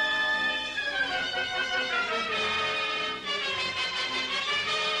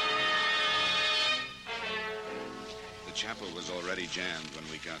 The chapel was already jammed when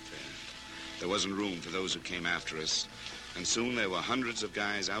we got there. There wasn't room for those who came after us, and soon there were hundreds of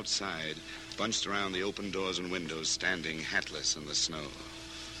guys outside, bunched around the open doors and windows, standing hatless in the snow.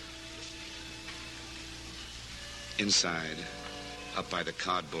 Inside, up by the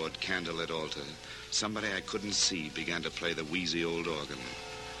cardboard candlelit altar, somebody I couldn't see began to play the wheezy old organ.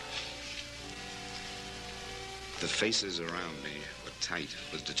 The faces around me were tight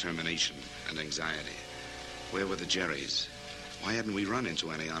with determination and anxiety. Where were the Jerrys? Why hadn't we run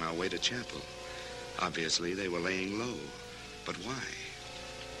into any on our way to chapel? Obviously, they were laying low. But why?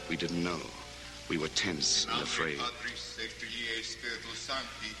 We didn't know. We were tense and afraid.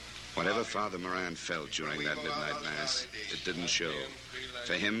 Whatever Father Moran felt during that midnight mass, it didn't show.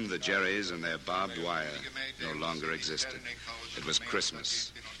 For him, the Jerrys and their barbed wire no longer existed. It was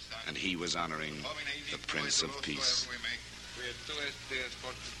Christmas, and he was honoring the Prince of Peace.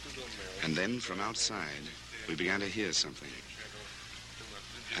 And then, from outside, we began to hear something.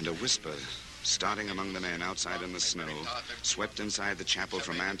 And a whisper, starting among the men outside in the snow, swept inside the chapel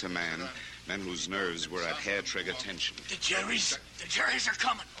from man to man, men whose nerves were at hair-trigger tension. The Jerrys are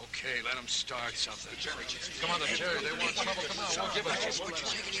coming. Okay, let them start something. Come on, the Jerry, they want trouble. Come on, we'll give it to them.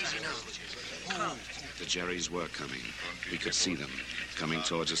 Take it easy now. The Jerrys were coming. We could see them, coming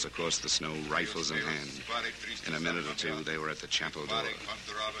towards us across the snow, rifles in hand. In a minute or two, they were at the chapel door.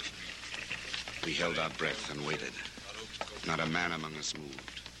 We held our breath and waited. Not a man among us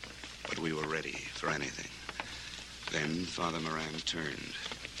moved, but we were ready for anything. Then Father Moran turned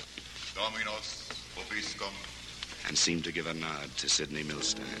and seemed to give a nod to Sidney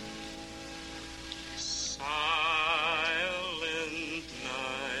Milstein. Silent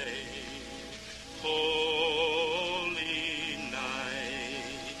night, holy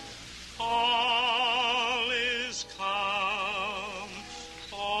night, all is calm,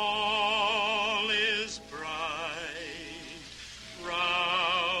 all is bright,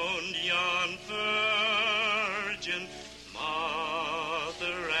 round yon virgin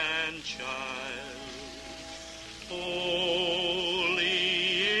mother and child, holy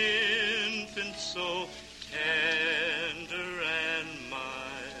infant, so tender and mild.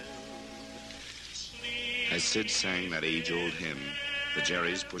 As Sid sang that age-old hymn, the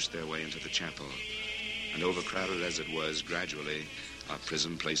Jerrys pushed their way into the chapel. And overcrowded as it was, gradually, our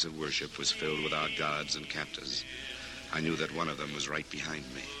prison place of worship was filled with our guards and captors. I knew that one of them was right behind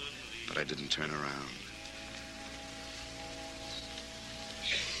me, but I didn't turn around.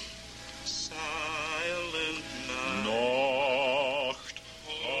 Silent night. Nacht,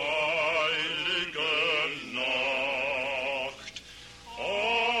 heilige Nacht,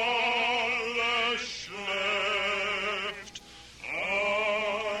 alles schläft,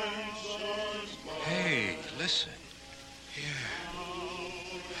 einsam. Hey, listen. Yeah.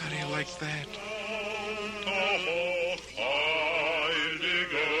 How do you like that? Doch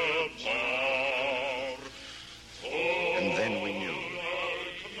heilige Paar. And then we knew.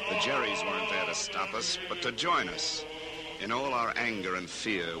 The Jerrys weren't there to stop us, but to join us. In all our anger and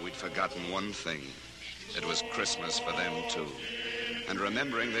fear, we'd forgotten one thing. It was Christmas for them, too. And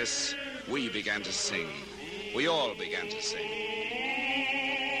remembering this, we began to sing. We all began to sing.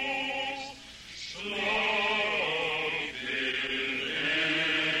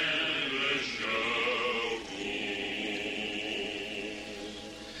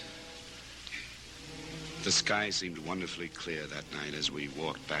 The sky seemed wonderfully clear that night as we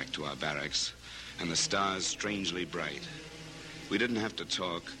walked back to our barracks, and the stars strangely bright. We didn't have to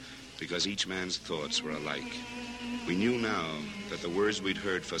talk because each man's thoughts were alike. We knew now that the words we'd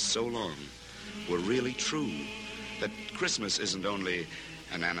heard for so long were really true, that Christmas isn't only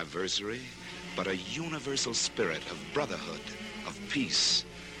an anniversary, but a universal spirit of brotherhood, of peace,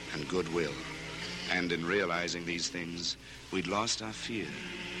 and goodwill. And in realizing these things, we'd lost our fear.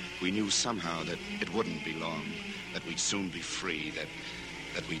 We knew somehow that it wouldn't be long, that we'd soon be free, that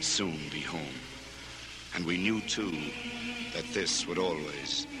we'd soon be home. And we knew, too, that this would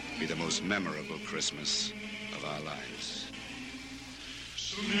always be the most memorable Christmas of our lives.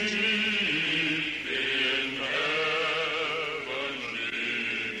 Sleep in heavenly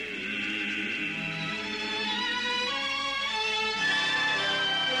peace.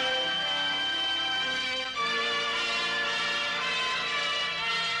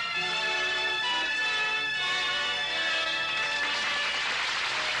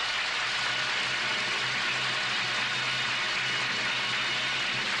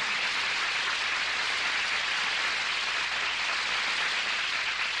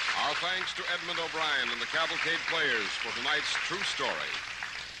 thanks to Edmund O'Brien and the Cavalcade Players for tonight's true story.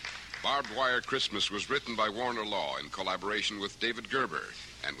 Barbed Wire Christmas was written by Warner Law in collaboration with David Gerber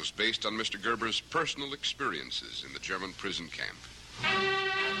and was based on Mr. Gerber's personal experiences in the German prison camp.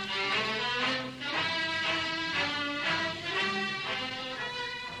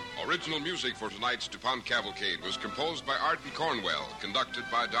 Original music for tonight's DuPont Cavalcade was composed by Arden Cornwell, conducted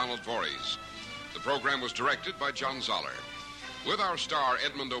by Donald Voorhees. The program was directed by John Zoller. With our star,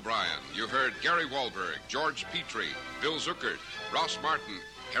 Edmund O'Brien, you heard Gary Wahlberg, George Petrie, Bill Zuckert, Ross Martin,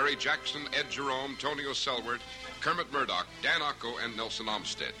 Harry Jackson, Ed Jerome, Tonio Selwert, Kermit Murdoch, Dan Ocko, and Nelson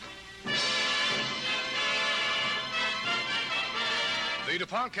Olmsted. The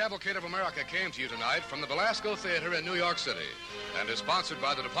DuPont Cavalcade of America came to you tonight from the Belasco Theater in New York City and is sponsored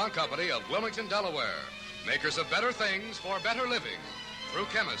by the DuPont Company of Wilmington, Delaware, makers of better things for better living through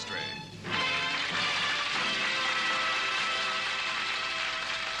chemistry.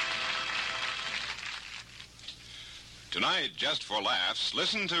 Tonight, just for laughs,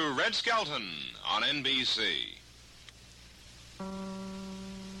 listen to Red Skelton on NBC.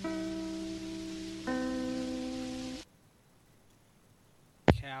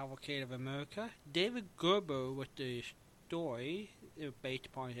 Cavalcade of America. David Gerber with the story, based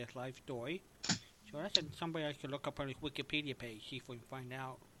upon his life story. So that's somebody I could look up on his Wikipedia page, see if we can find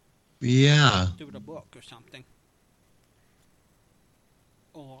out. Yeah. Through the book or something.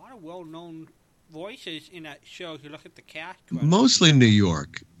 A lot of well-known voices in that show. If you look at the cast. Mostly New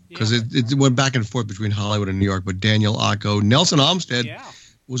York, because it went back and forth between Hollywood and New York. But Daniel Ocko, Nelson Olmsted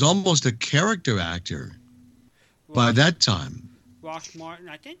was almost a character actor by that time. Ross Martin,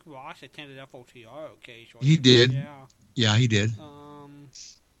 I think Ross attended FOTR occasionally. He did. Yeah, he did.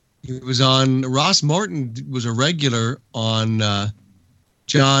 He was on. Ross Martin was a regular on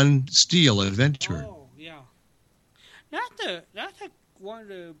John Steele Adventure. Oh yeah, that's one of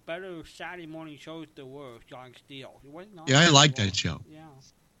the better Saturday morning shows there were. John Steele. Yeah, I like that show. Yeah.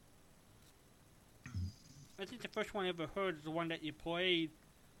 I think the first one I ever heard is the one that you played.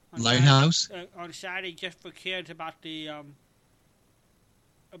 On Lighthouse. On Saturday, just for kids, about the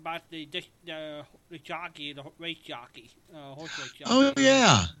jockey, the race jockey, horse race jockey. Oh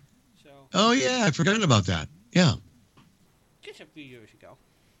yeah. So. Oh yeah, I forgot about that. Yeah. Just a few years ago.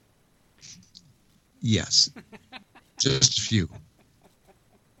 Yes. Just a few.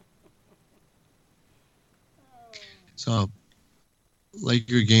 So,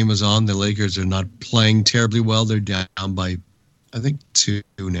 Laker game is on. The Lakers are not playing terribly well. They're down by, I think, 2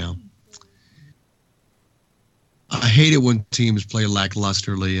 now. I hate it when teams play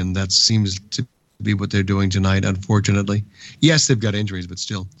lacklusterly, and that seems to be what they're doing tonight, unfortunately. Yes, they've got injuries, but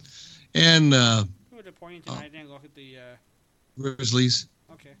still. And who are they playing tonight? I didn't look at the Grizzlies.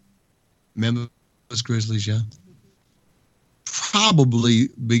 Okay. Memphis Grizzlies, yeah. Probably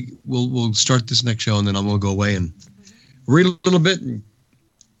we'll start this next show, and then I'm going to go away and read a little bit and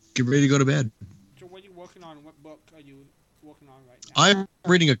get ready to go to bed. So what are you working on? What book are you working on right now? I'm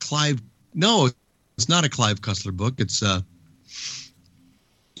reading a Clive... No, it's not a Clive Cussler book. It's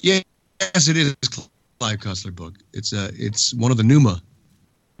yes, it is a Clive Cussler book. It's one of the Numa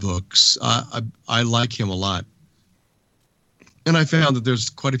books. I like him a lot. And I found that there's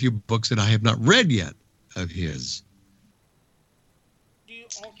quite a few books that I have not read yet of his. Do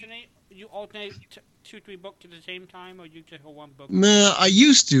you alternate 2-3 books at the same time, or you just have one book? Nah, I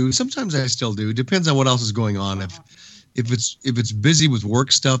used to. Sometimes I still do. It depends on what else is going on. If it's busy with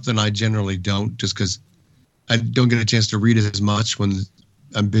work stuff, then I generally don't, just because I don't get a chance to read as much when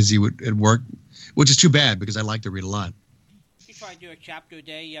I'm busy at work, which is too bad because I like to read a lot. You try to do a chapter a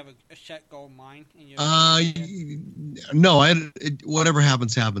day. You have a set goal in mind. No, whatever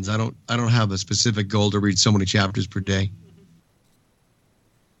happens. I don't have a specific goal to read so many chapters per day.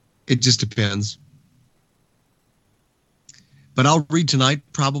 It just depends. But I'll read tonight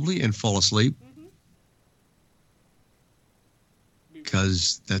probably and fall asleep.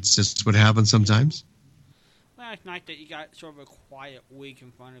 Because that's just what happens sometimes. Well, it's nice that you got sort of a quiet week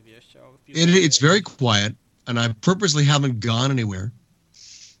in front of you. So it's very quiet, and I purposely haven't gone anywhere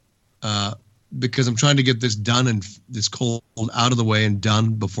because I'm trying to get this done and this cold out of the way and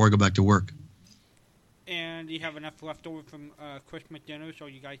done before I go back to work. And you have enough left over from Christmas dinner, so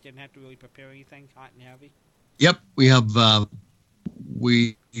you guys didn't have to really prepare anything hot and heavy? Yep, we have...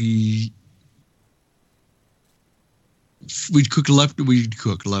 We cook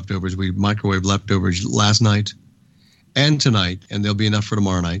leftovers. We microwave leftovers last night and tonight, and there'll be enough for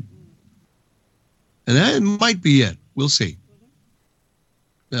tomorrow night. And that might be it. We'll see.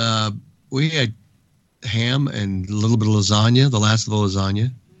 We had ham and a little bit of lasagna, the last of the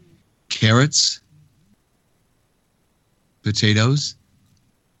lasagna, carrots, potatoes,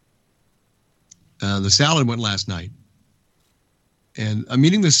 The salad went last night. And I'm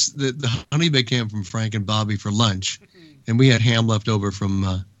eating the honey baked ham from Frank and Bobby for lunch. And we had ham left over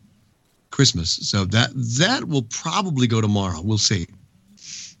from Christmas. So that will probably go tomorrow. We'll see.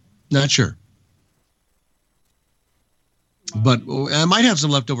 Not sure. But I might have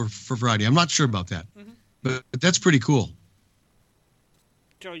some left over for Friday. I'm not sure about that. But that's pretty cool.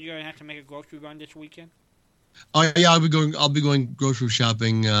 So you're gonna have to make a grocery run this weekend? Oh yeah, I'll be going grocery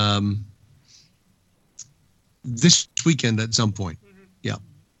shopping this weekend at some point. Yeah.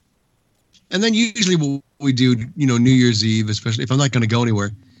 And then usually what we do, New Year's Eve, especially if I'm not going to go anywhere,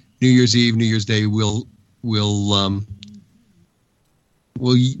 New Year's Eve, New Year's Day, we'll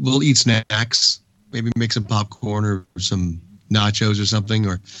eat snacks, maybe make some popcorn or some nachos or something.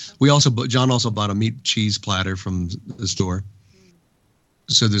 Or John also bought a meat cheese platter from the store.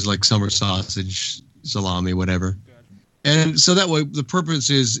 So there's like summer sausage, salami, whatever. And so that way the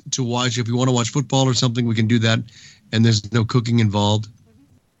purpose is to watch, if we want to watch football or something, we can do that. And there's no cooking involved.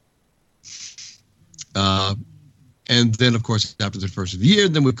 And then, of course, after the first of the year,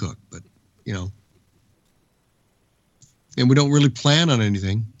 then we cook. But, and we don't really plan on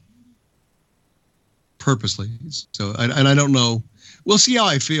anything purposely. So, and I don't know. We'll see how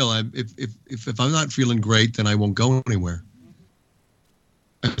I feel. If I'm not feeling great, then I won't go anywhere.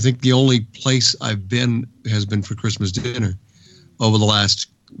 I think the only place I've been has been for Christmas dinner over the last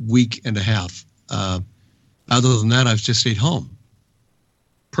week and a half. Other than that, I've just stayed home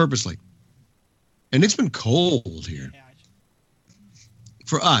purposely. And it's been cold here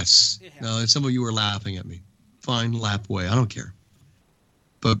for us. Now, some of you are laughing at me. Fine, laugh away. I don't care.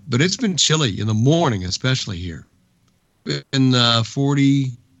 But it's been chilly in the morning, especially here. In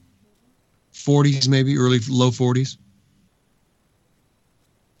 40s maybe, low 40s.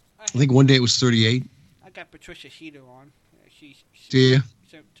 I think one day it was 38. I got Patricia's heater on. She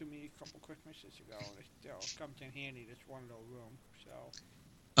sent to me a couple Christmases ago. It comes in handy. This one little room. So.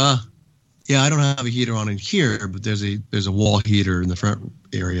 Yeah, I don't have a heater on in here, but there's a wall heater in the front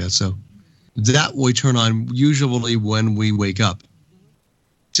area. So that we turn on usually when we wake up,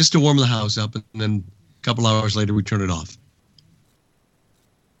 just to warm the house up, and then a couple hours later we turn it off.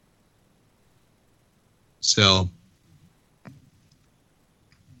 So.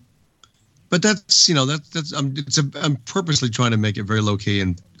 But that's I'm purposely trying to make it very low key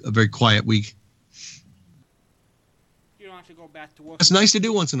and a very quiet week. You don't have to go back to work. It's nice to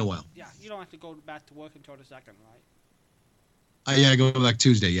do once in a while. Yeah, you don't have to go back to work until the 2nd, right? I go back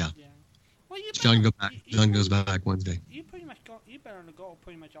Tuesday. Yeah. Well, John goes back Wednesday. You pretty much you've been on the go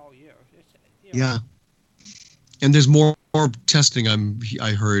pretty much all year. Yeah. And there's more testing.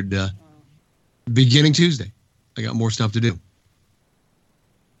 I heard beginning Tuesday. I got more stuff to do.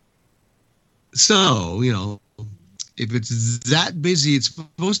 So, if it's that busy, it's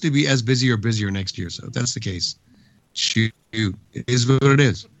supposed to be as busy or busier next year. So if that's the case, shoot, it is what it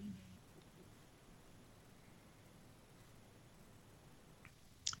is.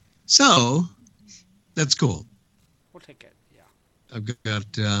 So that's cool. We'll take it, yeah. I've got,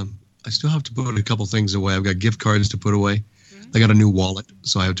 I still have to put a couple things away. I've got gift cards to put away. I got a new wallet,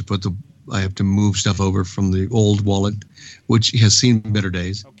 so I have to move stuff over from the old wallet, which has seen better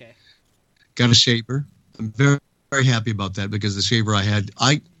days. Okay. Got a shaver. I'm very, very happy about that because the shaver I had,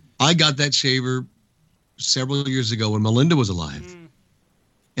 I got that shaver several years ago when Melinda was alive.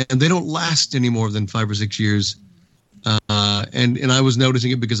 And they don't last any more than 5 or 6 years. And I was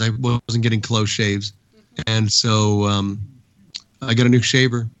noticing it because I wasn't getting close shaves. And so I got a new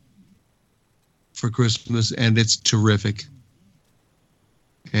shaver for Christmas, and it's terrific.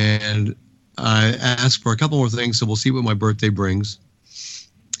 And I asked for a couple more things, so we'll see what my birthday brings.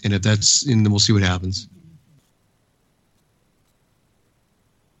 And if that's in, then we'll see what happens.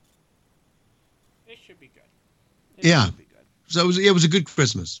 It should be good. Should be good. So it was a good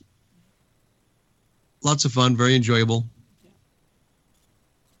Christmas. Lots of fun, very enjoyable. Yeah.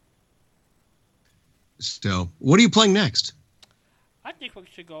 So, what are you playing next? I think we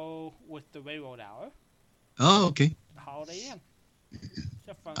should go with the Railroad Hour. Oh, okay. The Holiday Inn. It's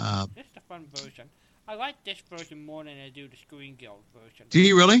a fun version. I like this version more than I do the Screen Guild version. Do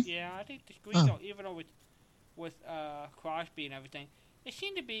you really? Yeah, I think the Screen Guild, even though with Crosby and everything, they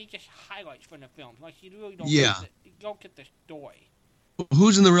seem to be just highlights from the film. Like you really don't get the story.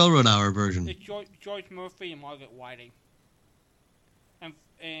 Who's in the Railroad Hour version? It's George Murphy and Margaret Whiting.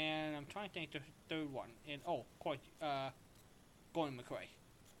 And I'm trying to think the third one. And of course, Gordon McRae.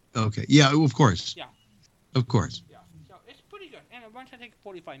 Okay. Yeah, of course. Yeah. Of course. Yeah. So it's pretty good, and it runs I think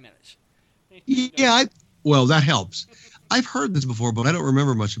 45 minutes. Yeah, well, that helps. I've heard this before, but I don't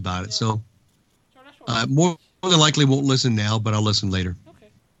remember much about it. So more than likely won't listen now, but I'll listen later. Okay,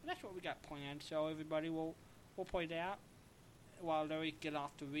 that's what we got planned. so everybody will point out while Larry get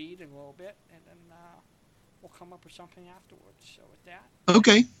off to read in a little bit, and then we'll come up with something afterwards. So with that,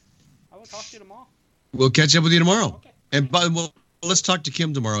 Okay. I will talk to you tomorrow. We'll catch up with you tomorrow. Okay. And let's talk to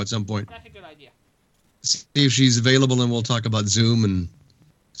Kim tomorrow at some point. That's a good idea. See if she's available, and we'll talk about Zoom and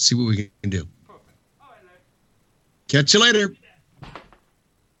see what we can do. Perfect. All right, Larry. Catch you later.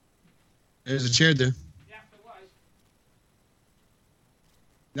 There's a chair there. Yeah, it was.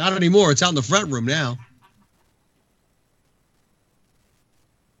 Not anymore. It's out in the front room now.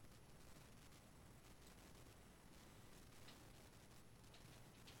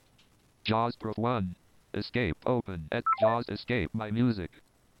 JAWS Pro 1. Escape open. JAWS escape my music.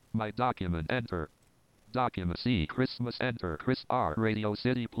 My document enter. Document C. Christmas enter. Chris R. Radio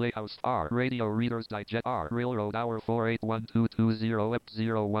City Playhouse R. Radio Readers Digest R. Railroad Hour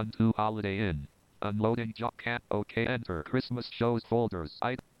 481220F012 Holiday Inn. Unloading job camp. OK enter. Christmas shows folders.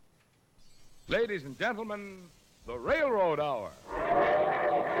 Ladies and gentlemen, the Railroad Hour.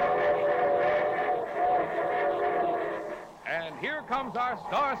 And here comes our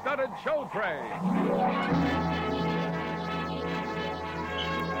star-studded show train.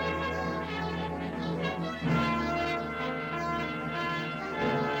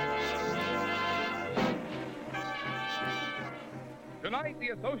 Tonight, the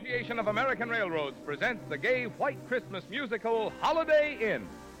Association of American Railroads presents the gay white Christmas musical Holiday Inn,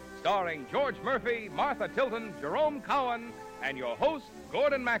 starring George Murphy, Martha Tilton, Jerome Cowan, and your host,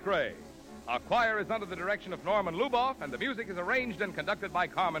 Gordon MacRae. Our choir is under the direction of Norman Luboff, and the music is arranged and conducted by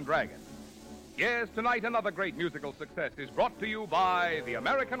Carmen Dragon. Yes, tonight another great musical success is brought to you by the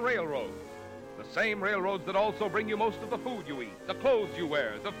American Railroads. The same railroads that also bring you most of the food you eat, the clothes you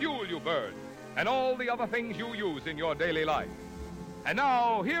wear, the fuel you burn, and all the other things you use in your daily life. And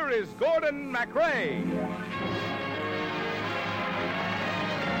now, here is Gordon MacRae.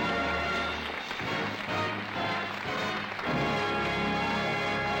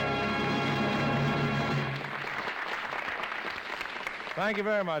 Thank you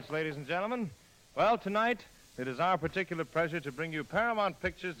very much, ladies and gentlemen. Well, tonight, it is our particular pleasure to bring you Paramount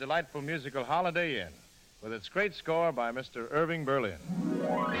Pictures' delightful musical Holiday Inn, with its great score by Mr. Irving Berlin.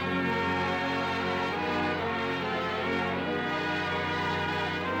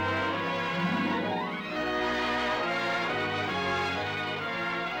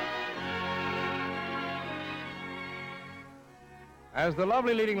 As the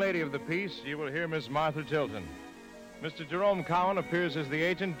lovely leading lady of the piece, you will hear Miss Martha Tilton. Mr. Jerome Cowan appears as the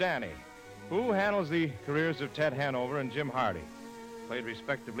agent Danny, who handles the careers of Ted Hanover and Jim Hardy, played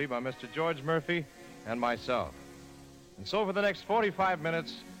respectively by Mr. George Murphy and myself. And so for the next 45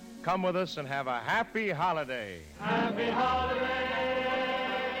 minutes, come with us and have a happy holiday. Happy holiday.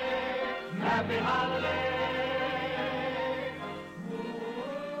 Happy holiday.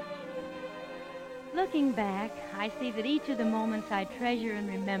 Looking back, I see that each of the moments I treasure and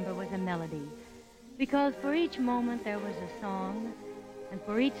remember was a melody. Because for each moment there was a song, and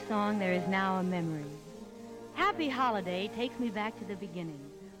for each song there is now a memory. Happy Holiday takes me back to the beginning.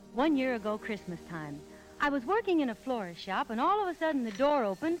 1 year ago, Christmas time. I was working in a florist shop, and all of a sudden the door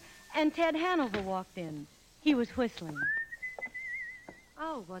opened, and Ted Hanover walked in. He was whistling.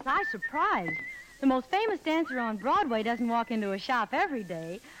 Oh, was I surprised. The most famous dancer on Broadway doesn't walk into a shop every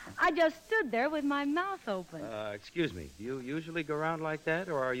day. I just stood there with my mouth open. Excuse me, do you usually go around like that,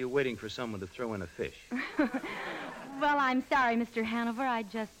 or are you waiting for someone to throw in a fish? Well, I'm sorry, Mr. Hanover. I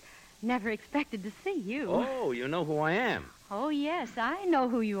just never expected to see you. Oh, you know who I am. Oh, yes, I know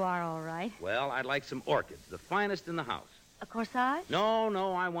who you are, all right. Well, I'd like some orchids, the finest in the house. A corsage?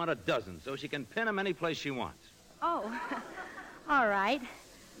 No, I want a dozen, so she can pin them any place she wants. Oh, all right.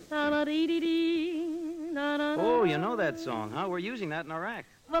 Oh, you know that song, huh? We're using that in our act.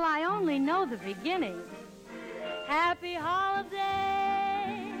 Well, I only know the beginning. Happy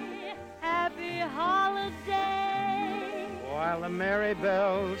holiday, happy holiday. While the merry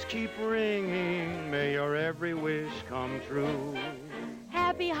bells keep ringing, may your every wish come true.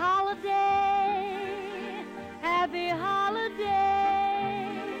 Happy holiday, happy holiday.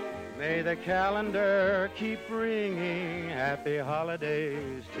 May the calendar keep ringing happy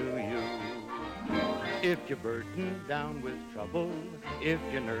holidays to you. If you're burdened down with trouble, if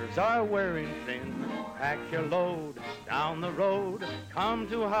your nerves are wearing thin, pack your load down the road, come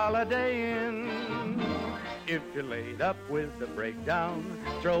to Holiday Inn. If you're laid up with a breakdown,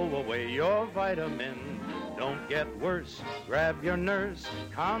 throw away your vitamin. Don't get worse, grab your nurse,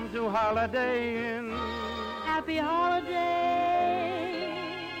 come to Holiday Inn. Happy holiday,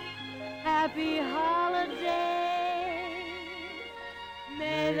 happy holiday.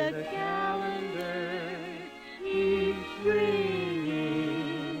 May the calendar keep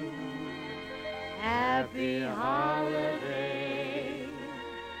ringing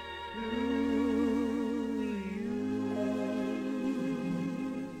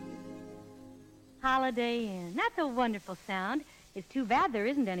Holiday Inn. That's a wonderful sound. It's too bad there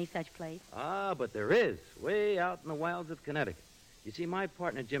isn't any such place. Ah, but there is, way out in the wilds of Connecticut. You see, my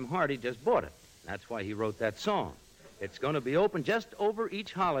partner Jim Hardy just bought it. That's why he wrote that song. It's going to be open just over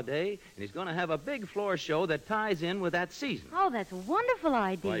each holiday, and he's going to have a big floor show that ties in with that season. Oh, that's a wonderful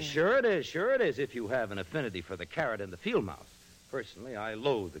idea. Why, sure it is, if you have an affinity for the carrot and the field mouse. Personally, I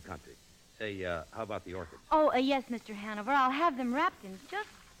loathe the country. Say, how about the orchids? Oh, yes, Mr. Hanover. I'll have them wrapped in just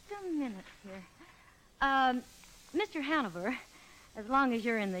a minute here. Mr. Hanover, as long as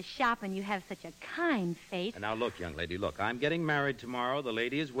you're in the shop and you have such a kind face... And now, look, young lady, look. I'm getting married tomorrow. The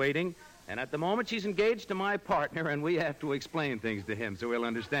lady is waiting. And at the moment, she's engaged to my partner, and we have to explain things to him so he'll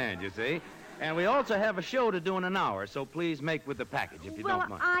understand, you see. And we also have a show to do in an hour, so please make with the package if you don't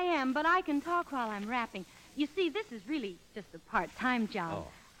mind. Well, I am, but I can talk while I'm wrapping. You see, this is really just a part-time job. Oh.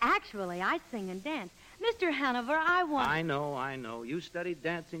 Actually, I sing and dance. Mr. Hanover, I want... I know. You studied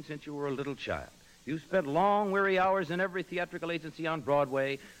dancing since you were a little child. You spent long, weary hours in every theatrical agency on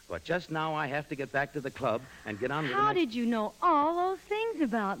Broadway, but just now I have to get back to the club and get on with How did you know all those things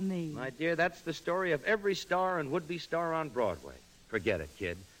about me? My dear, that's the story of every star and would-be star on Broadway. Forget it,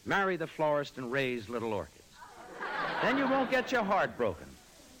 kid. Marry the florist and raise little orchids. Then you won't get your heart broken.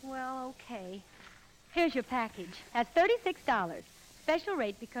 Well, okay. Here's your package. That's $36. Special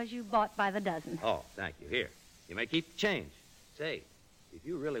rate because you bought by the dozen. Oh, thank you. Here. You may keep the change. Say, if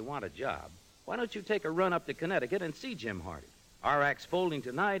you really want a job, why don't you take a run up to Connecticut and see Jim Hardy? Our act's folding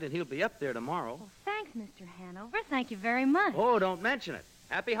tonight, and he'll be up there tomorrow. Well, thanks, Mr. Hanover. Thank you very much. Oh, don't mention it.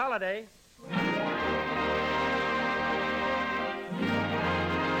 Happy holiday.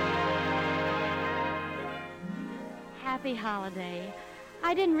 Happy holiday.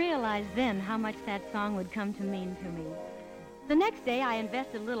 I didn't realize then how much that song would come to mean to me. The next day, I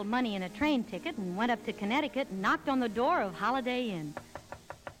invested a little money in a train ticket and went up to Connecticut and knocked on the door of Holiday Inn.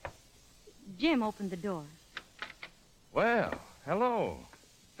 Jim opened the door. Well, hello.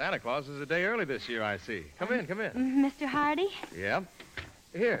 Santa Claus is a day early this year, I see. Come in. Mr. Hardy? Yep.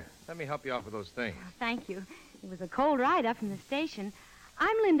 Here, let me help you out with those things. Oh, thank you. It was a cold ride up from the station.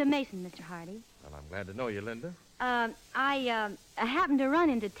 I'm Linda Mason, Mr. Hardy. Well, I'm glad to know you, Linda. I happened to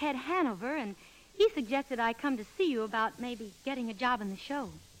run into Ted Hanover, and he suggested I come to see you about maybe getting a job in the show.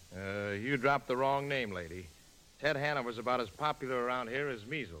 You dropped the wrong name, lady. Ted Hanover's about as popular around here as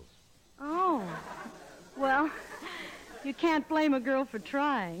measles. Oh. Well, you can't blame a girl for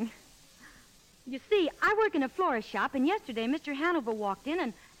trying. You see, I work in a florist shop, and yesterday Mr. Hanover walked in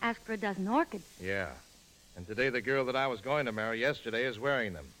and asked for a dozen orchids. Yeah. And today the girl that I was going to marry yesterday is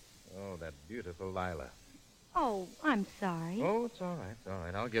wearing them. Oh, that beautiful Lila. Oh, I'm sorry. Oh, it's all right.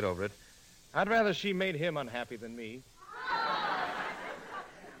 I'll get over it. I'd rather she made him unhappy than me.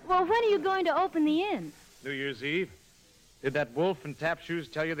 Well, when are you going to open the inn? New Year's Eve. Did that wolf in tap shoes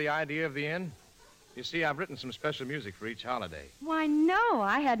tell you the idea of the inn? You see, I've written some special music for each holiday. Why, no.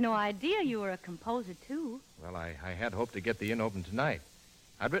 I had no idea you were a composer, too. Well, I had hoped to get the inn open tonight.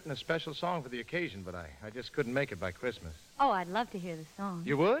 I'd written a special song for the occasion, but I just couldn't make it by Christmas. Oh, I'd love to hear the song.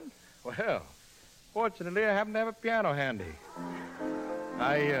 You would? Well, fortunately, I happen to have a piano handy.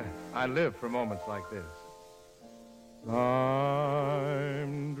 I live for moments like this.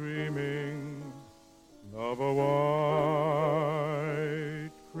 I'm dreaming of a white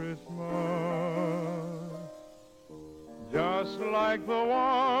Christmas, just like the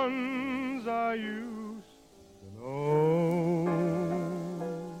ones I used to know,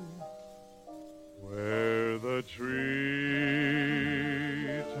 where the treetops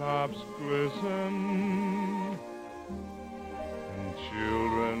glisten and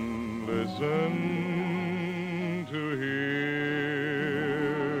children listen to hear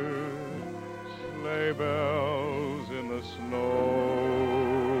sleigh bells in the snow.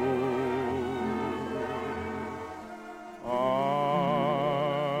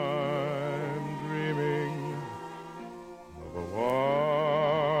 I'm dreaming of a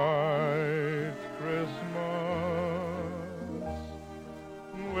white Christmas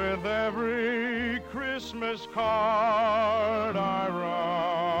with every Christmas card I write.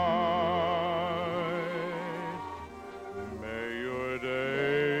 May your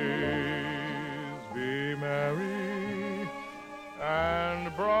days be merry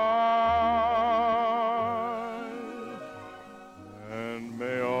and bright, and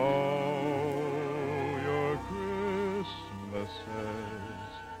may all your Christmases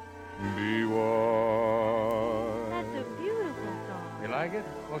be white. That's a beautiful song. You like it?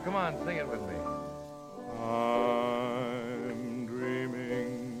 Well, come on, sing it with me. I'm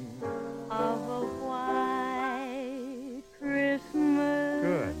dreaming Of a white Christmas.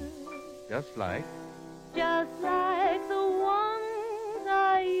 good, just like Just like the ones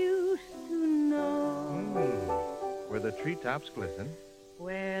I used to know. the treetops glisten.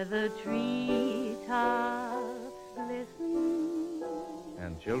 Where the treetops glisten.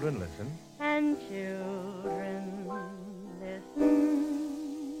 And children listen. And children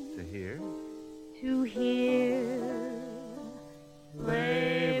listen. To hear. To hear.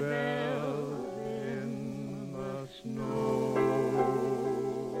 Sleigh bells in the snow.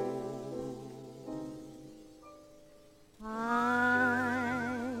 I'm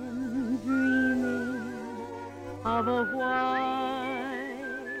dreaming of a white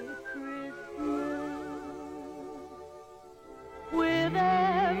Christmas with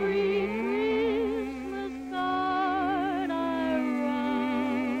every Christmas card I write.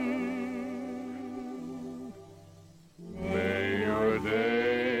 May your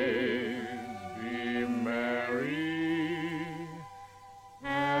days be merry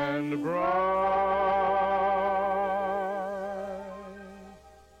and bright,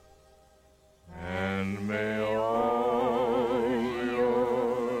 and may all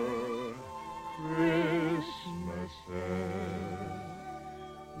your Christmases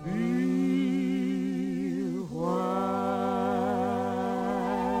be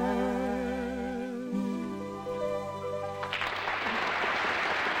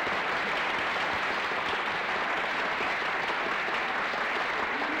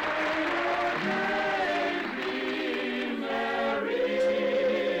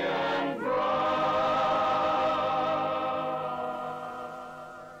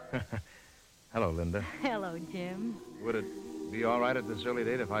Hello, Linda. Hello, Jim. Would it be all right at this early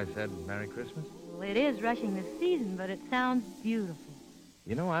date if I said Merry Christmas? Well, it is rushing the season, but it sounds beautiful.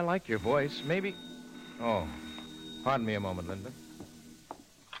 You know, I like your voice. Maybe... Oh, pardon me a moment, Linda.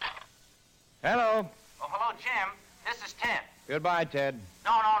 Hello. Oh, hello, Jim. This is Ted. Goodbye, Ted.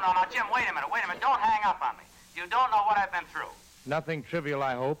 No, Jim, wait a minute. Don't hang up on me. You don't know what I've been through. Nothing trivial,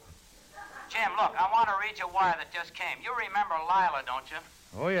 I hope. Jim, look, I want to read you a wire that just came. You remember Lila, don't you?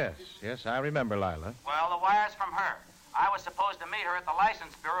 Oh, yes. Yes, I remember Lila. Well, the wire's from her. I was supposed to meet her at the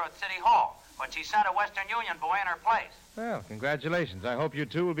License Bureau at City Hall, but she sent a Western Union boy in her place. Well, congratulations. I hope you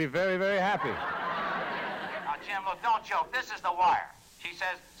two will be very, very happy. Now, Jim, look, don't joke. This is the wire. She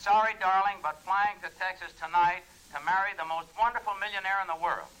says, sorry, darling, but flying to Texas tonight to marry the most wonderful millionaire in the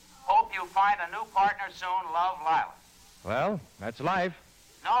world. Hope you find a new partner soon. Love, Lila. Well, that's life.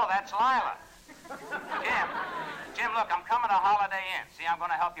 No, that's Lila. Jim, look, I'm coming to Holiday Inn. See, I'm going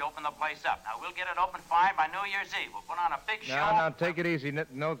to help you open the place up. Now, we'll get it open fine by New Year's Eve. We'll put on a big show. Now, take it easy.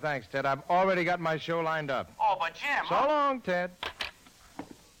 No thanks, Ted. I've already got my show lined up. Oh, but Jim... So long, Ted.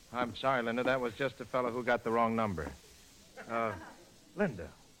 I'm sorry, Linda. That was just a fellow who got the wrong number. Linda,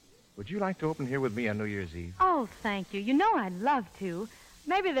 would you like to open here with me on New Year's Eve? Oh, thank you. You know I'd love to.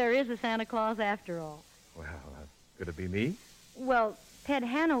 Maybe there is a Santa Claus after all. Well, could it be me? Well, Ted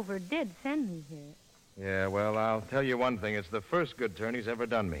Hanover did send me here. Yeah, well, I'll tell you one thing. It's the first good turn he's ever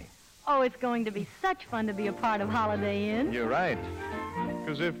done me. Oh, it's going to be such fun to be a part of Holiday Inn. You're right.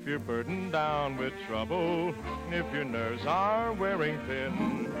 'Cause if you're burdened down with trouble, if your nerves are wearing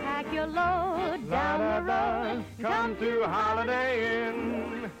thin, pack your load down the road. Come to Holiday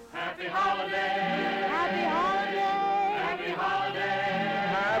Inn. Happy holiday. Happy holiday. Happy holiday.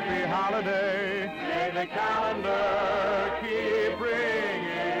 Happy holiday. May the calendar keep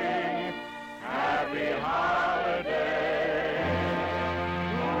ringing. Happy holiday.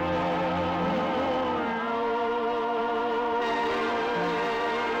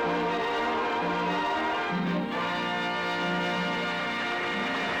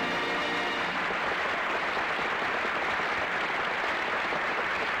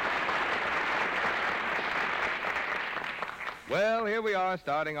 Well, here we are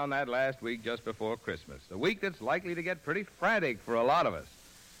starting on that last week just before Christmas, the week that's likely to get pretty frantic for a lot of us.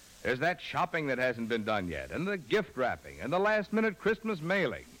 There's that shopping that hasn't been done yet, and the gift wrapping, and the last-minute Christmas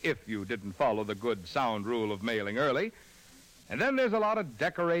mailing, if you didn't follow the good, sound rule of mailing early. And then there's a lot of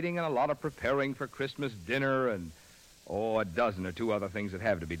decorating and a lot of preparing for Christmas dinner and, a dozen or two other things that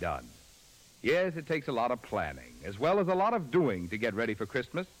have to be done. Yes, it takes a lot of planning, as well as a lot of doing to get ready for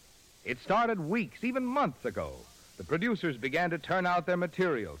Christmas. It started weeks, even months ago. The producers began to turn out their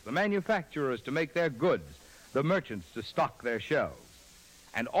materials, the manufacturers to make their goods, the merchants to stock their shelves.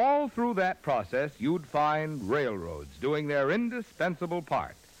 And all through that process, you'd find railroads doing their indispensable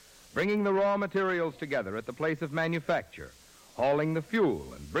part, bringing the raw materials together at the place of manufacture, hauling the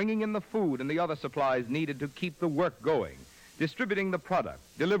fuel and bringing in the food and the other supplies needed to keep the work going, distributing the product,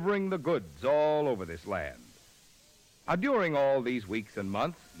 delivering the goods all over this land. Now, during all these weeks and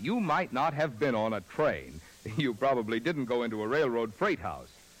months, you might not have been on a train. You probably didn't go into a railroad freight house.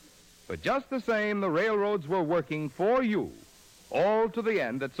 But just the same, the railroads were working for you, all to the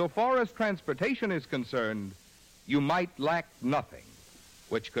end that so far as transportation is concerned, you might lack nothing,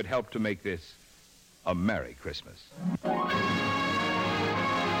 which could help to make this a Merry Christmas.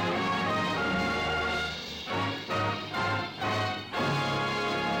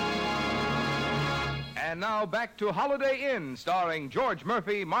 And now back to Holiday Inn, starring George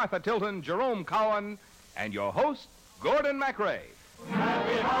Murphy, Martha Tilton, Jerome Cowan, and your host, Gordon MacRae.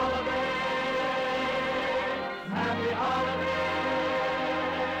 Happy holiday! Happy holiday!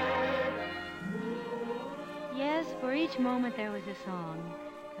 Yes, for each moment there was a song,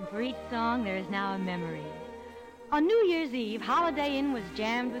 and for each song there is now a memory. On New Year's Eve, Holiday Inn was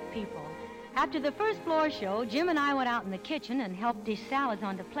jammed with people. After the first floor show, Jim and I went out in the kitchen and helped dish salads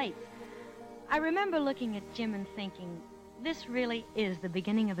onto plates. I remember looking at Jim and thinking, this really is the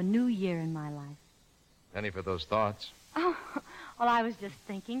beginning of a new year in my life. Penny for those thoughts. Oh, well, I was just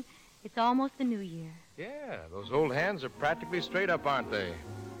thinking, it's almost the new year. Yeah, those old hands are practically straight up, aren't they?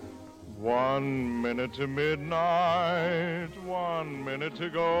 1 minute to midnight, 1 minute to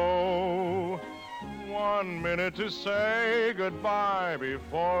go. 1 minute to say goodbye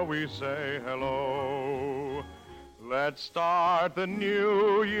before we say hello. Let's start the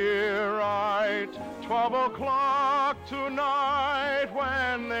new year right. 12 o'clock tonight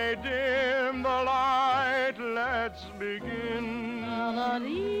when they dim the light. Let's begin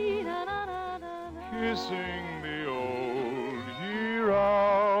kissing the old year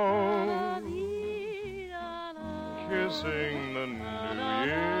out. Kissing the new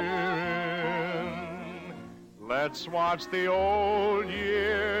year in. Let's watch the old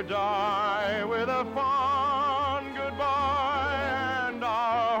year die with a fond goodbye and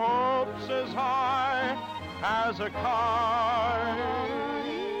our hopes as high as a kite.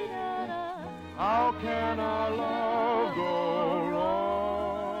 How can our love go wrong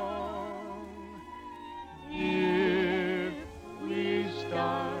if we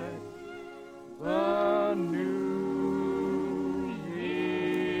start the new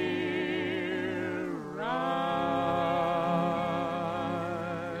year right?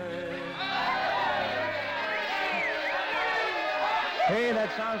 Hey,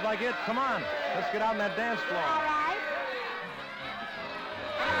 that sounds like it. Come on, let's get out on that dance floor. All right.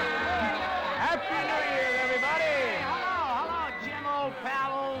 Happy New Year, everybody! Hello, Jim, old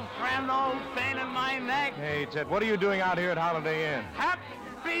pal, old friend, old pain in my neck. Hey, Ted, what are you doing out here at Holiday Inn?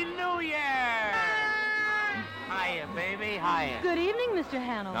 Happy New Year! Hiya, baby, hiya. Good evening, Mr.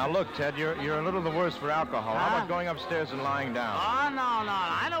 Hanover. Now, look, Ted, you're a little the worse for alcohol. How Huh? about going upstairs and lying down? Oh, no,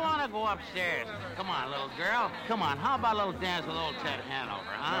 I don't want to go upstairs. Come on, little girl. Come on, how about a little dance with old Ted Hanover,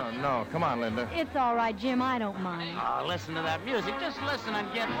 huh? No, come on, Linda. It's all right, Jim. I don't mind. Oh, listen to that music. Just listen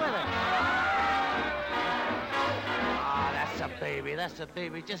and get with it. Ah, that's a baby.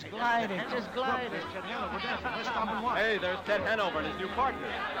 Just glide it. Just glide it. Ted Hanover dancing. Let's stop and watch. Hey, there's Ted Hanover and his new partner.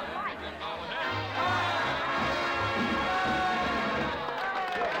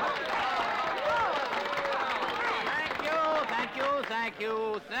 Thank you.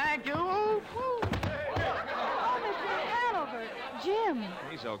 Oh, Mr. Hanover. Jim.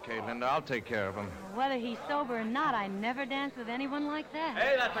 He's okay, Linda. I'll take care of him. Whether he's sober or not, I never danced with anyone like that.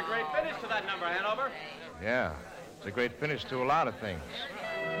 Hey, that's a great finish to that number, Hanover. Yeah, it's a great finish to a lot of things.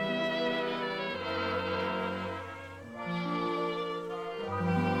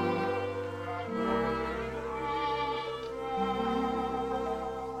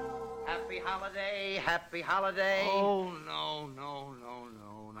 Happy holiday. Oh, no,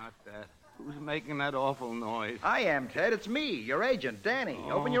 not that. Who's making that awful noise? I am, Ted. It's me, your agent, Danny.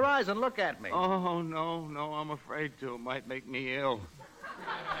 Open your eyes and look at me. Oh, no, I'm afraid to. It might make me ill.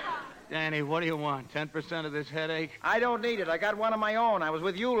 Danny, what do you want? 10% of this headache? I don't need it. I got one of my own. I was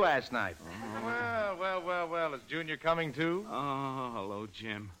with you last night. Well. Is Junior coming too? Oh, hello,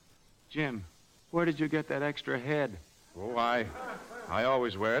 Jim. Jim, where did you get that extra head? Oh, I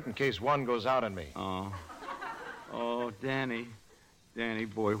always wear it in case one goes out on me. Oh, Danny,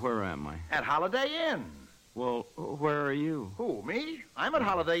 boy, where am I? At Holiday Inn. Well, where are you? Who, me? I'm at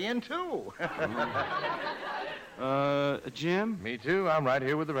Holiday Inn, too. Jim? Me too. I'm right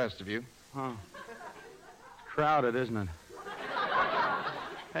here with the rest of you. Huh. Crowded, isn't it?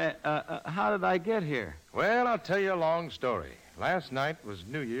 Hey, how did I get here? Well, I'll tell you a long story. Last night was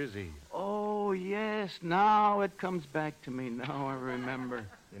New Year's Eve. Oh, yes. Now it comes back to me. Now I remember.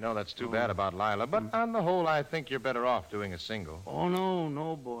 You know, that's too bad about Lila, but on the whole, I think you're better off doing a single. Oh,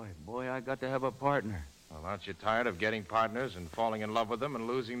 no, boy. Boy, I got to have a partner. Oh, Well, aren't you tired of getting partners and falling in love with them and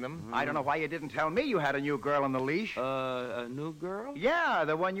losing them? I don't know why you didn't tell me you had a new girl on the leash. A new girl? Yeah,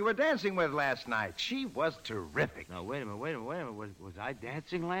 the one you were dancing with last night. She was terrific. No, wait a minute. Was I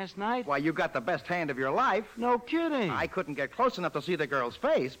dancing last night? Why, you got the best hand of your life. No kidding. I couldn't get close enough to see the girl's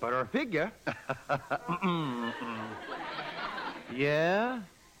face, but her figure... Yeah?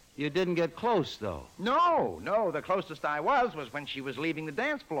 You didn't get close, though. No. The closest I was when she was leaving the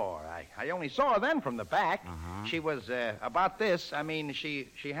dance floor. I only saw her then from the back. Uh-huh. She was about this. I mean, she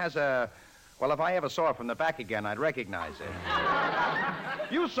has a... Well, if I ever saw her from the back again, I'd recognize her.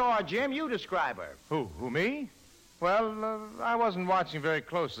 You saw her, Jim. You describe her. Who, me? Well, I wasn't watching very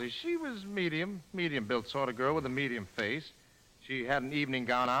closely. She was medium-built sort of girl with a medium face. She had an evening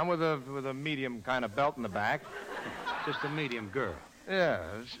gown on with a medium kind of belt in the back. Just a medium girl. Yeah,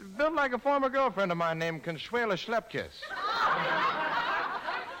 built like a former girlfriend of mine named Consuela Schlepkiss.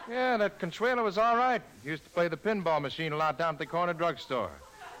 Yeah, that Consuela was all right. Used to play the pinball machine a lot down at the corner drugstore.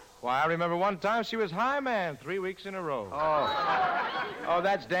 Why, I remember one time she was high man 3 weeks in a row. Oh,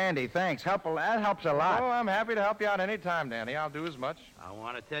 that's dandy. Thanks. That helps a lot. Oh, I'm happy to help you out any time, Danny. I'll do as much. I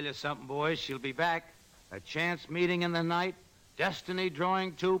want to tell you something, boys. She'll be back. A chance meeting in the night. Destiny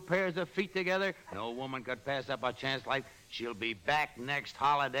drawing two pairs of feet together. No woman could pass up a chance like... She'll be back next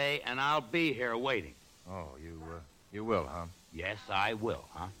holiday, and I'll be here waiting. Oh, you will, huh? Yes, I will,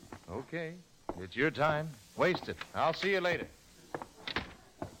 huh? Okay. It's your time. Waste it. I'll see you later.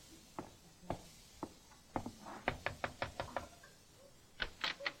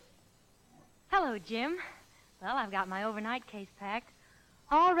 Hello, Jim. Well, I've got my overnight case packed.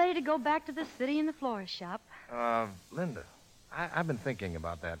 All ready to go back to the city in the florist shop. Linda, I've been thinking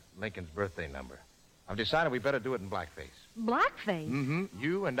about that Lincoln's birthday number. I've decided we better do it in blackface. Blackface? Mm-hmm.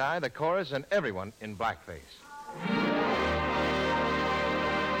 You and I, the chorus, and everyone in blackface.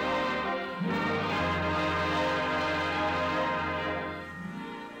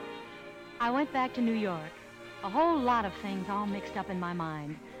 I went back to New York. A whole lot of things all mixed up in my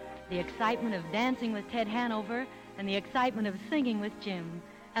mind. The excitement of dancing with Ted Hanover and the excitement of singing with Jim.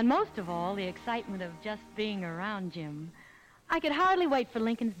 And most of all, the excitement of just being around Jim. I could hardly wait for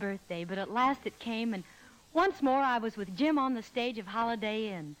Lincoln's birthday, but at last it came, and once more I was with Jim on the stage of Holiday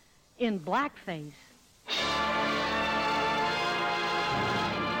Inn, in blackface.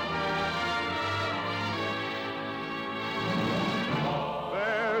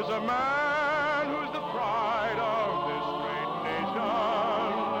 There's a man who's the pride of this great nation,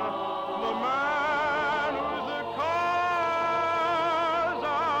 the man who's the cause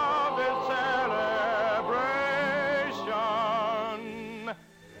of this celebration,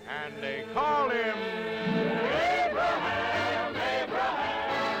 and they call him Abraham.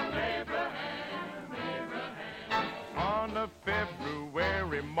 On a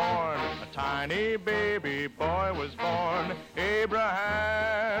February morn, a tiny baby boy was born.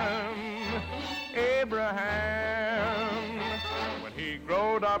 Abraham. When he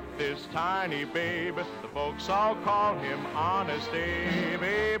growed up, this tiny babe, the folks all called him Honest Abe.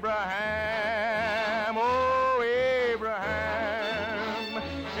 Abraham, oh Abraham.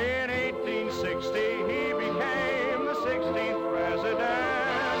 In 1860, he became the 16th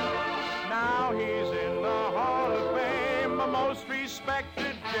president. Now he's in the Hall of Fame, a most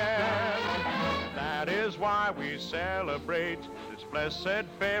respected gem. That is why we celebrate this blessed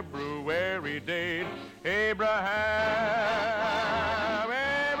February date. Abraham.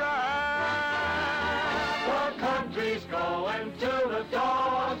 The country's going to the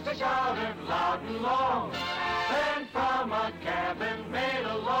dogs, they shouted loud and long. Then from a cabin made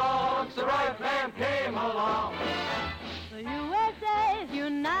of logs, the right man came along. The USA's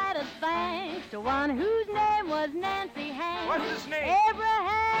United thanks to one whose name was Nancy Hanks. What's his name?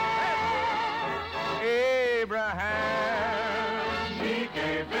 Abraham. He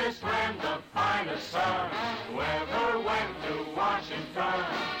gave this land the finest son who ever went to Washington.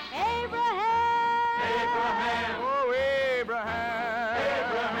 Abraham. Oh,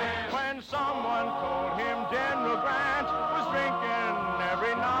 Abraham. When someone told him General Grant was drinking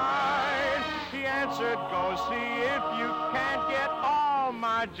every night, he answered, go see if you can't get all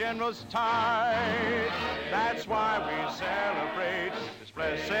my generals tied. That's why we celebrate this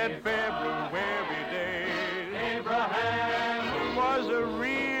blessed February day. Abraham was a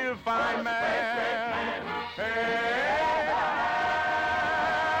real fine man.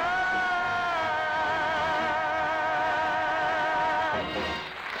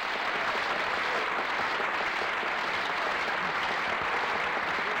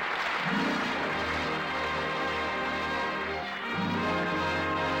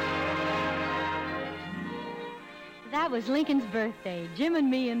 That was Lincoln's birthday, Jim and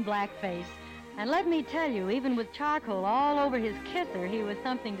me in blackface. And let me tell you, even with charcoal all over his kisser, he was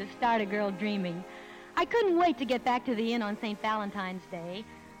something to start a girl dreaming. I couldn't wait to get back to the inn on St. Valentine's Day,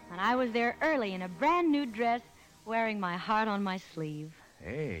 and I was there early in a brand new dress, wearing my heart on my sleeve.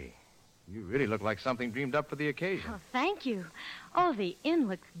 Hey, you really look like something dreamed up for the occasion. Oh, thank you. Oh, the inn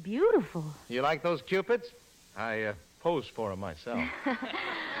looks beautiful. You like those cupids? I posed for them myself.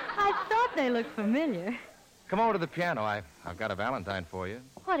 I thought they looked familiar. Come over to the piano. I've got a valentine for you.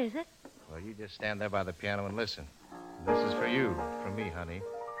 What is it? Well, you just stand there by the piano and listen. This is for you, from me, honey.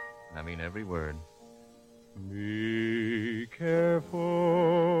 And I mean every word. Be careful.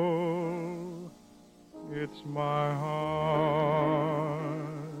 It's my heart.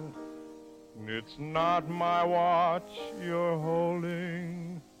 It's not my watch you're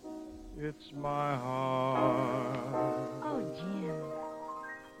holding. It's my heart. Oh, Jim.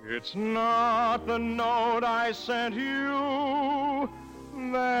 It's not the note I sent you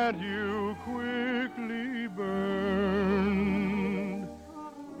that you quickly burned.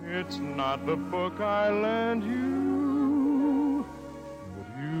 It's not the book I lent you that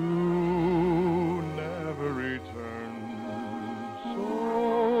you never returned.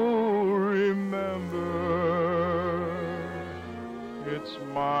 So remember, it's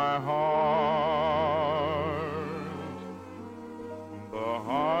my heart, the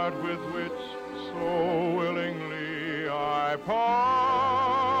heart with which so willingly I part.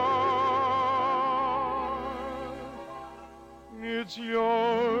 It's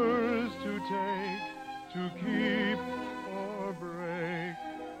yours to take, to keep or break.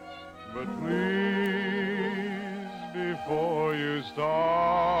 But please, before you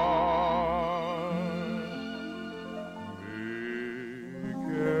start, be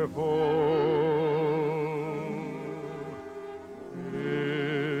careful.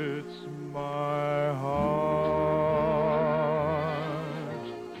 It's my heart.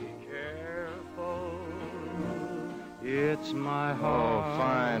 Be careful. It's my heart. Oh,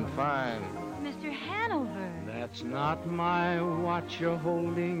 fine, fine. Mr. Hanover. That's not my watch you're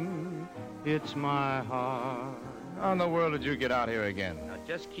holding. It's my heart. How in the world did you get out here again? Now,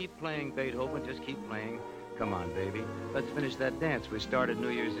 just keep playing, Beethoven. Just keep playing. Come on, baby. Let's finish that dance we started New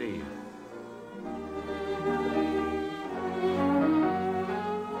Year's Eve.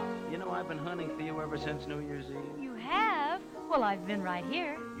 You know, I've been hunting for you ever since New Year's Eve. You have? Well, I've been right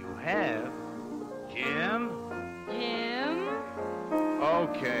here. You have? Jim? Jim?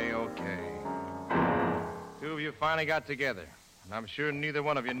 Okay. Two of you finally got together. And I'm sure neither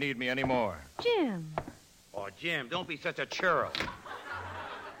one of you need me anymore. Jim. Oh, Jim, don't be such a churro.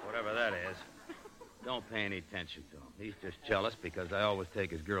 Whatever that is. Don't pay any attention to him. He's just jealous because I always take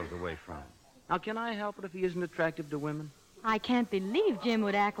his girls away from him. Now, can I help it if he isn't attractive to women? I can't believe Jim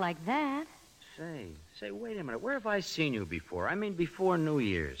would act like that. Say, wait a minute. Where have I seen you before? I mean, before New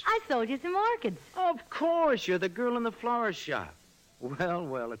Year's. I sold you some orchids. Of course, you're the girl in the flower shop.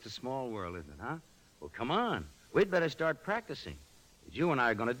 Well, it's a small world, isn't it, huh? Well, come on. We'd better start practicing. You and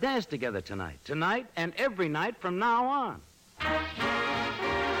I are going to dance together tonight. Tonight and every night from now on.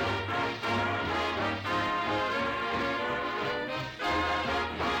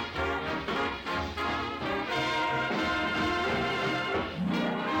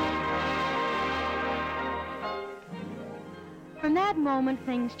 From that moment,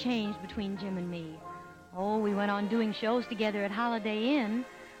 things changed between Jim and me. Oh, we went on doing shows together at Holiday Inn,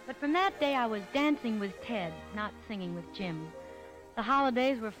 but from that day I was dancing with Ted, not singing with Jim. The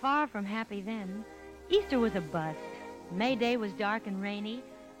holidays were far from happy then. Easter was a bust. May Day was dark and rainy.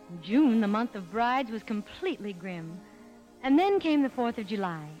 June, the month of brides, was completely grim. And then came the 4th of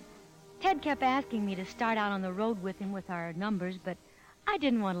July. Ted kept asking me to start out on the road with him with our numbers, but I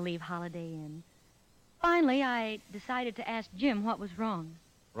didn't want to leave Holiday Inn. Finally, I decided to ask Jim what was wrong.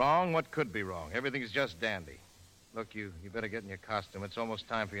 Wrong? What could be wrong? Everything's just dandy. Look, you better get in your costume. It's almost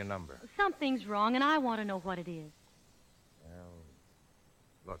time for your number. Something's wrong, and I want to know what it is. Well,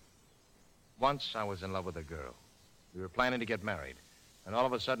 look, once I was in love with a girl. We were planning to get married, and all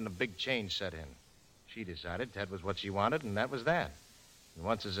of a sudden a big change set in. She decided Ted was what she wanted, and that was that. And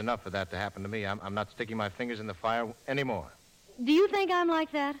once is enough for that to happen to me. I'm not sticking my fingers in the fire anymore. Do you think I'm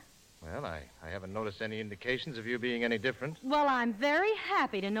like that? Well, I haven't noticed any indications of you being any different. Well, I'm very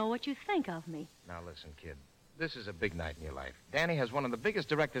happy to know what you think of me. Now, listen, kid. This is a big night in your life. Danny has one of the biggest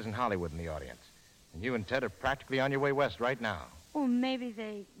directors in Hollywood in the audience. And you and Ted are practically on your way west right now. Well, maybe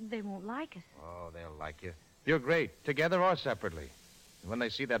they won't like us. Oh, they'll like you. You're great, together or separately. And when they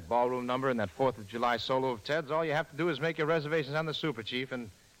see that ballroom number and that 4th of July solo of Ted's, all you have to do is make your reservations on the Super Chief.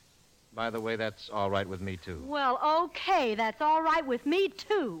 And, by the way, that's all right with me, too. Well, okay, that's all right with me,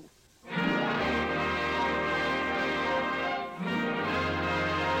 too.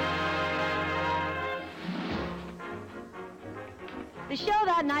 The show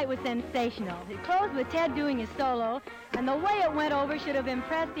that night was sensational. It closed with Ted doing his solo, and the way it went over should have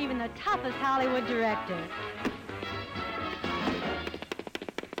impressed even the toughest Hollywood director.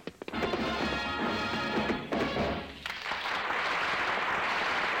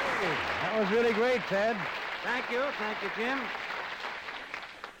 That was really great, Ted. Thank you, Jim.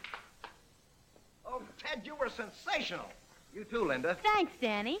 Oh, Ted, you were sensational. You too, Linda. Thanks,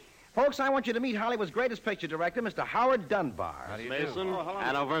 Danny. Folks, I want you to meet Hollywood's greatest picture director, Mr. Howard Dunbar. How do you Mason, do?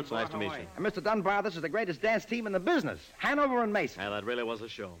 Hanover, it's nice to meet you. And Mr. Dunbar, this is the greatest dance team in the business, Hanover and Mason. Yeah, that really was a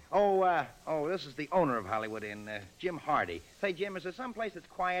show. This is the owner of Hollywood Jim Hardy. Say, Jim, is there some place that's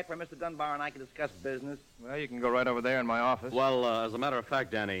quiet where Mr. Dunbar and I can discuss business? Well, you can go right over there in my office. Well, as a matter of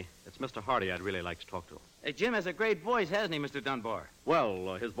fact, Danny, it's Mr. Hardy I'd really like to talk to. Hey, Jim has a great voice, hasn't he, Mr. Dunbar?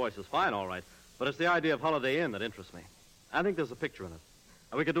 Well, his voice is fine, all right, but it's the idea of Holiday Inn that interests me. I think there's a picture in it.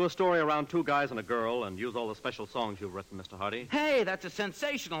 We could do a story around two guys and a girl and use all the special songs you've written, Mr. Hardy. Hey, that's a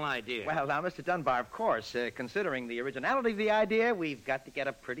sensational idea. Well, now, Mr. Dunbar, of course, considering the originality of the idea, we've got to get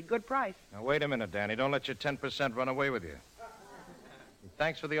a pretty good price. Now, wait a minute, Danny. Don't let your 10% run away with you.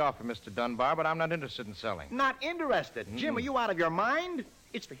 Thanks for the offer, Mr. Dunbar, but I'm not interested in selling. Not interested? Jim, are you out of your mind?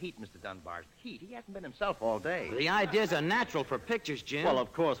 It's the heat, Mr. Dunbar. The heat. He hasn't been himself all day. The ideas are natural for pictures, Jim. Well,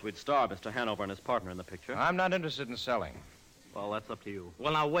 of course, we'd star Mr. Hanover and his partner in the picture. I'm not interested in selling. Well, that's up to you.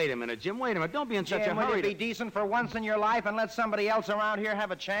 Well, now, wait a minute, Jim. Wait a minute. Don't be in such a Jim, will hurry. you be decent for once in your life and let somebody else around here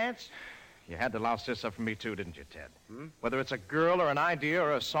have a chance? You had to louse this up for me, too, didn't you, Ted? Whether it's a girl or an idea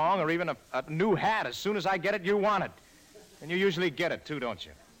or a song or even a new hat, as soon as I get it, you want it. And you usually get it, too, don't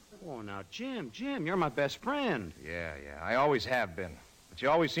you? Oh, now, Jim, you're my best friend. Yeah, I always have been. But you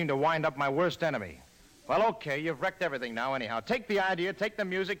always seem to wind up my worst enemy. Well, okay, you've wrecked everything now anyhow. Take the idea, take the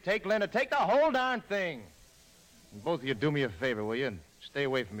music, take Linda, take the whole darn thing. And both of you do me a favor, will you? And stay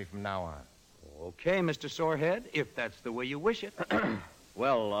away from me from now on. Okay, Mr. Sorehead, if that's the way you wish it.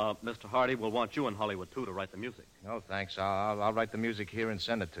 Well, Mr. Hardy will want you in Hollywood, too, to write the music. No, thanks. I'll write the music here and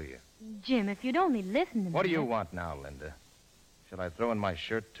send it to you. Jim, if you'd only listen to me. What do you want now, Linda? Should I throw in my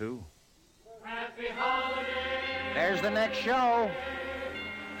shirt, too? Happy holiday. There's the next show.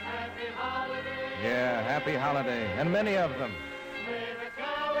 Happy holiday. Yeah, happy holiday. And many of them. May the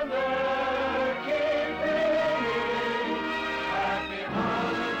calendar keep ringing. Happy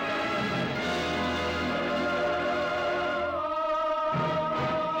holiday.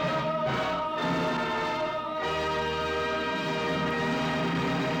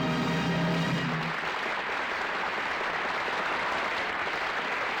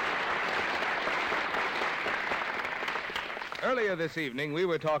 Earlier this evening, we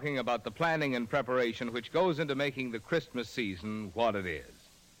were talking about the planning and preparation which goes into making the Christmas season what it is.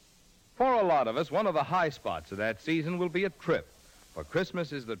 For a lot of us, one of the high spots of that season will be a trip, for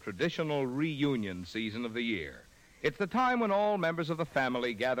Christmas is the traditional reunion season of the year. It's the time when all members of the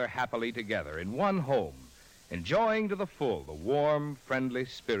family gather happily together in one home, enjoying to the full the warm, friendly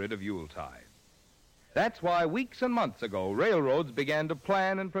spirit of Yuletide. That's why weeks and months ago, railroads began to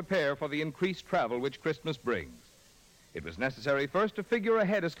plan and prepare for the increased travel which Christmas brings. It was necessary first to figure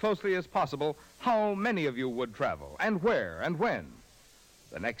ahead as closely as possible how many of you would travel, and where, and when.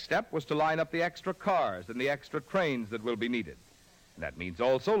 The next step was to line up the extra cars and the extra trains that will be needed. And that means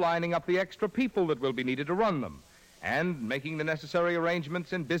also lining up the extra people that will be needed to run them, and making the necessary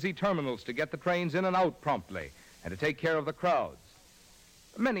arrangements in busy terminals to get the trains in and out promptly, and to take care of the crowds.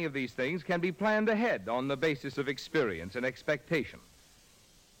 Many of these things can be planned ahead on the basis of experience and expectation.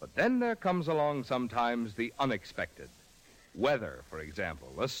 But then there comes along sometimes the unexpected. Weather, for example,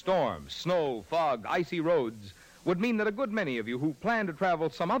 a storm, snow, fog, icy roads would mean that a good many of you who plan to travel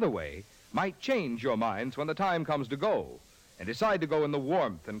some other way might change your minds when the time comes to go and decide to go in the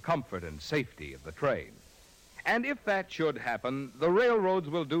warmth and comfort and safety of the train. And if that should happen, the railroads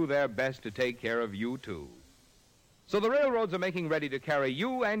will do their best to take care of you, too. So the railroads are making ready to carry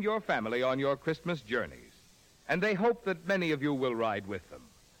you and your family on your Christmas journeys, and they hope that many of you will ride with them.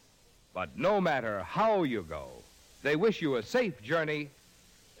 But no matter how you go, they wish you a safe journey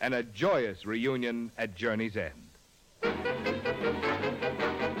and a joyous reunion at journey's end. The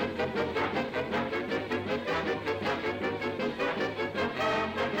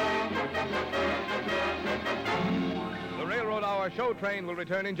Railroad Hour show train will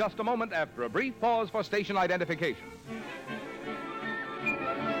return in just a moment after a brief pause for station identification.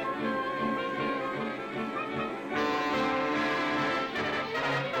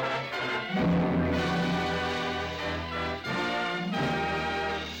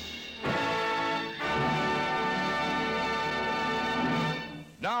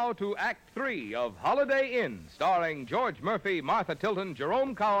 Now to Act 3 of Holiday Inn, starring George Murphy, Martha Tilton,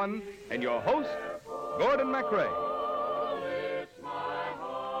 Jerome Cowan, and your host, Gordon MacRae.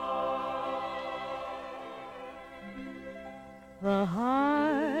 the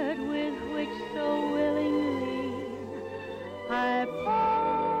heart with which so willingly I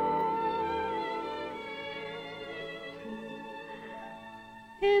part.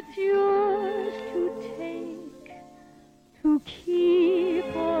 It's yours to take, to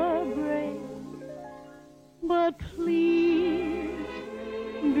keep or break, but please,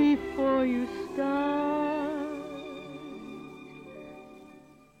 before you start,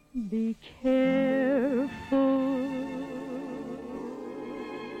 be careful.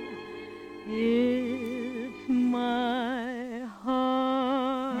 It's my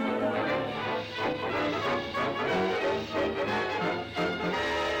heart.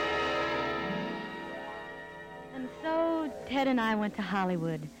 And so Ted and I went to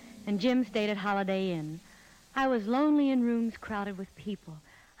Hollywood, and Jim stayed at Holiday Inn. I was lonely in rooms crowded with people.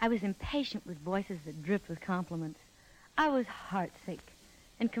 I was impatient with voices that dripped with compliments. I was heartsick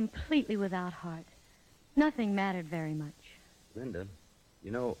and completely without heart. Nothing mattered very much. Linda,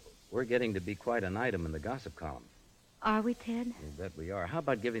 you know, we're getting to be quite an item in the gossip column. Are we, Ted? You bet we are. How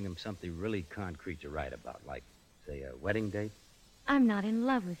about giving them something really concrete to write about, like, say, a wedding date? I'm not in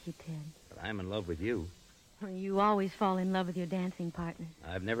love with you, Ted. But I'm in love with you. Well, you always fall in love with your dancing partners.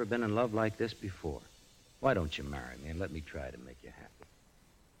 I've never been in love like this before. Why don't you marry me and let me try to make you happy?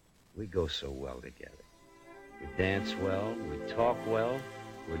 We go so well together. We dance well, we talk well,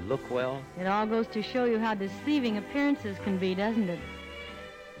 we look well. It all goes to show you how deceiving appearances can be, doesn't it?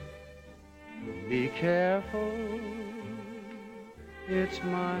 Be careful, it's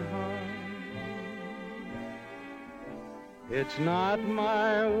my heart. It's not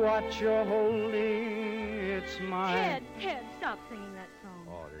my watch you're holding, it's my... Ted, stop singing that song.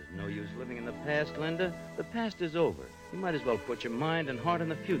 Oh, there's no use living in the past, Linda. The past is over. You might as well put your mind and heart in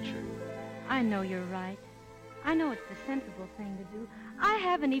the future. I know you're right. I know it's the sensible thing to do. I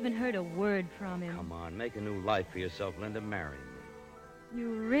haven't even heard a word from him. Come on, make a new life for yourself, Linda. Marry me. You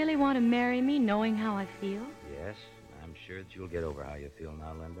really want to marry me knowing how I feel? Yes, I'm sure that you'll get over how you feel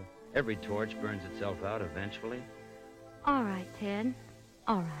now, Linda. Every torch burns itself out eventually. All right, Ted.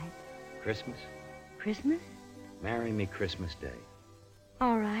 All right. Christmas? Christmas? Marry me Christmas Day.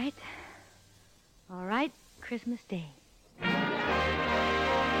 All right. All right, Christmas Day.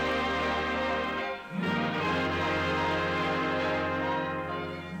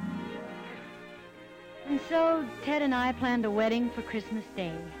 And so Ted and I planned a wedding for Christmas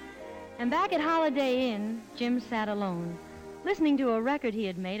Day. And back at Holiday Inn, Jim sat alone, listening to a record he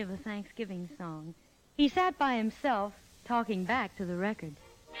had made of a Thanksgiving song. He sat by himself, talking back to the record.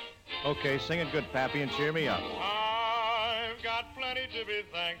 Okay, sing it good, Pappy, and cheer me up. I've got plenty to be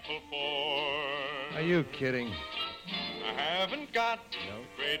thankful for. Are you kidding? I haven't got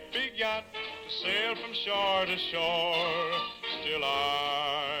a great big yacht to sail from shore to shore. Still,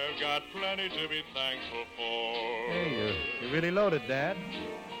 I've got plenty to be thankful for. Hey, you're really loaded, Dad.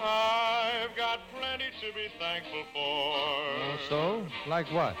 I've got plenty to be thankful for. Oh, so?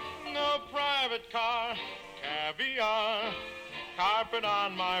 Like what? No private car, caviar, carpet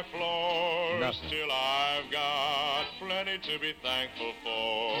on my floor. Nothing. Still, I've got plenty to be thankful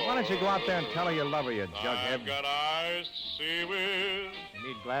for. Why don't you go out there and tell her you love her, you jughead? I've got eyes to see with, You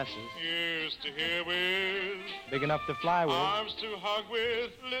need glasses. ears to hear with, Big enough to fly with. arms to hug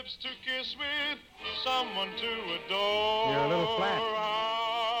with, lips to kiss with, someone to adore. You're a little flat.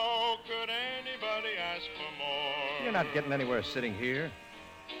 How could anybody ask for more? You're not getting anywhere sitting here.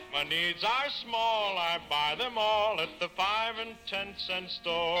 My needs are small, I buy them all at the 5 and 10 cent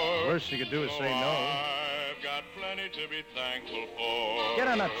store. Worst you could do is say no. I've got plenty to be thankful for. Get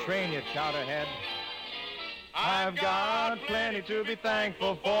on a train, you chowderhead. I've got plenty to be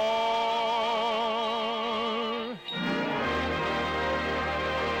thankful for.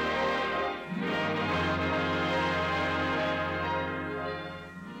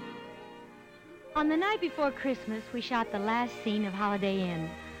 On the night before Christmas, we shot the last scene of Holiday Inn.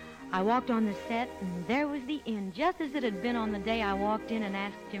 I walked on the set, and there was the inn, just as it had been on the day I walked in and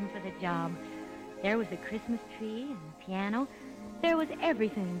asked Jim for the job. There was the Christmas tree and the piano. There was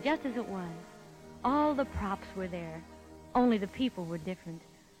everything, just as it was. All the props were there, only the people were different.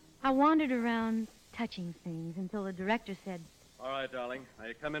 I wandered around, touching things, until the director said, All right, darling. Now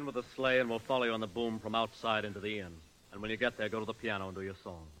you come in with the sleigh, and we'll follow you on the boom from outside into the inn. And when you get there, go to the piano and do your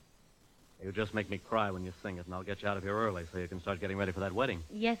song. You just make me cry when you sing it, and I'll get you out of here early so you can start getting ready for that wedding.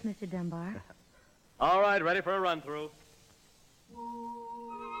 "Yes, Mr. Dunbar." All right, ready for a run-through.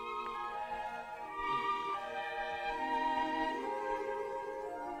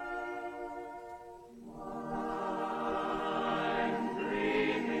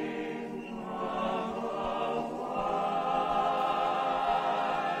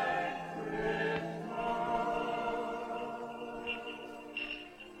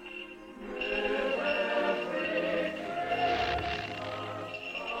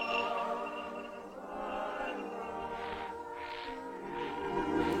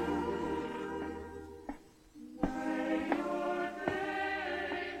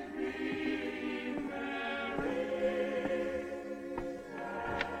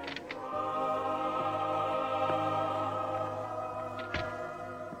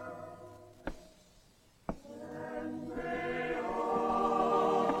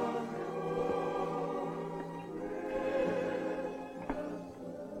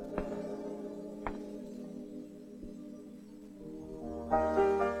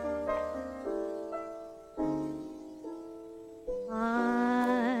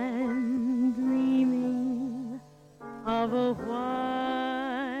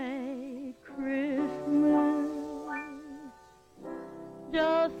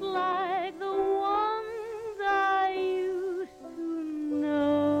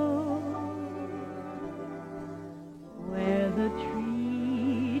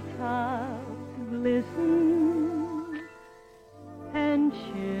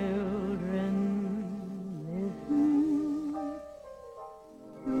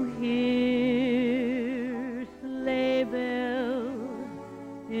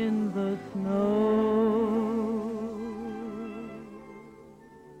 in the snow.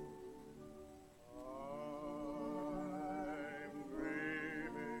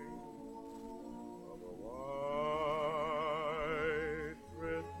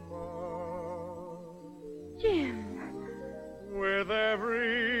 With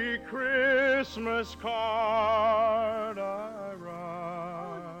every Christmas card I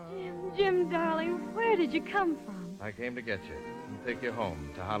write. Jim, darling, where did you come from? I came to get you and take you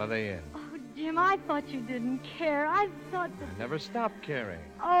home to Holiday Inn. Oh, Jim, I thought you didn't care. I thought that... I never stopped caring.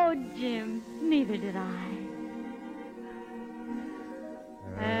 Oh, Jim, neither did I.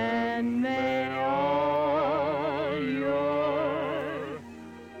 And may all your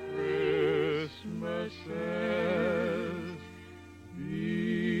Christmases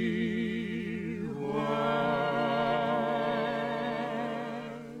be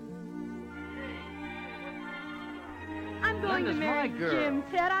I'm going to marry Jim,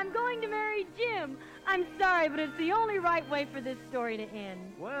 Ted. I'm going to marry Jim. I'm sorry, but it's the only right way for this story to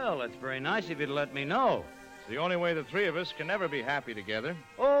end. Well, that's very nice of you to let me know. It's the only way the three of us can ever be happy together.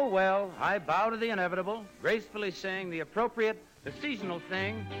 Oh, well, I bow to the inevitable, gracefully saying the appropriate, the seasonal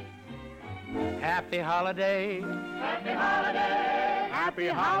thing. Happy holiday. Happy holiday. Happy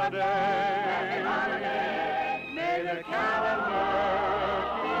holiday. Happy holiday. May the calendar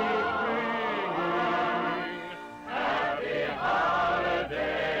keep ringing. Happy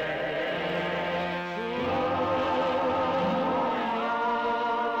holiday.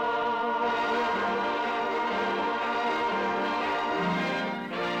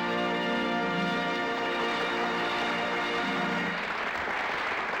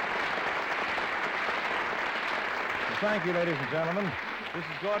 Thank you, ladies and gentlemen. This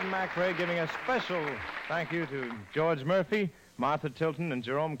is Gordon MacRae giving a special thank you to George Murphy, Martha Tilton, and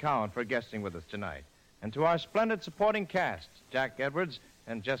Jerome Cowan for guesting with us tonight. And to our splendid supporting cast, Jack Edwards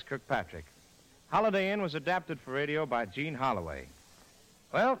and Jess Kirkpatrick. Holiday Inn was adapted for radio by Gene Holloway.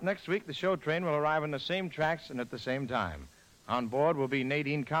 Well, next week the show train will arrive on the same tracks and at the same time. On board will be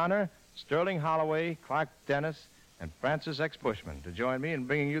Nadine Connor, Sterling Holloway, Clark Dennis, and Francis X. Bushman to join me in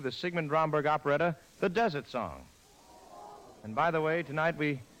bringing you the Sigmund Romberg operetta, The Desert Song. And by the way, tonight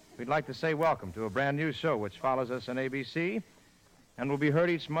we'd like to say welcome to a brand new show which follows us on ABC and will be heard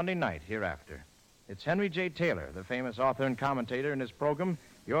each Monday night hereafter. It's Henry J. Taylor, the famous author and commentator, in his program,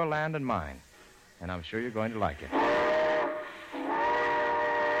 Your Land and Mine. And I'm sure you're going to like it. All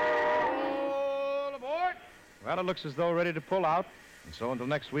aboard! Well, it looks as though we're ready to pull out. And so until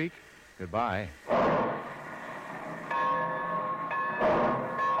next week, goodbye.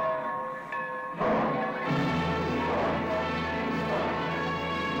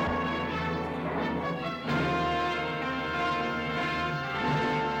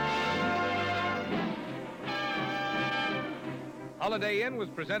 Holiday Inn was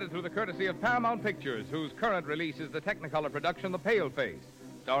presented through the courtesy of Paramount Pictures, whose current release is the Technicolor production The Paleface,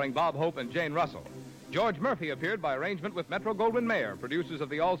 starring Bob Hope and Jane Russell. George Murphy appeared by arrangement with Metro-Goldwyn-Mayer, producers of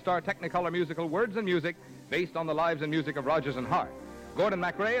the all-star Technicolor musical Words and Music, based on the lives and music of Rodgers and Hart. Gordon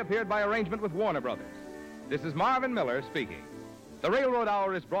MacRae appeared by arrangement with Warner Brothers. This is Marvin Miller speaking. The Railroad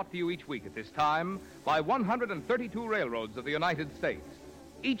Hour is brought to you each week at this time by 132 railroads of the United States.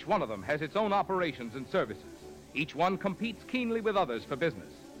 Each one of them has its own operations and services. Each one competes keenly with others for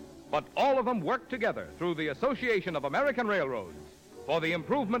business. But all of them work together through the Association of American Railroads for the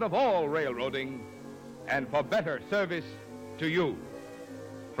improvement of all railroading and for better service to you.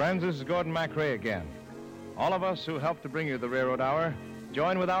 Friends, this is Gordon MacRae again. All of us who helped to bring you the Railroad Hour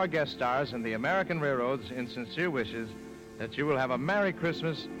join with our guest stars and the American Railroads in sincere wishes that you will have a Merry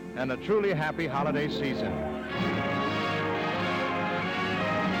Christmas and a truly happy holiday season.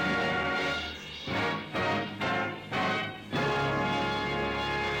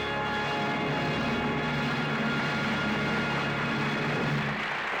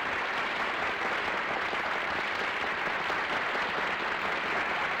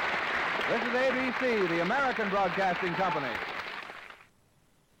 This is ABC, the American Broadcasting Company. I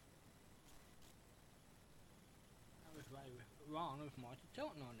was right wrong with Martha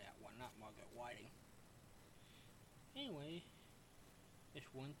Tilton on that one, not Margaret Whiting. Anyway, it's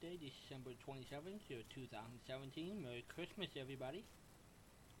Wednesday, December 27th, 2017. Merry Christmas, everybody.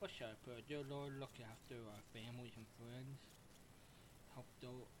 What should I put? Dear Lord, look after our families and friends. Help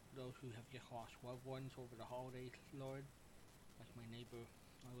those who have just lost loved ones over the holidays, Lord. Like my neighbor,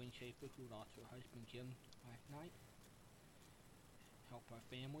 Eileen Schaefer, who lost her husband Jim last night. Help our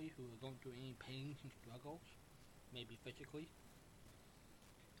family who are going through any pains and struggles, maybe physically.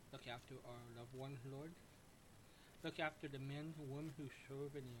 Look after our loved ones, Lord. Look after the men and women who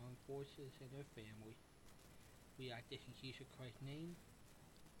serve in the armed forces and their family. We ask this in Jesus Christ's name.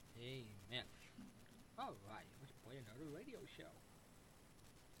 Amen. All right, let's play another radio show.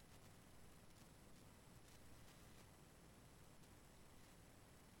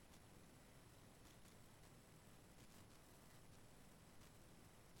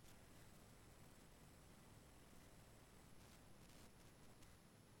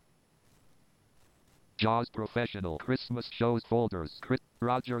 JAWS Professional Christmas Shows Folders.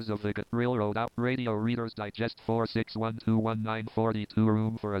 Rogers of the Railroad Out. Radio Reader's Digest 46121942.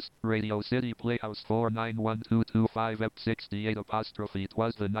 Room for us. Radio City Playhouse 491225 F68 apostrophe.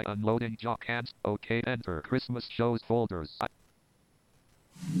 'Twas the night. Unloading jock hands. OK, enter. Christmas Shows Folders.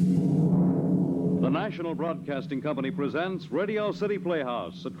 The National Broadcasting Company presents Radio City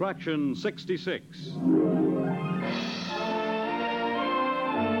Playhouse, Attraction 66.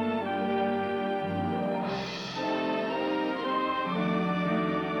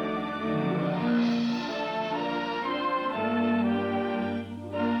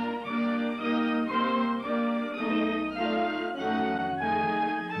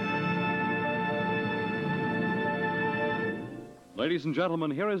 Ladies and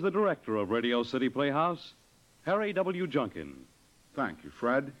gentlemen, here is the director of Radio City Playhouse, Harry W. Junkin. Thank you,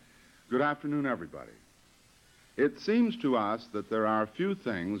 Fred. Good afternoon, everybody. It seems to us that there are few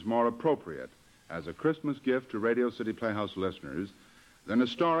things more appropriate as a Christmas gift to Radio City Playhouse listeners than a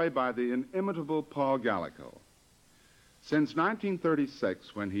story by the inimitable Paul Gallico. Since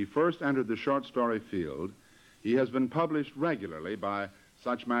 1936, when he first entered the short story field, he has been published regularly by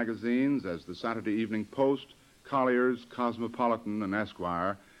such magazines as the Saturday Evening Post, Collier's, Cosmopolitan, and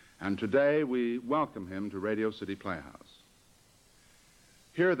Esquire, and today we welcome him to Radio City Playhouse.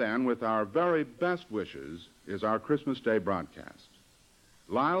 Here then, with our very best wishes, is our Christmas Day broadcast.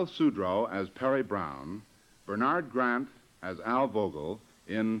 Lyle Sudrow as Perry Brown, Bernard Grant as Al Vogel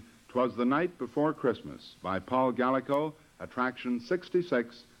in 'Twas the Night Before Christmas by Paul Gallico, Attraction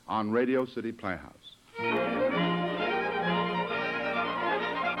 66 on Radio City Playhouse.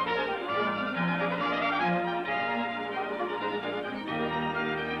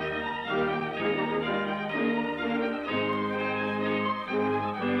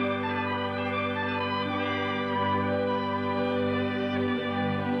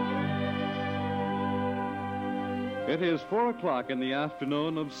 It is 4 o'clock in the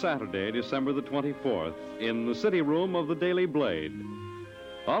afternoon of Saturday, December the 24th, in the city room of the Daily Blade.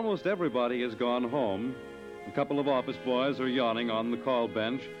 Almost everybody has gone home. A couple of office boys are yawning on the call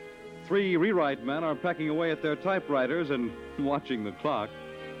bench. 3 rewrite men are pecking away at their typewriters and watching the clock.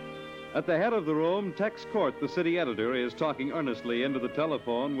 At the head of the room, Tex Court, the city editor, is talking earnestly into the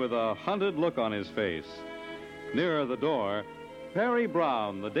telephone with a hunted look on his face. Nearer the door, Perry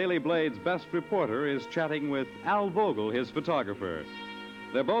Brown, the Daily Blade's best reporter, is chatting with Al Vogel, his photographer.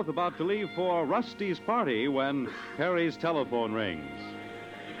 They're both about to leave for Rusty's party when Perry's telephone rings.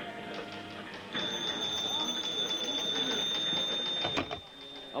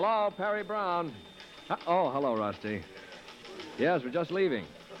 Hello, Perry Brown. Oh, hello, Rusty. Yes, we're just leaving.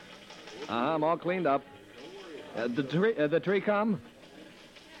 I'm all cleaned up. The tree come?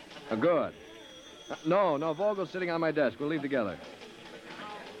 Good. No, Vogel's sitting on my desk. We'll leave together.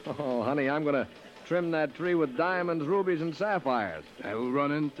 Oh, honey, I'm going to trim that tree with diamonds, rubies, and sapphires. That'll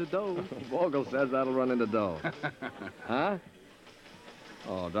run into dough. Vogel says that'll run into dough. Huh?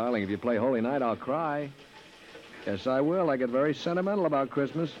 Oh, darling, if you play Holy Night, I'll cry. Yes, I will. I get very sentimental about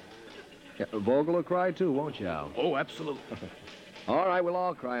Christmas. Yeah, Vogel will cry, too, won't you, Al? Oh, absolutely. All right, we'll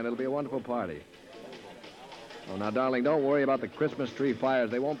all cry, and it'll be a wonderful party. Oh, now, darling, don't worry about the Christmas tree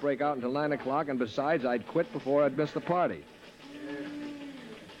fires. They won't break out until 9 o'clock, and besides, I'd quit before I'd miss the party.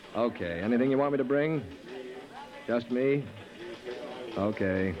 Okay, anything you want me to bring? Just me?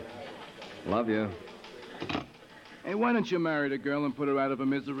 Okay. Love you. Hey, why don't you marry the girl and put her out of her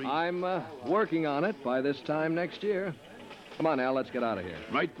misery? I'm working on it by this time next year. Come on, Al, let's get out of here.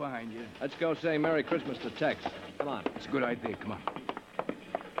 Right behind you. Let's go say Merry Christmas to Tex. Come on. It's a good idea. Come on.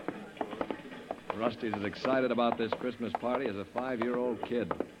 Rusty's as excited about this Christmas party as a 5-year-old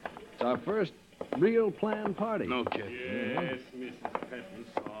kid. It's our first real planned party. No kidding. Yes, Mrs.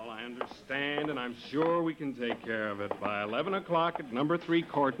 Pettinsall, I understand, and I'm sure we can take care of it by 11 o'clock at number 3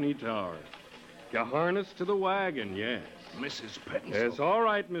 Courtney Tower. You harness to the wagon, yes. Mrs. Pettinsall? Yes, all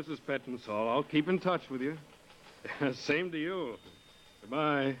right, Mrs. Pettinsall. I'll keep in touch with you. Same to you.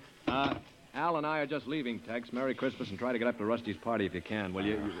 Goodbye. Al and I are just leaving, Tex. Merry Christmas, and try to get up to Rusty's party if you can, will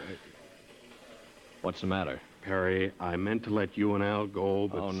you? What's the matter? Perry, I meant to let you and Al go,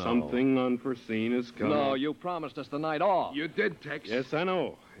 but Oh, no. something unforeseen has come. No, you promised us the night off. You did, Tex. Yes, I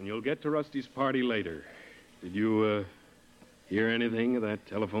know. And you'll get to Rusty's party later. Did you, hear anything of that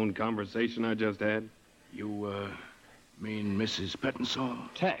telephone conversation I just had? You, Mean Mrs. Pettinsall?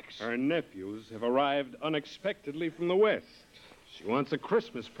 Tex. Her nephews have arrived unexpectedly from the West. She wants a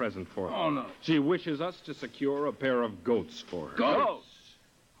Christmas present for her. Oh, no. She wishes us to secure a pair of goats for her. Goats?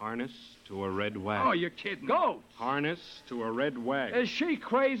 Harness to a red wagon. Oh, you're kidding. Goats? Harness to a red wagon. Is she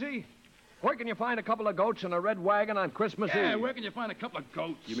crazy? Where can you find a couple of goats and a red wagon on Christmas Yeah, Eve? where can you find a couple of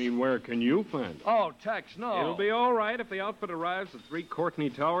goats? You mean where can you find them? Oh, Tex, no. It'll be all right if the outfit arrives at 3 Courtney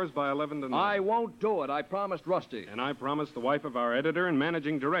Towers by 11 tonight. I won't do it. I promised Rusty. And I promised the wife of our editor and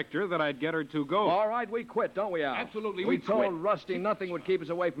managing director that I'd get her 2 goats. All right, we quit, don't we, Al? Absolutely, we we told quit. Rusty nothing would keep us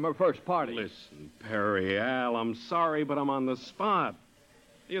away from her first party. Listen, Perry, Al, I'm sorry, but I'm on the spot.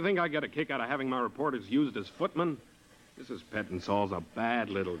 Do you think I get a kick out of having my reporters used as footmen? Mrs. Pettinsall's a bad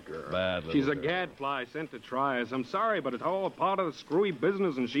little girl. Bad little She's a girl. gadfly sent to try us. I'm sorry, but it's all a part of the screwy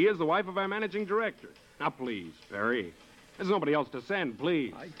business, and she is the wife of our managing director. Now, please, Perry. There's nobody else to send,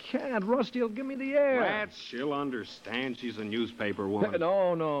 please. I can't. Rusty'll give me the air. Rats, she'll understand. She's a newspaper woman.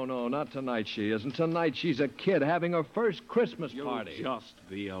 No, not tonight she isn't. Tonight she's a kid having her first Christmas party. You'll just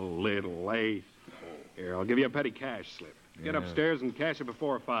be a little late. Here, I'll give you a petty cash slip. Get upstairs and cash it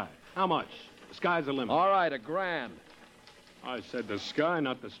before 5. How much? The sky's the limit. All right, $1,000. I said the sky,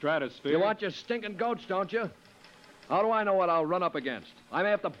 not the stratosphere. You want your stinking goats, don't you? How do I know what I'll run up against? I may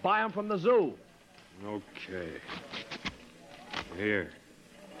have to buy them from the zoo. Okay. Here.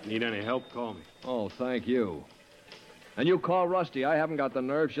 Need any help, call me. Oh, thank you. And you call Rusty. I haven't got the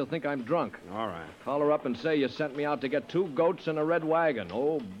nerve. She'll think I'm drunk. All right. Call her up and say you sent me out to get 2 goats and a red wagon.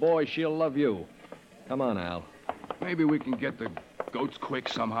 Oh, boy, she'll love you. Come on, Al. Maybe we can get the goats quick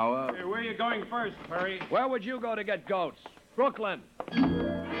somehow. Hey, where are you going first, Perry? Where would you go to get goats? Brooklyn.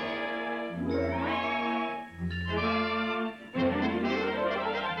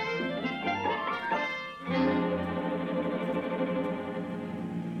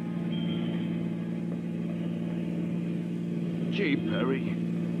 Gee, Perry,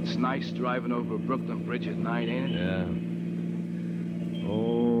 it's nice driving over Brooklyn Bridge at night, ain't it? Yeah.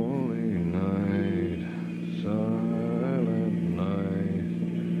 Holy night, silent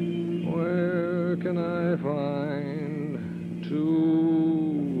night, where can I find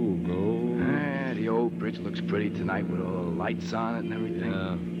 2 goats? Ah, the old bridge looks pretty tonight with all the lights on it and everything.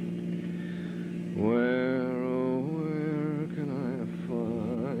 Yeah. Where, oh, where can I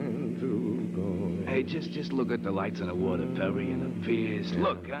find 2 goats? Hey, just look at the lights on the water, Perry, and the piers. Yeah.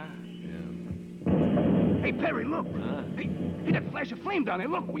 Look, huh? Hey, Perry, look. Huh? Hey, that flash of flame down there.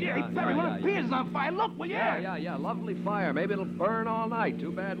 Look, will you? Yeah, Hey, Perry, yeah, one of the yeah, piers is on fire. Look, will you? Yeah. Lovely fire. Maybe it'll burn all night.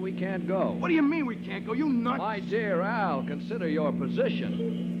 Too bad we can't go. What do you mean we can't go? You nuts? My dear Al, consider your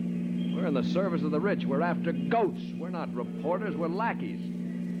position. We're in the service of the rich. We're after goats. We're not reporters. We're lackeys.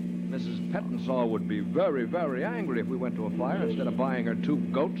 Mrs. Pettinsall would be very, very angry if we went to a fire instead of buying her 2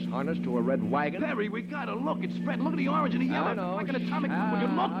 goats harnessed to a red wagon. Perry, we gotta look. It's spread. Look at the orange and the yellow. I know. Like an atomic bomb. Will you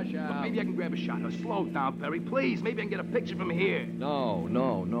look? Hush, Al. Look, maybe I can grab a shot. Now, slow down, Perry, please. Maybe I can get a picture from here. No,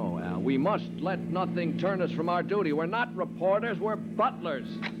 Al. We must let nothing turn us from our duty. We're not reporters. We're butlers.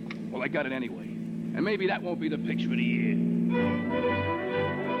 Well, I got it anyway. And maybe that won't be the picture of the year.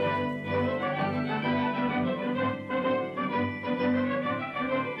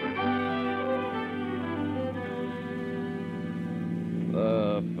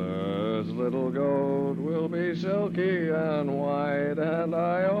 The first little goat will be silky and white, and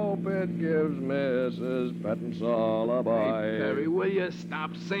I hope it gives Mrs. Pettinsall a bite. Hey, Perry, will you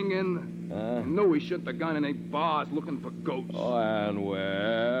stop singing? I know we shouldn't have gone in any bars looking for goats. Oh, and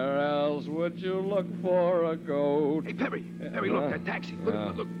where else would you look for a goat? Hey, Perry, look, that taxi. Look,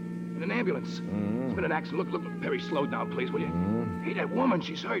 in an ambulance. It's been an accident. Look, Perry, slow down, please, will you? Hey, that woman,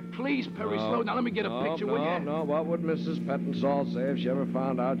 she's hurt. Please, Perry, slow down. Let me get a picture, will you? No. What would Mrs. Pettinsall say if she ever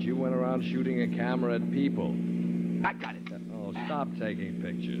found out you went around shooting a camera at people? I got it. Oh, stop taking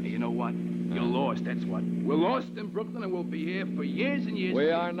pictures. Hey, you know what? You're lost, that's what. We're lost in Brooklyn, and we'll be here for years and years. We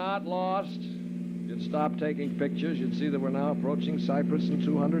are not lost. If you'd stop taking pictures, you'd see that we're now approaching Cypress and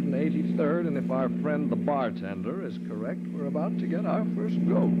 283rd, and if our friend the bartender is correct, we're about to get our first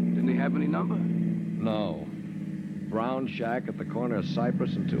goat. Didn't he have any number? No. Brown shack at the corner of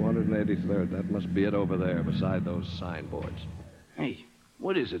Cypress and 283rd. That must be it over there, beside those signboards. Hey,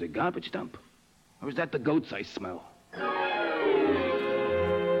 what is it, a garbage dump? Or is that the goats I smell?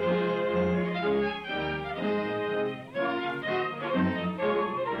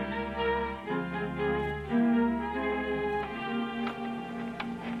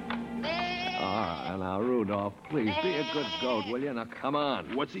 Now, Rudolph, please, be a good goat, will you? Now, come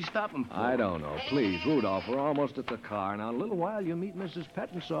on. What's he stopping for? I don't know. Please, Rudolph, we're almost at the car. Now, in a little while, you'll meet Mrs.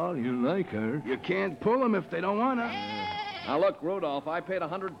 Pettinsall. You like her. You can't pull them if they don't want to. Now, look, Rudolph, I paid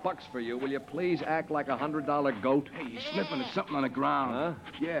 $100 for you. Will you please act like a $100 goat? Hey, you're sniffing at something on the ground.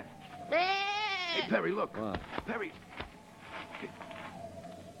 Huh? Yeah. Hey, Perry, look. What? Perry.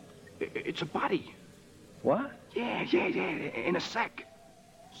 It's a body. What? Yeah, in a sack.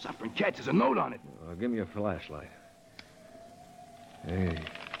 Suffering cats. There's a note on it. Give me a flashlight. Hey.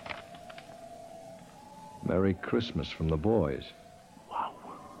 Merry Christmas from the boys. Wow.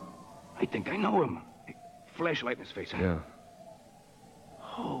 I think I know him. Hey, flashlight in his face, huh? Yeah.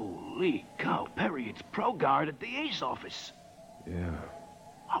 Holy cow, Perry, it's ProGuard at the A's office. Yeah.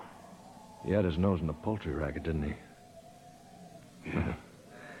 Wow. He had his nose in the poultry racket, didn't he? Yeah.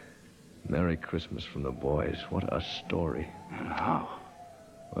 Merry Christmas from the boys. What a story. How?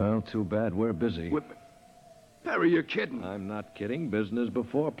 Well, too bad. We're busy. Perry, you're kidding. I'm not kidding. Business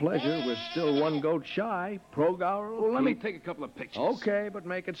before pleasure. We're still one goat shy. ProGuard. Well, let me take a couple of pictures. Okay, but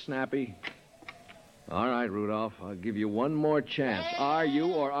make it snappy. All right, Rudolph. I'll give you one more chance. Are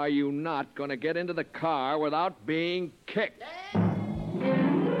you or are you not going to get into the car without being kicked?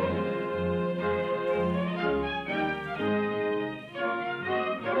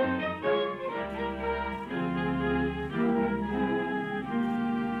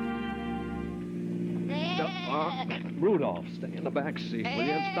 Rudolph, stay in the back seat, will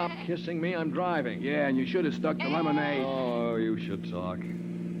you? And stop kissing me. I'm driving. Yeah, and you should have stuck to lemonade. Oh, you should talk.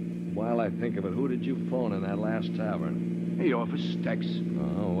 While I think of it, who did you phone in that last tavern? Hey, office, Tex.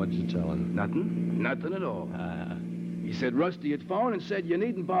 Oh, what'd you tell him? Nothing. Nothing at all. He said Rusty had phoned and said you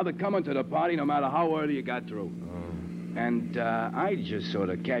needn't bother coming to the party no matter how early you got through. Oh. And I just sort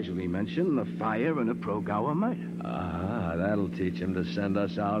of casually mentioned the fire and the ProGuard murder. That'll teach him to send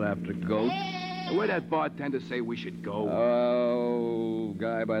us out after goats. Where'd that bartender say we should go? Oh,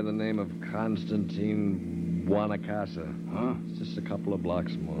 guy by the name of Constantine Buonacasa. Huh? It's just a couple of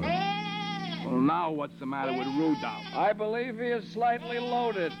blocks more. Well, now what's the matter with Rudolph? I believe he is slightly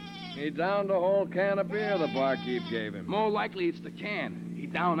loaded. He downed a whole can of beer the barkeep gave him. More likely it's the can. He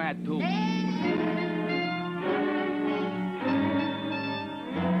downed that, too.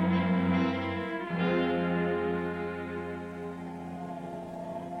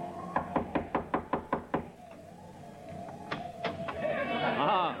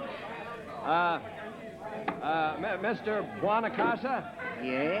 Mr. Buonacasa?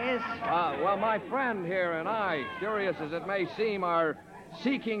 Yes? Well, my friend here and I, curious as it may seem, are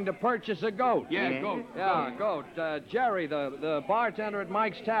seeking to purchase a goat. Yeah, goat. Yeah, goat. Jerry, the bartender at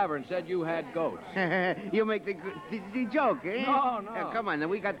Mike's Tavern, said you had goats. You make the joke, eh? No. Come on, now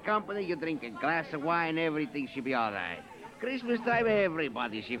we got company. You drink a glass of wine, everything should be all right. Christmas time,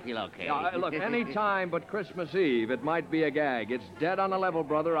 everybody should feel okay. Look, any time but Christmas Eve, it might be a gag. It's dead on the level,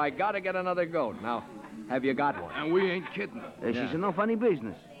 brother. I gotta get another goat. Now, have you got one? And we ain't kidding. She's no funny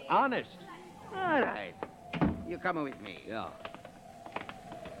business. Honest. All right. You coming with me? Yeah.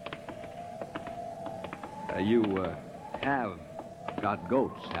 You have got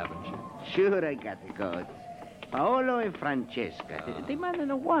goats, haven't you? Sure, I got the goats. Paolo and Francesca. They man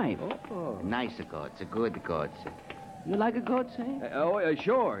and a wife. Oh. Nice goats, good goats. You like a goat, eh?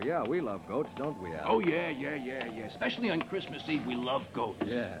 Sure. Yeah, we love goats, don't we, Al? Oh, yeah. Especially on Christmas Eve, we love goats.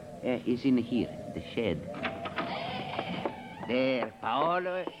 Yeah. It's in here, the shed. There,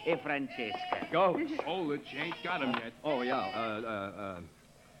 Paolo and Francesca. Goats. Oh, you ain't got them yet. Oh, yeah.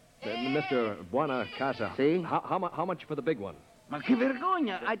 Mr. Buonacasa. See? How much for the big one? Ma che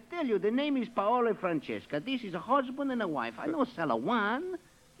vergogna. I tell you, the name is Paolo and Francesca. This is a husband and a wife. I know sell a one.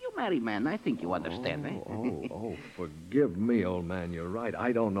 You married man. I think you understand, eh? Oh, forgive me, old man. You're right.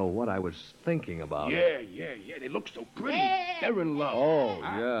 I don't know what I was thinking about. Yeah. They look so pretty. They're in love. Oh,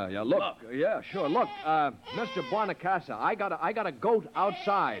 yeah. Look. Yeah, sure. Look, Mr. Buonacasa, I got a goat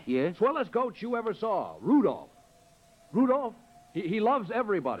outside. Yes? Swellest goat you ever saw. Rudolph. He loves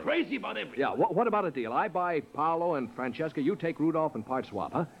everybody. Crazy about everybody. Yeah, what about a deal? I buy Paolo and Francesca. You take Rudolph and part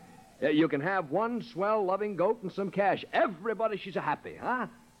swap, huh? You can have one swell, loving goat and some cash. Everybody, she's a happy, huh?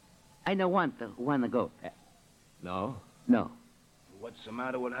 I don't want one goat. No? No. What's the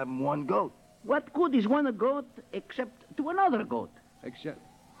matter with having one goat? What good is one goat except to another goat? Except...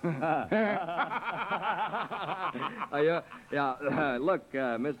 Look,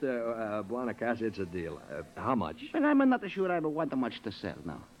 Mr. Buonacasa, it's a deal. How much? But I'm not sure I want much to sell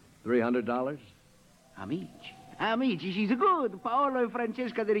now. $300? Amici, she's good. Paolo and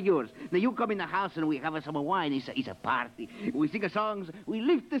Francesca, they're yours. Now, you come in the house and we have some wine. It's a party. We sing songs. We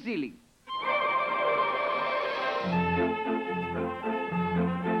lift the ceiling.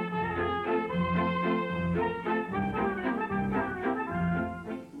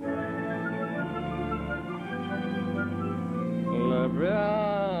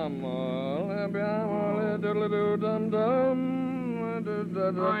 L'abbiamo, diddle-doo-dum-dum.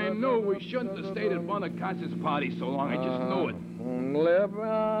 I knew we shouldn't have stayed at Bonacasta's party so long. I just knew it.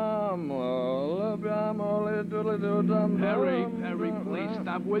 Perry, please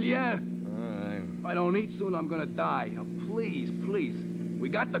stop, will ya? If I don't eat soon, I'm gonna die. Oh, please. We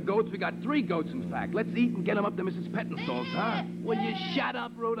got the goats. We got 3 goats, in fact. Let's eat and get them up to Mrs. Pettensol's, huh? Will you shut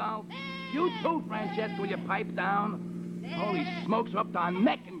up, Rudolph? You too, Francesca. Will you pipe down? Holy smokes, we're up to our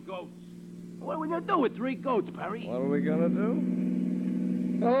neck in goats. What are we gonna do with 3 goats, Perry? What are we gonna do?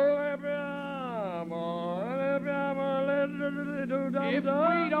 If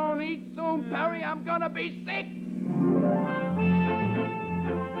we don't eat soon, Perry, I'm gonna be sick.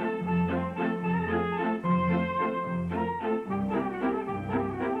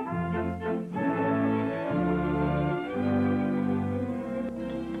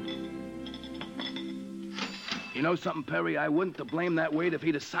 You know something, Perry? I wouldn't have blamed that waiter if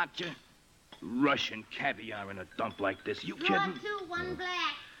he'd have socked you. Russian caviar in a dump like this. You kidding? 1, 2, 1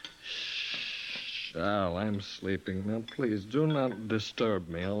 black. Al, I'm sleeping. Now, please, do not disturb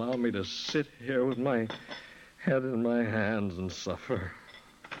me. Allow me to sit here with my head in my hands and suffer.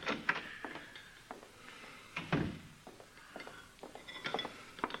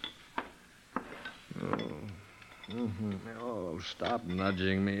 Oh, stop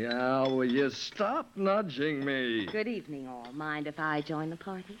nudging me, Al. Will you stop nudging me? Good evening, all. Mind if I join the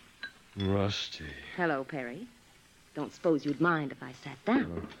party? Rusty. Hello, Perry. Don't suppose you'd mind if I sat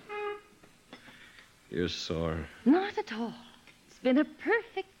down. You're sore. Not at all. It's been a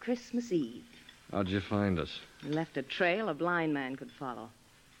perfect Christmas Eve. How'd you find us? You left a trail a blind man could follow.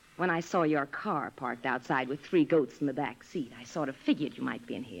 When I saw your car parked outside with 3 goats in the back seat, I sort of figured you might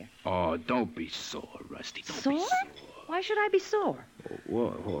be in here. Oh, don't be sore, Rusty. Don't Sore? be sore. Why should I be sore?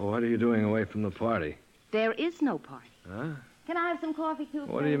 What are you doing away from the party? There is no party. Huh? Can I have some coffee, too?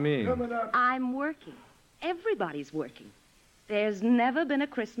 What do you mean? I'm working. Everybody's working. There's never been a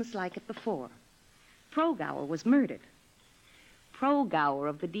Christmas like it before. Progower was murdered. Progower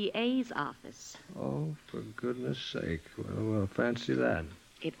of the DA's office. Oh, for goodness sake. Well, fancy that.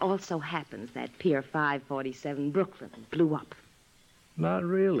 It also happens that Pier 547 Brooklyn blew up. Not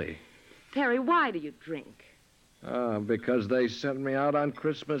really. Perry, why do you drink? Because they sent me out on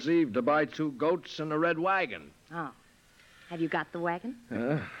Christmas Eve to buy 2 goats and a red wagon. Oh. Have you got the wagon?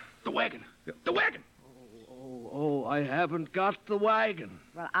 The wagon. The wagon. Oh, I haven't got the wagon.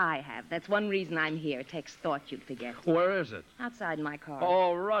 Well, I have. That's one reason I'm here. Tex thought you'd forget. Where is it? Outside my car.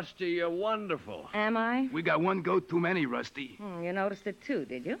 Oh, Rusty, you're wonderful. Am I? We got 1 goat too many, Rusty. You noticed it, too,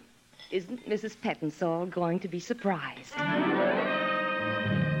 did you? Isn't Mrs. Pettinsall going to be surprised?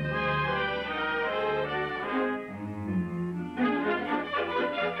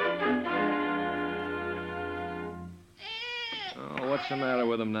 What's the matter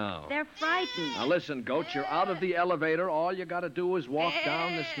with them now? They're frightened. Now, listen, Goat, you're out of the elevator. All you got to do is walk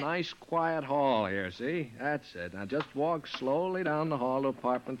down this nice, quiet hall here, see? That's it. Now, just walk slowly down the hall to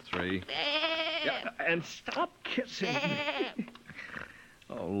apartment 3. Yeah, and stop kissing me.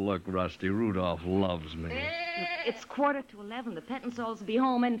 Oh, look, Rusty, Rudolph loves me. It's 11:15. The Pettinsalls will be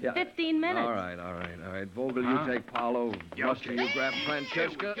home in 15 minutes. All right. Vogel, you take Paulo. Rusty, you grab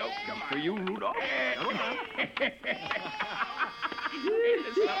Francesca. For you, Rudolph.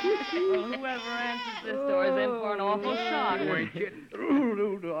 Well, whoever answers this door is in for an awful shock. You ain't kidding.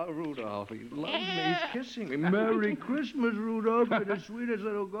 Rudolph, he loves me. He's kissing me. Merry Christmas, Rudolph. You're the sweetest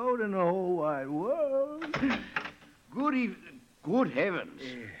little goat in the whole wide world. Good evening. Good heavens.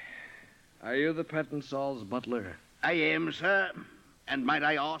 Are you the Pettinsall's butler? I am, sir. And might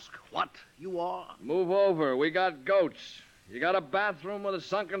I ask what you are? Move over. We got goats. You got a bathroom with a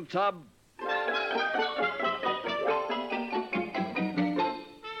sunken tub?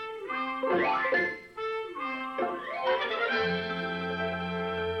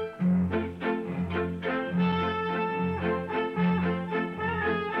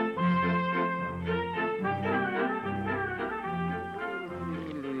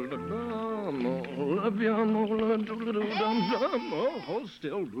 Oh, hold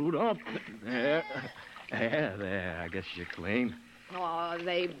still, Rudolph. There. I guess you're clean. Oh,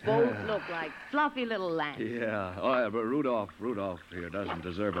 they both look like fluffy little lambs. Yeah. Oh, yeah, but Rudolph here doesn't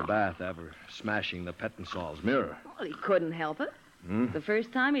deserve a bath ever smashing the Pettinsall's mirror. Well, he couldn't help it. The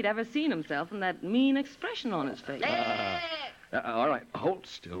first time he'd ever seen himself and that mean expression on his face. All right, hold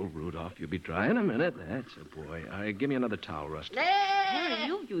still, Rudolph. You'll be dry in a minute. That's a boy. All right, give me another towel, Rusty. Harry,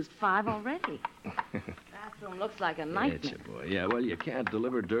 you've used 5 already. Bathroom looks like a nightmare. That's a boy. Yeah, well, you can't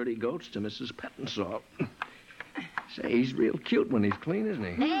deliver dirty goats to Mrs. Pettinsall. Say, he's real cute when he's clean, isn't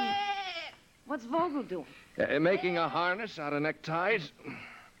he? What's Vogel doing? Making a harness out of neckties.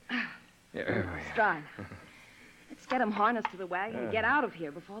 Here we are. Stride. It's get him harnessed to the wagon and get out of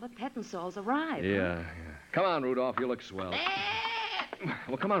here before the Pettensalls arrive. Yeah. Come on, Rudolph. You look swell.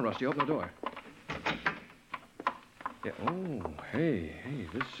 Well, come on, Rusty. Open the door. Yeah. Oh, hey,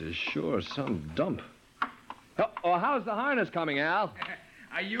 this is sure some dump. Oh, how's the harness coming, Al?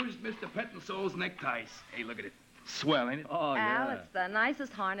 I used Mr. Pettensoul's neckties. Hey, look at it. Swell, ain't it? Oh, Al, it's the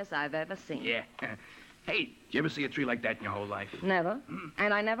nicest harness I've ever seen. Yeah. Hey, did you ever see a tree like that in your whole life? Never.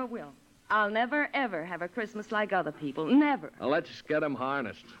 And I never will. I'll never, ever have a Christmas like other people. Never. Well, let's get him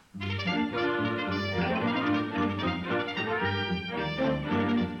harnessed.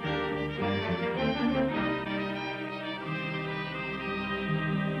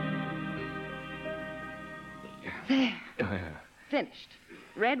 There. Finished.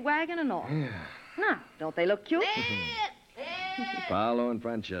 Red wagon and all. Yeah. Now, don't they look cute? Paolo and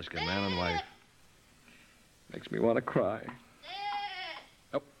Francesca, man and wife. Makes me want to cry.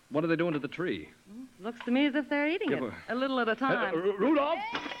 Oh, what are they doing to the tree? Looks to me as if they're eating it. A little at a time. Rudolph!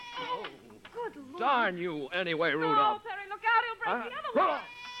 Good Lord. Darn you anyway, No, Rudolph. Perry, look out. He'll break the other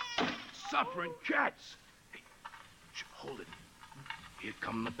one. Suffering cats. Hey, hold it. Here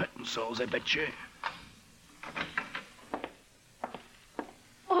come the Pettensalls, I bet you.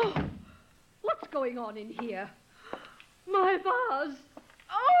 Oh, what's going on in here? My vase.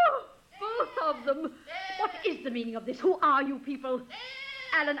 Oh, both of them. What is the meaning of this? Who are you people?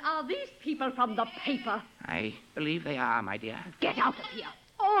 Alan, are these people from the paper? I believe they are, my dear. Get out of here.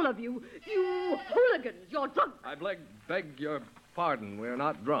 All of you. You hooligans. You're drunk. I beg your pardon. We're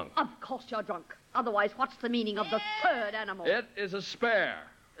not drunk. Of course you're drunk. Otherwise, what's the meaning of the third animal? It is a spare.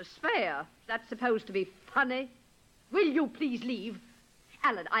 A spare? That's supposed to be funny. Will you please leave?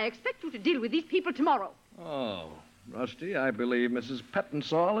 Alan, I expect you to deal with these people tomorrow. Oh, Rusty, I believe Mrs.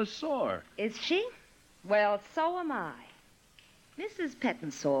 Pettensall is sore. Is she? Well, so am I. Mrs.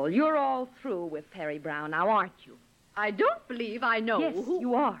 Pettensall, you're all through with Perry Brown now, aren't you? I don't believe I know Yes, who...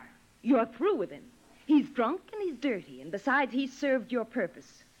 you are. You're through with him. He's drunk and he's dirty, and besides, he's served your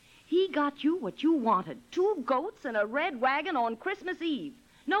purpose. He got you what you wanted, 2 goats and a red wagon on Christmas Eve.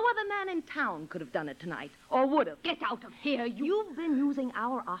 No other man in town could have done it tonight, or would have. Get out of here, you... You've been using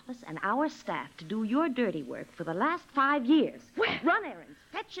our office and our staff to do your dirty work for the last 5 years. Where? Run errands,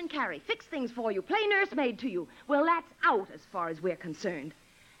 fetch and carry, fix things for you, play nursemaid to you. Well, that's out as far as we're concerned.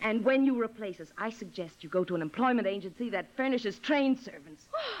 And when you replace us, I suggest you go to an employment agency that furnishes trained servants.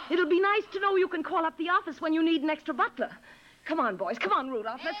 It'll be nice to know you can call up the office when you need an extra butler. Come on, boys. Come on,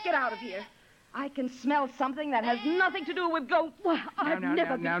 Rudolph. Let's get out of here. I can smell something that has nothing to do with goats. Well, I've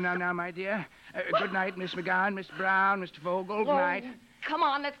never been... Now, my dear. Good night, Miss McGowan, Mr. Brown, Mr. Vogel. Good night. Come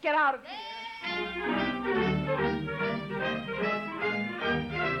on, let's get out of here.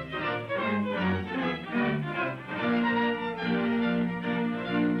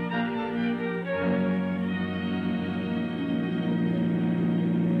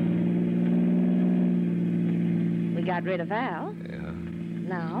 We got rid of Al. Yeah.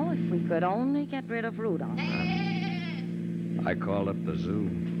 Now, if we could only get rid of Rudolph. I called up the zoo.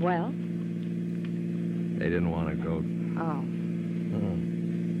 Well? They didn't want to go. Oh.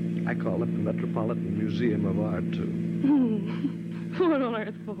 I called up the Metropolitan Museum of Art, too. What on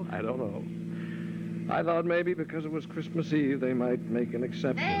earth for? I don't know. I thought maybe because it was Christmas Eve, they might make an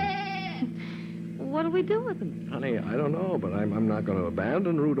exception. What'll we do with him? Honey, I don't know, but I'm not going to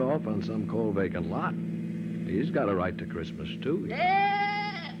abandon Rudolph on some cold, vacant lot. He's got a right to Christmas, too.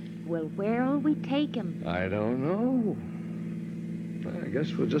 Well, where'll we take him? I don't know. I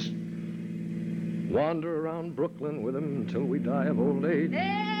guess we'll just wander around Brooklyn with him until we die of old age.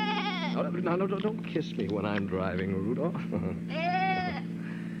 No, don't kiss me when I'm driving, Rudolph.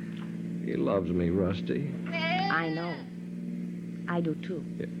 He loves me, Rusty. I know. I do, too.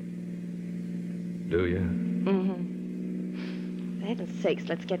 Yeah. Do you? Mm-hmm. For heaven's sakes,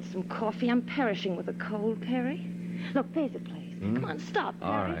 let's get some coffee. I'm perishing with a cold, Perry. Look, there's a place. Come on, stop,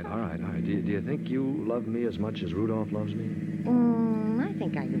 Perry. All right. Do you think you love me as much as Rudolph loves me? I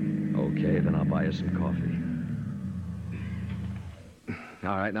think I do. Okay, then I'll buy you some coffee.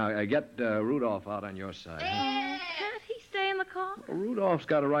 All right, now, get Rudolph out on your side. Can't he stay in the car? Well, Rudolph's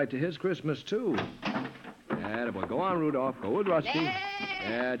got a right to his Christmas, too. Yeah, boy. Go on, Rudolph. Go with Rusty.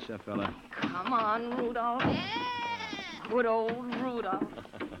 That's the fella. Come on, Rudolph. Good old Rudolph.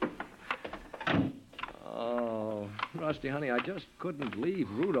 Oh, Rusty, honey, I just couldn't leave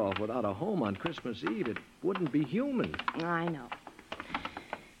Rudolph without a home on Christmas Eve. It wouldn't be human. I know.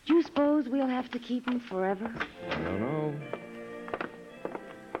 Do you suppose we'll have to keep him forever? I don't know.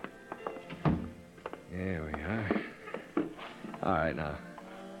 Here we are. All right, now.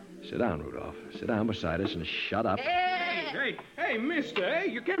 Sit down, Rudolph. Sit down beside us and shut up. Hey, mister, hey,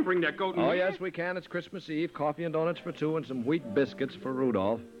 you can't bring that goat in Oh, here. yes, we can. It's Christmas Eve. Coffee and donuts for two and some wheat biscuits for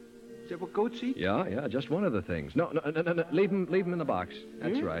Rudolph. Is that what goats eat? Yeah, just one of the things. No. Leave him in the box.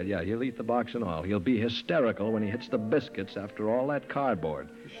 That's Hmm? right, yeah. He'll eat the box and all. He'll be hysterical when he hits the biscuits after all that cardboard.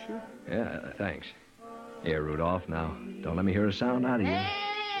 Sure. Yeah, thanks. Here, Rudolph, now. Don't let me hear a sound out of you.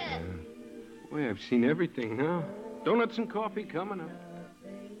 Boy, I've seen everything, huh? Donuts and coffee coming up.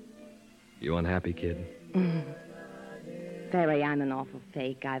 You unhappy, kid? Perry, I'm an awful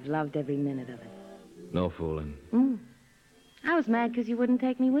fake. I've loved every minute of it. No fooling. I was mad because you wouldn't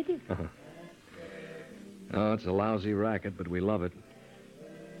take me with you. Oh, it's a lousy racket, but we love it.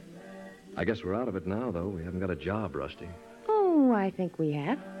 I guess we're out of it now, though. We haven't got a job, Rusty. Oh, I think we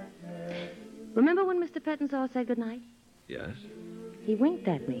have. Remember when Mr. Pettinsaw said goodnight? Yes? He winked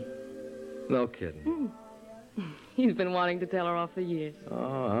at me. No kidding. He's been wanting to tell her off for years.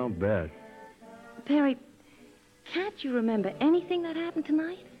 Oh, I'll bet. Perry, can't you remember anything that happened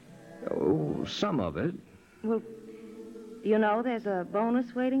tonight? Oh, some of it. Well, do you know there's a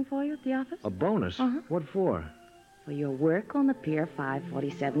bonus waiting for you at the office? A bonus? Uh-huh. What for? For your work on the Pier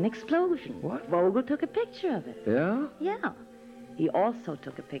 547 explosion. What? Vogel took a picture of it. Yeah? Yeah. He also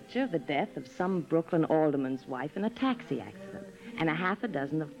took a picture of the death of some Brooklyn alderman's wife in a taxi accident, and a half a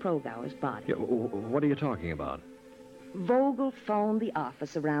dozen of Progauer's bodies. Yeah, what are you talking about? Vogel phoned the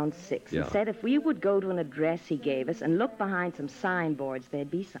office around 6 Yeah. and said if we would go to an address he gave us and look behind some signboards, there'd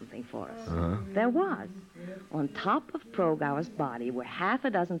be something for us. Uh-huh. There was. On top of Progauer's body were half a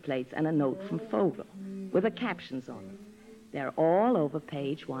dozen plates and a note from Vogel with the captions on them. They're all over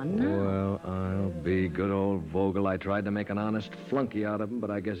page 1 now. Well, I'll be good old Vogel. I tried to make an honest flunky out of him, but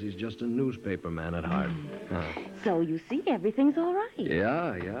I guess he's just a newspaper man at heart. Huh. So you see, everything's all right.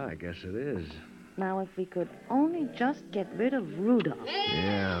 Yeah, I guess it is. Now, if we could only just get rid of Rudolph.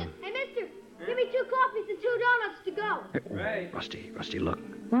 Yeah. Hey, mister, give me 2 coffees and 2 donuts to go. Right. Rusty, look.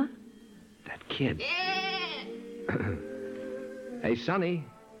 What? That kid. Hey, Sonny.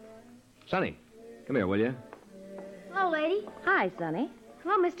 Sonny, come here, will you? Hello, lady. Hi, Sonny.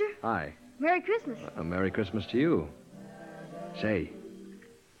 Hello, mister. Hi. Merry Christmas. Merry Christmas to you. Say,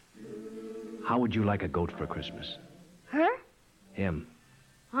 how would you like a goat for Christmas? Her? Him.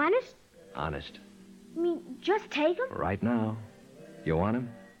 Honest? Honest. You mean just take him? Right now. You want him?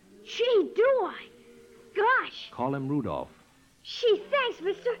 Gee, do I? Gosh. Call him Rudolph. Gee, thanks,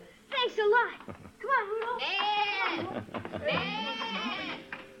 mister. Thanks a lot. Come on, Rudolph.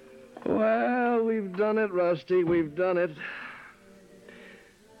 Well, we've done it, Rusty. We've done it.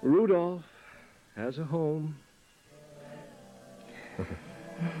 Rudolph has a home.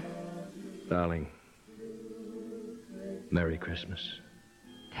 Darling, Merry Christmas.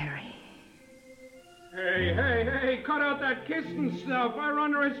 Perry. Hey, cut out that kissing stuff. I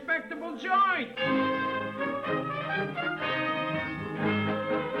run a respectable joint.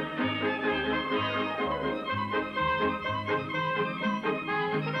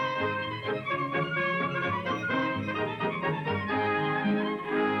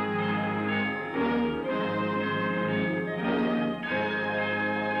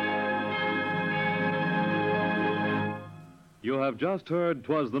 You have just heard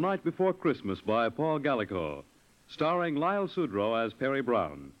 'Twas the Night Before Christmas by Paul Gallico, starring Lyle Sudrow as Perry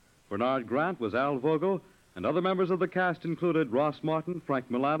Brown. Bernard Grant was Al Vogel, and other members of the cast included Ross Martin, Frank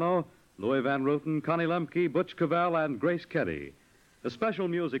Milano, Louis Van Ruten, Connie Lemke, Butch Cavell, and Grace Keddy. The special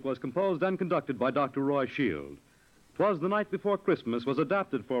music was composed and conducted by Dr. Roy Shield. 'Twas the Night Before Christmas was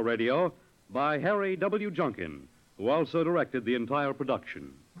adapted for radio by Harry W. Junkin, who also directed the entire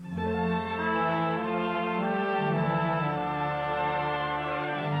production.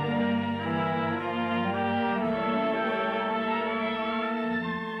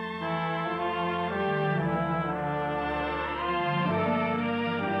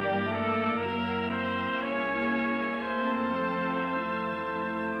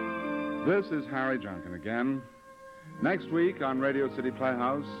 This is Harry Junkin again. Next week on Radio City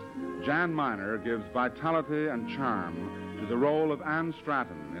Playhouse, Jan Miner gives vitality and charm to the role of Anne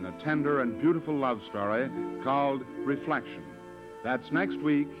Stratton in a tender and beautiful love story called Reflection. That's next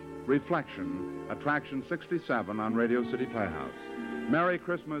week, Reflection, Attraction 67 on Radio City Playhouse. Merry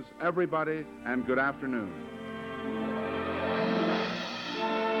Christmas, everybody, and good afternoon.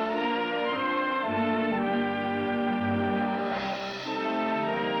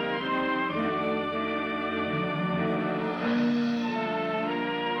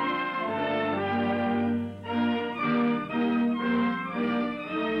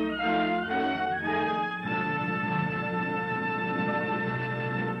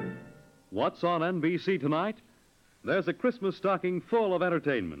 What's on NBC tonight? There's a Christmas stocking full of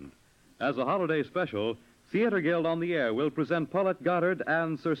entertainment. As a holiday special, Theater Guild on the Air will present Paulette Goddard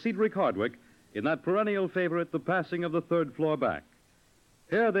and Sir Cedric Hardwicke in that perennial favorite, The Passing of the Third Floor Back.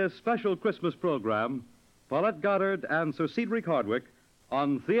 Hear this special Christmas program, Paulette Goddard and Sir Cedric Hardwicke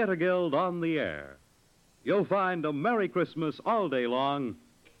on Theater Guild on the Air. You'll find a Merry Christmas all day long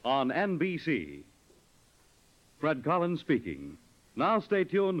on NBC. Fred Collins speaking. Now stay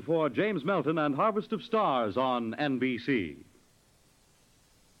tuned for James Melton and Harvest of Stars on NBC.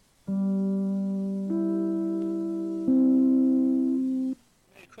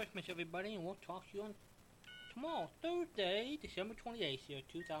 Merry Christmas, everybody, and we'll talk to you on tomorrow, Thursday, December 28th, year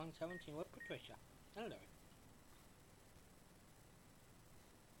 2017, with Patricia and Larry.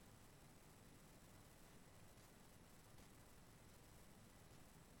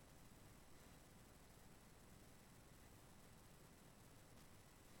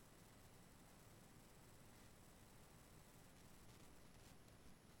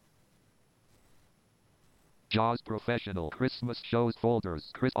 JAWS Professional Christmas Shows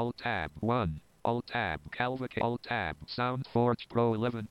Folders. Alt Tab 1. Alt Tab Calvic. Alt Tab SoundForge Pro 11.